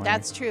lighting somewhere.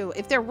 That's true.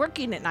 If they're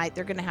working at night,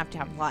 they're going to have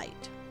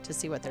light to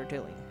see what they're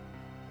doing.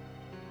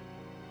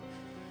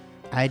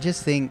 I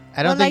just think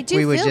I don't well, think I do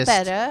we would feel just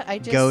better. I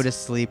just go to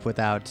sleep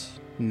without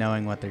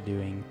knowing what they're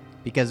doing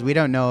because we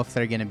don't know if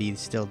they're gonna be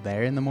still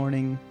there in the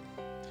morning.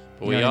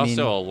 But You we know what I also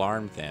mean?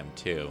 alarmed them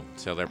too,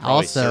 so they're probably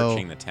Also,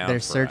 searching the town. they're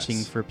for searching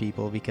us. for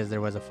people because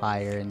there was a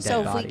fire and dead So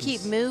if bodies. we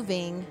keep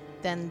moving,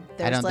 then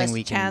there's don't think less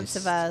we can chance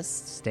of just us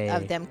stay.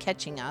 of them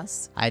catching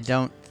us. I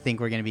don't think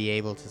we're gonna be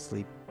able to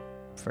sleep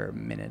for a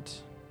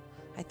minute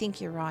I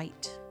think you're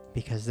right.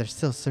 because they're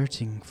still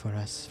searching for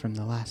us from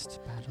the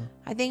last battle.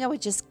 I think I was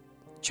just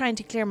trying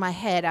to clear my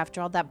head after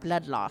all that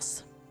blood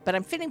loss. But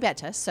I'm feeling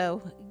better,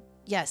 so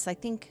yes, I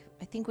think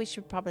we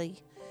should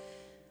probably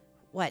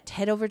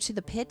head over to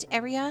the pit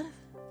area?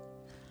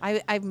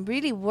 I'm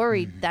really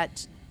worried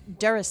that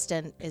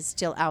Duristan is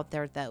still out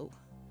there though.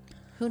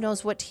 Who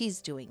knows what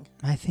he's doing?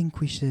 I think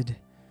we should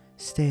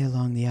stay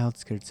along the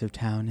outskirts of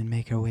town and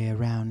make our way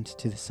around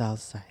to the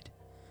south side.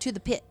 To the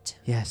pit.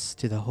 Yes,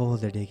 to the hole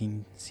they're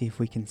digging. See if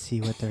we can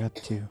see what they're up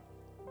to.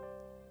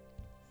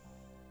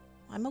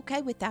 I'm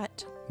okay with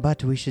that.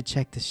 But we should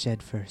check the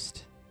shed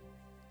first.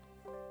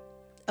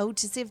 Oh,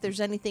 to see if there's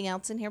anything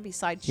else in here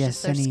besides Yes,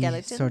 just their any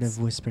skeletons? sort of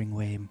whispering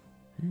way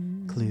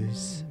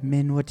clues.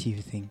 Min, what do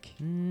you think?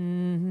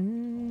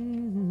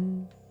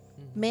 Min,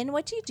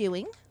 what you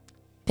doing?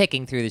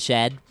 Picking through the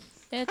shed.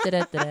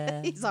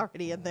 Da-da-da-da-da. He's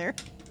already in there.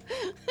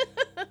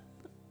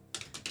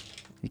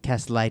 We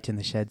cast light in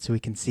the shed so we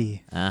can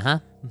see. Uh-huh.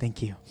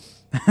 Thank you.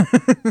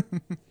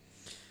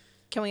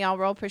 Can we all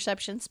roll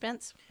perception,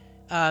 Spence?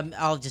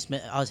 I'll just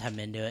have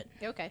Min do it.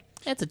 Okay.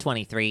 It's a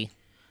 23.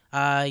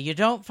 You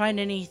don't find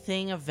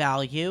anything of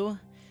value,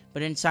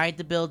 but inside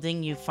the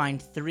building you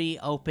find 3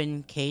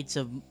 open cates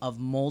of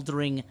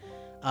moldering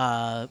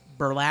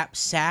burlap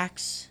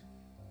sacks.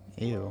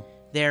 Ew.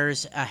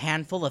 There's a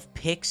handful of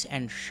picks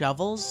and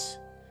shovels.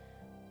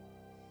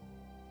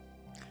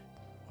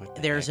 What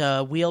the There's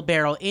heck? a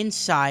wheelbarrow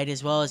inside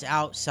as well as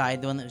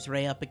outside, the one that was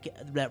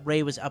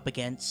Ray was up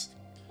against.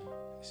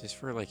 Is this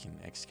for like an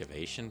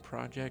excavation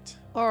project?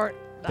 Or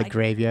The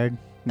graveyard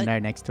uh,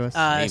 right next to us.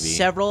 Maybe.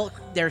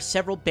 There are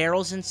several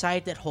barrels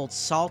inside that hold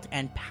salt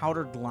and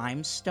powdered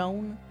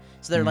limestone.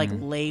 So they're like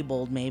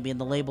labeled maybe, and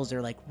the labels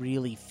are like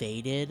really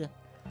faded.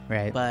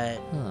 right.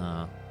 But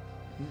Huh.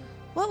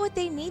 what would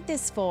they need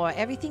this for?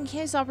 Everything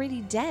here's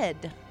already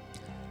dead.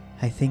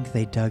 I think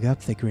they dug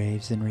up the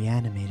graves and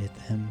reanimated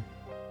them.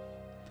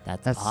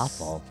 That's That's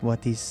awful.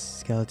 what these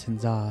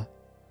skeletons are.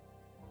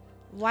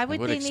 Why would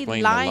would they need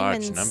explain the lime large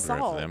and number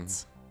salt? of them.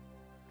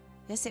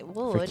 Yes, it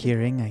For would.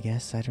 curing, I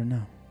guess. I don't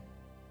know.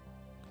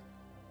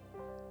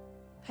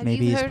 Have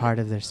Maybe you it's heard, part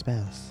of their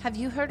spells. Have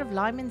you heard of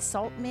lime and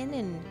salt men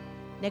in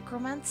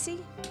necromancy?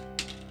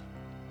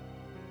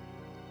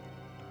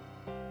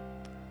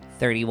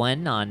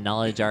 31 on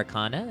Knowledge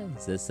Arcana.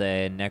 Is this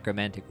a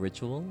necromantic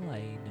ritual?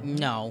 I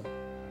know. No.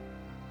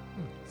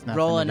 It's nothing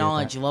Roll to a do with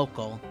knowledge that.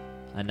 local.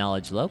 A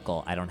knowledge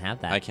local. I don't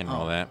have that. I can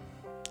roll Oh. that.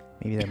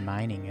 Maybe they're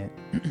mining it.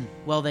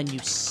 Well, then you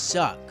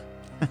suck.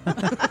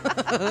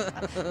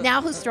 Now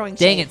who's throwing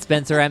Dang shade? it,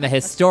 Spencer. I'm a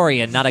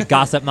historian, not a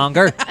gossip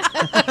monger.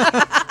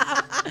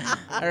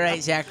 All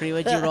right, Zachary,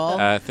 what'd you roll?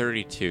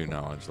 32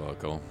 knowledge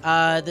local.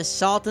 The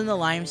salt and the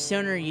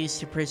limestone are used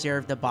to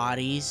preserve the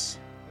bodies.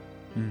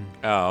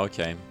 Oh,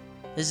 okay.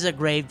 This is a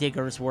grave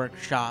digger's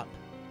workshop.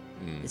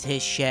 Hmm. It's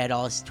his shed,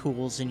 all his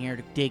tools in here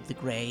to dig the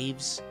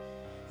graves.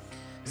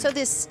 So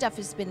this stuff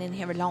has been in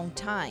here a long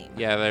time.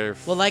 Yeah, they're.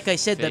 Well, like I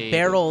said, the faded,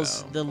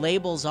 barrels, though. the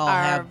labels all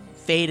Are have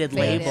faded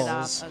faded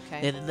labels. up,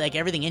 okay. Like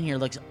everything in here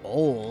looks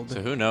old.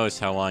 So who knows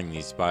how long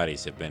these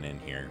bodies have been in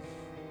here?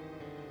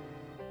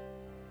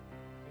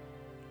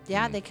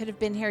 Yeah, they could have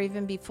been here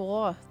even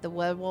before the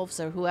werewolves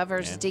or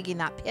whoever's Yeah. digging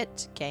that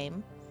pit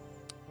came.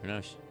 Who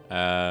knows?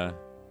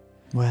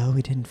 Well,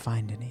 we didn't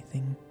find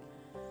anything.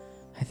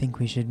 I think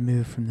we should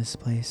move from this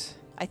place.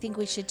 I think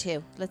we should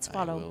too. Let's I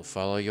follow. will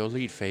follow your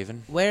lead,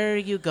 Faven. Where are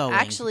you going?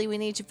 Actually, we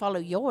need to follow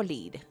your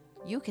lead.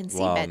 You can see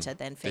Well, better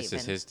than Faven. This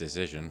is his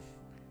decision.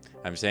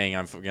 I'm saying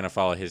I'm going to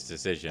follow his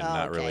decision, Oh,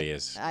 not okay. really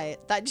his. I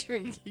thought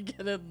you were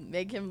gonna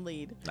make him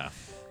lead. No. What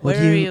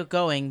where do are you- you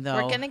going, though?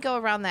 We're gonna go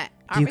around that.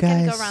 Do Aren't you we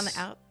gonna go around guys- the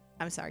out?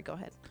 I'm sorry. Go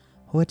ahead.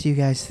 What do you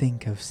guys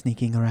think of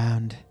sneaking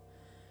around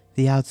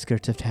the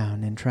outskirts of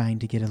town and trying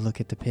to get a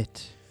look at the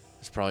pit?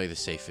 It's probably the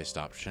safest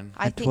option.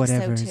 I at think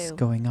whatever so is too.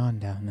 going on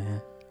down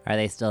there. Are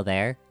they still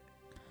there?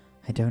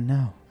 I don't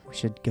know. We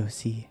should go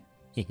see.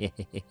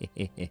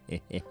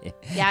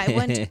 Yeah,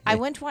 I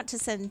wouldn't want to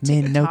send.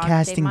 Min, no TikTok. They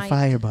casting might-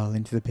 fireball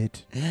into the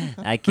pit.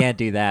 I can't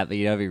do that, but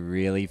you know what'd be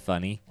really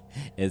funny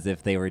is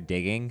if they were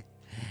digging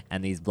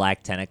and these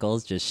black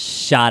tentacles just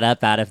shot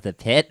up out of the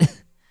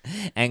pit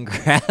and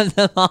grabbed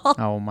them all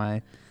Oh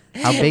my.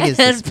 How big is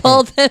and this pit?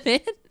 pulled them in.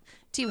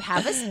 Do you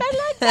have a spell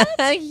like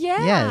that?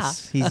 Yeah.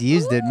 Yes, he's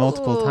used it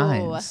multiple Ooh,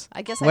 times.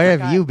 I guess I Where have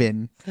forgot. you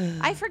been?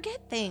 I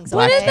forget things.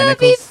 Black okay? Wouldn't that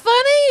be tentacles.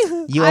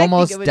 funny? You I think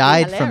almost it would be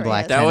died from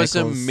black hilarious. That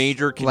tentacles. was a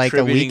major like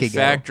a week contributing ago.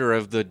 factor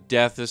of the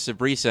death of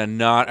Sabrisa,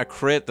 not a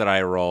crit that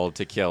I rolled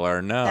to kill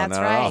her. No, That's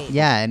not at all. right.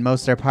 Yeah, and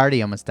most of our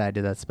party almost died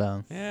to that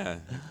spell. Yeah.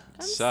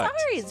 I'm Sucked.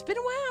 sorry. It's been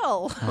a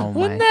while. Oh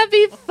Wouldn't my. that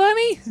be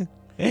funny?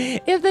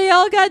 If they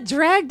all got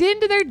dragged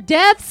into their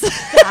deaths.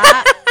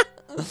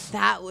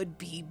 That would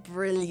be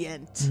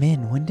brilliant.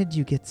 Min, when did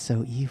you get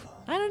so evil?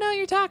 I don't know what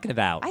you're talking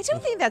about. I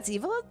don't think that's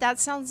evil. That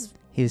sounds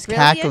He was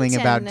Brilliant cackling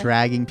about and-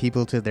 dragging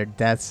people to their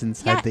deaths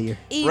inside yeah. the.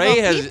 Evil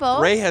Ray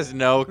people. has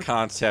no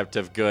concept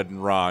of good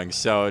and wrong,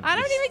 so I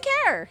don't even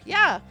care.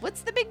 Yeah,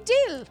 what's the big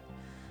deal?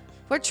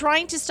 We're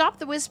trying to stop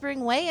the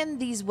Whispering Way and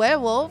these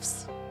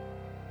werewolves.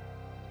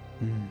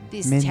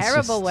 These Min's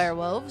terrible just-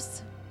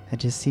 werewolves. It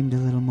just seemed a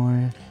little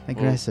more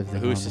aggressive Well,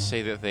 than who's normal. to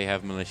say that they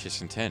have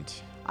malicious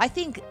intent? I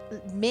think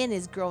Min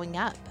is growing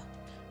up.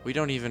 We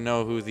don't even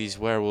know who these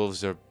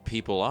werewolves or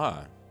people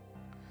are.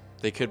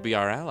 They could be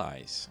our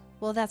allies.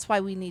 Well, that's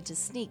why we need to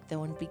sneak,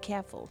 though, and be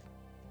careful.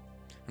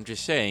 I'm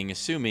just saying,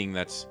 assuming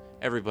that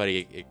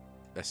everybody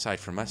aside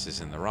from us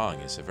is in the wrong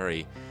is a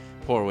very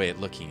poor way at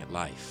looking at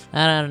life.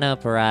 I don't know,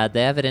 Parad. The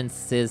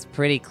evidence is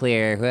pretty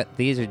clear.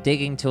 These are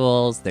digging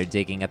tools. They're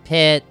digging a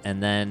pit,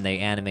 and then they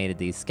animated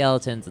these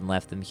skeletons and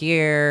left them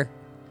here.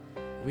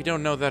 We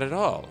don't know that at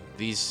all.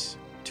 These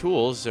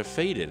tools are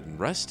faded and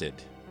rusted.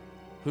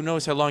 Who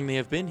knows how long they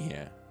have been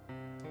here?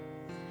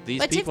 These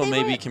But if people they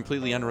may were- be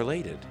completely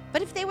unrelated.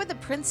 But if they were the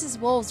prince's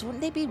wolves,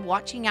 wouldn't they be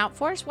watching out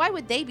for us? Why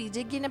would they be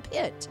digging a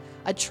pit?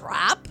 A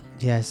trap?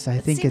 Yes, I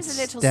It think seems a it's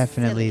little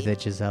definitely silly.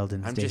 the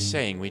Giseldans I'm digging. just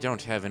saying, we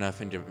don't have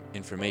enough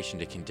information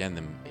to condemn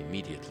them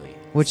immediately.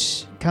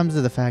 Which comes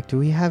to the fact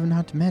we have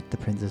not met the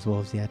Princess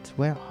Wolves yet.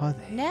 Where are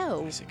they?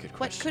 No. That's a good What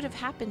question. could have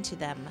happened to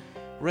them?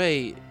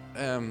 Ray,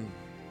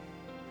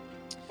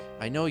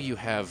 I know you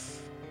have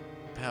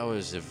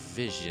powers of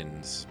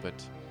visions, but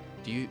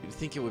do you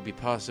think it would be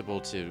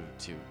possible to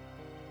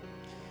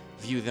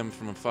view them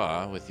from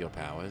afar with your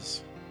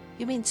powers?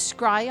 You mean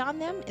scry on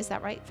them? Is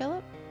that right,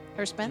 Philip?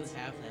 Or You Spence?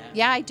 have that.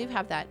 Yeah, I do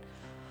have that.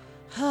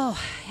 Oh,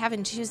 I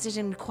haven't used it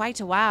in quite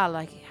a while.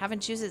 I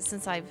haven't used it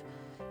since I've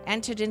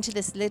entered into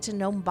this little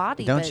gnome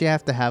body. Don't but you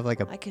have to have like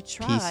a I could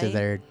try. piece of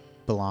their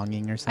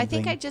belonging or something? I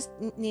think I just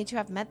need to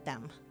have met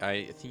them.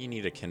 I think you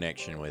need a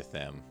connection with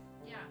them.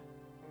 Yeah,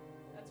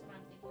 that's what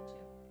I'm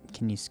thinking too.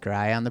 Can you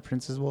scry on the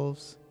Princess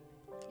Wolves?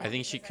 I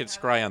think she could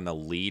scry on the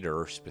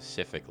leader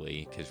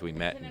specifically, because we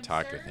met and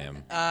talked with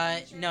him.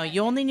 No,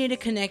 you only need a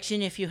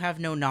connection if you have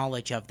no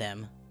knowledge of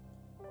them.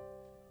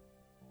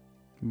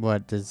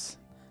 What does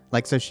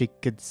Like, so she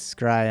could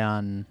scry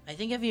on... I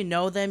think if you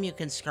know them, you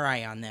can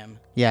scry on them.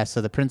 Yeah, so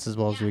the prince's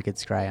wolves we could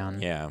scry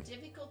on. Yeah.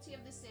 Difficulty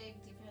of the save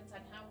depends on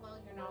how well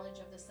your knowledge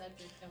of the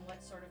subject and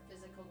what sort of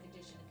physical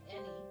condition, if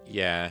any.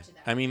 Yeah.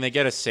 I mean, they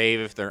get a save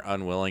if they're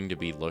unwilling to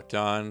be looked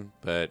on,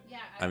 but Yeah,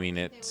 I mean,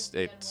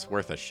 it's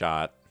worth a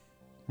shot.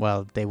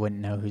 Well, they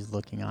wouldn't know who's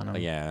looking on them.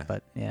 Yeah.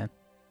 But, yeah.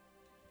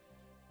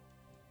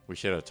 We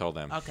should have told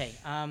them. Okay.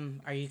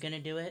 Are you gonna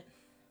do it?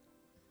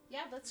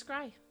 Yeah, let's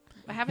scry.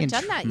 I You haven't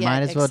can done that tr- yet.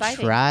 Might as well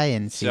Exciting. try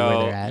and see where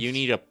So they're at. you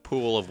need a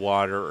pool of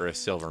water or a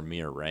silver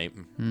mirror, right?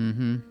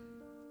 Mm-hmm.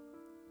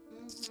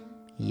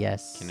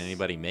 Yes. Can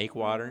anybody make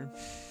water?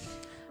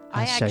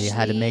 I'll show you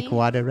how to make actually-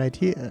 water right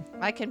here.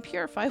 I can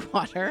purify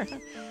water.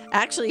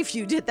 Actually, if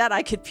you did that,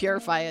 I could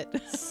purify it.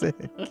 Sick.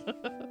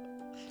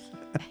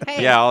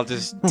 Hey, Yeah, I'll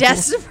just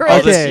desperate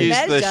I'll just Okay.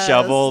 use the measures.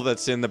 shovel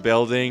that's in the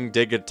building,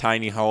 dig a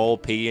tiny hole,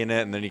 pee in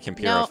it, and then you can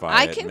No, purify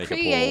I it can and make a pool of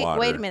create. water.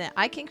 Wait a minute.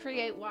 I can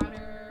create water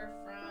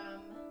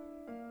from.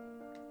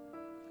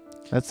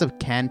 That's a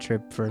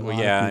cantrip for a Well,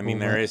 lot yeah, of I people, mean,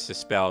 there but- is a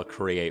spell,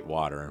 create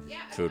water, Yeah,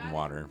 I food got and it.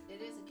 water.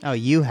 It is a Oh,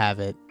 you have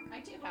it. I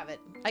do have it.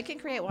 I can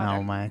create water.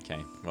 Oh, my. Okay,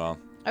 well,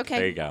 Okay.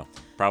 there you go.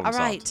 Problem All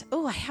solved. right.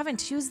 Oh, I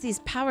haven't used these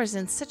powers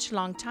in such a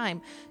long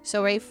time.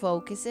 So Ray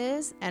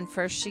focuses, and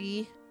first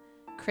she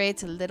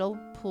creates a little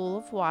pool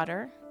of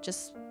water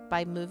just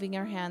by moving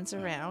her hands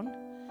around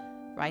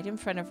right in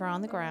front of her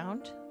on the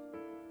ground.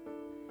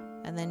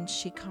 And then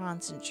she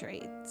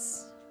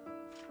concentrates.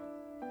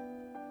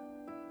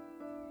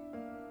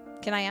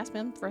 Can I ask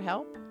him for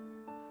help?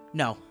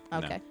 No. No,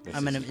 Okay. this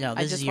I'm gonna. is- No, I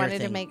this just is your wanted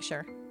thing. to make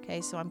sure.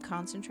 Okay, so I'm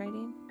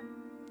concentrating.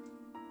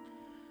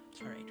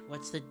 All right.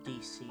 What's the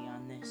DC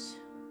on this?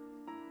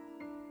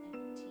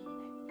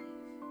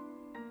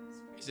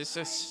 Is this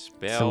a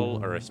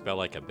spell or a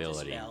spell-like It's a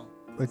ability? spell.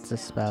 What's the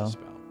It's a spell?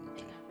 spell.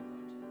 Okay.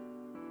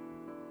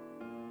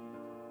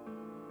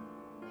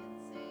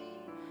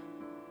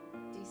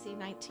 It's a DC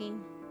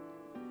 19.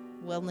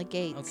 Will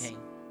negates. Okay.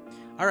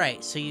 All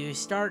right. So you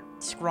start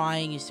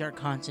scrying. You start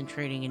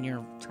concentrating, and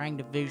you're trying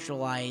to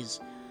visualize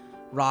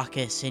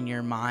Raucus in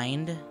your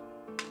mind.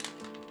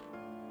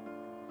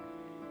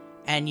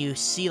 And you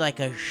see like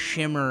a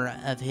shimmer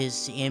of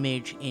his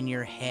image in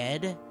your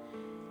head,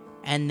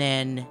 and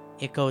then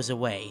it goes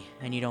away,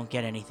 and you don't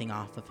get anything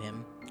off of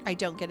him. I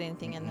don't get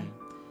anything in there.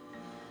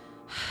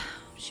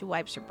 She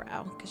wipes her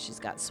brow because she's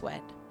got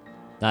sweat.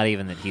 Not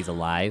even that he's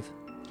alive.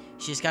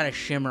 She's got a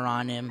shimmer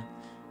on him.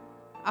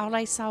 All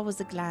I saw was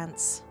a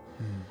glance.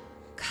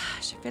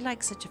 Gosh, I feel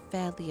like such a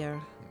failure.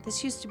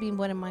 This used to be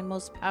one of my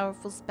most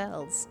powerful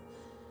spells.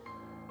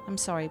 I'm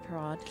sorry,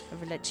 Parad.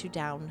 I've let you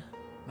down.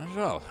 Not at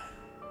all.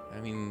 I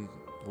mean,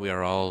 we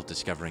are all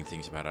discovering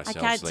things about I ourselves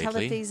can't lately. tell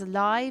if he's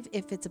alive,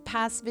 if it's a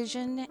past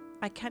vision.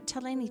 I can't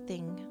tell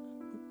anything.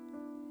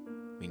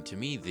 I mean, to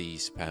me,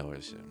 these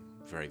powers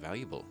are very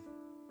valuable.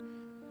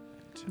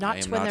 And Not I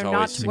am when not they're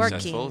always not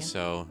successful, working.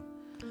 so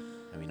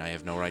I mean, I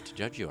have no right to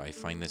judge you. I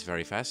find this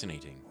very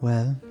fascinating.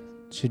 Well,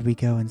 should we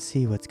go and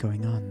see what's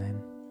going on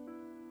then?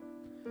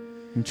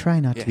 And try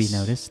not to be Yes.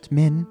 noticed.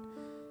 Min,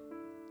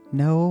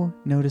 no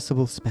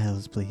noticeable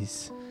spells,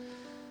 please.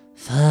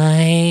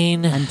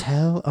 Fine.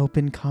 Until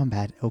open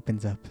combat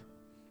opens up.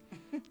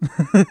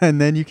 And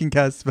then you can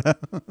cast spells.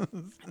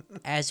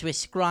 As with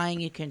scrying,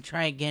 you can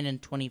try again in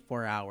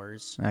 24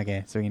 hours.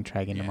 Okay, so we can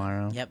try again Yeah.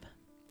 tomorrow. Yep.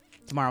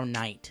 Tomorrow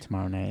night.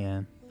 Tomorrow night,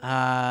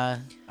 yeah.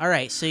 All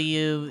right. So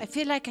you. I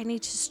feel like I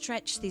need to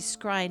stretch these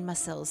scrying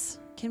muscles.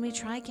 Can we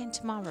try again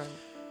tomorrow?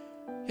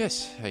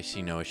 Yes, I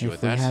see no issue If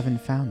with we that.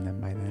 haven't found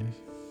them by then.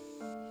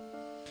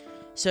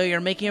 So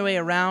you're making your way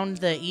around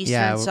the eastern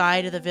Yeah,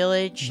 side of the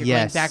village. You're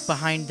yes. going back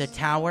behind the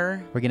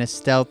tower. We're gonna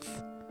stealth,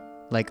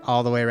 like,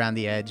 all the way around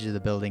the edge of the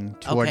building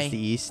towards Okay. the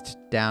east,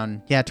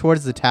 down. Yeah,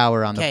 towards the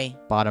tower on Okay.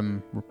 the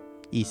bottom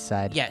east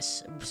side.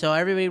 Yes. So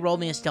everybody, roll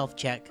me a stealth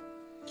check.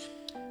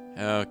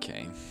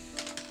 Okay.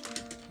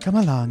 Come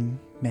along,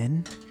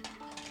 men.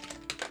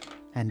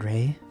 And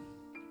Ray.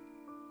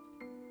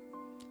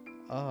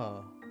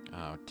 Oh,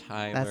 Oh,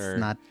 Tyler. that's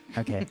not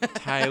okay.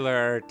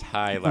 Tyler.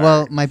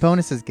 Well, my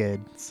bonus is good,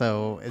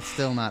 so it's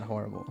still not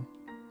horrible,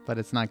 but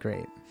it's not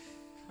great.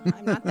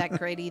 I'm not that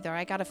great either.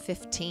 I got a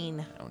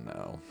 15. Oh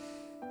no.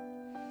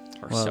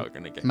 We're Well, so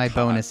gonna get My caught.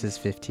 bonus is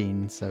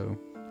 15, so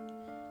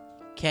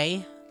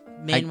Okay.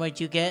 Min, what'd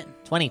you get?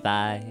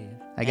 25.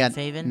 I got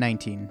Faven?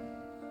 19.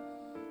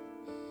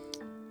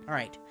 All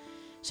right.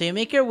 So you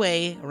make your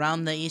way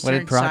around the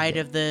eastern Parag side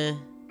get? of the.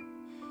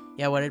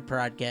 Yeah, what did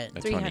Parad get?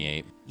 A 300.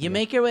 28. You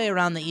make your way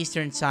around the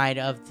eastern side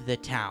of the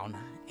town,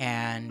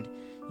 and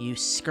you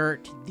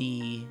skirt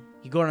the.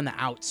 You go around the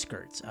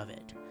outskirts of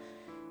it,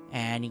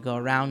 and you go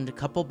around a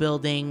couple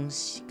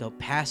buildings. Go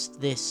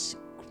past this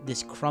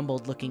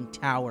crumbled-looking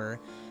tower.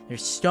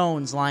 There's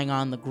stones lying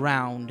on the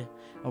ground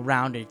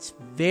around it. It's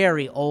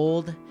very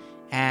old,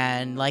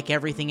 and like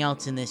everything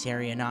else in this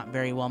area, not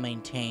very well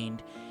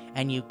maintained.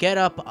 And you get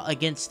up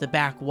against the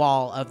back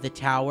wall of the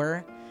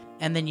tower,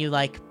 and then you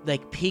like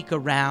peek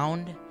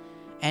around,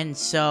 and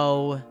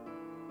so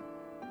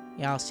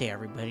yeah, I'll say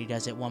everybody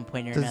does at one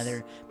point or Does-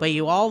 another. But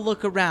you all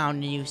look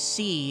around and you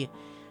see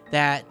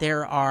that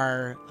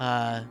there's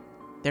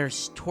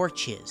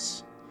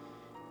torches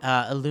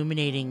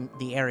illuminating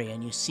the area,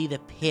 and you see the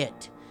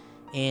pit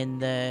in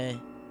the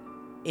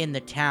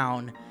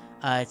town.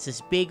 It's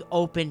this big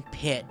open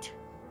pit.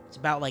 It's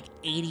about like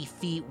 80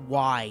 feet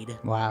wide.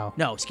 Wow.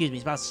 No, excuse me.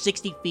 It's about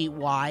 60 feet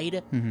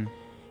wide. Mm-hmm.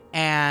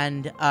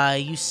 And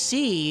you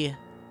see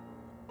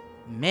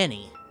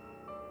many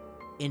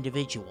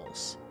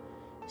individuals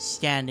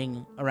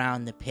standing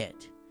around the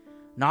pit.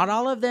 Not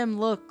all of them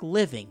look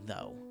living,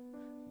 though.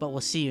 But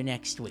we'll see you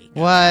next week.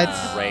 What?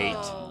 Great.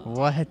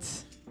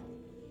 What?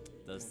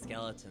 Those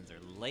skeletons are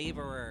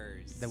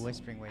laborers. The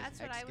Whispering Waves That's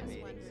what I was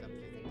excavating wondering. something.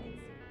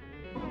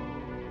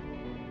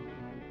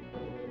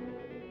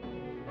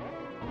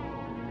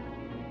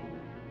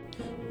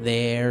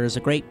 There's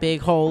a great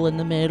big hole in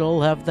the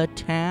middle of the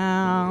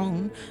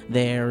town.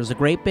 There's a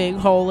great big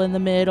hole in the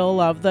middle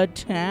of the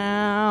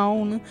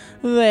town.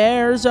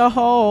 There's a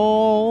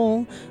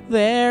hole.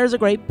 There's a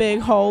great big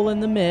hole in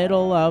the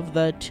middle of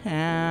the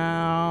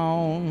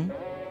town.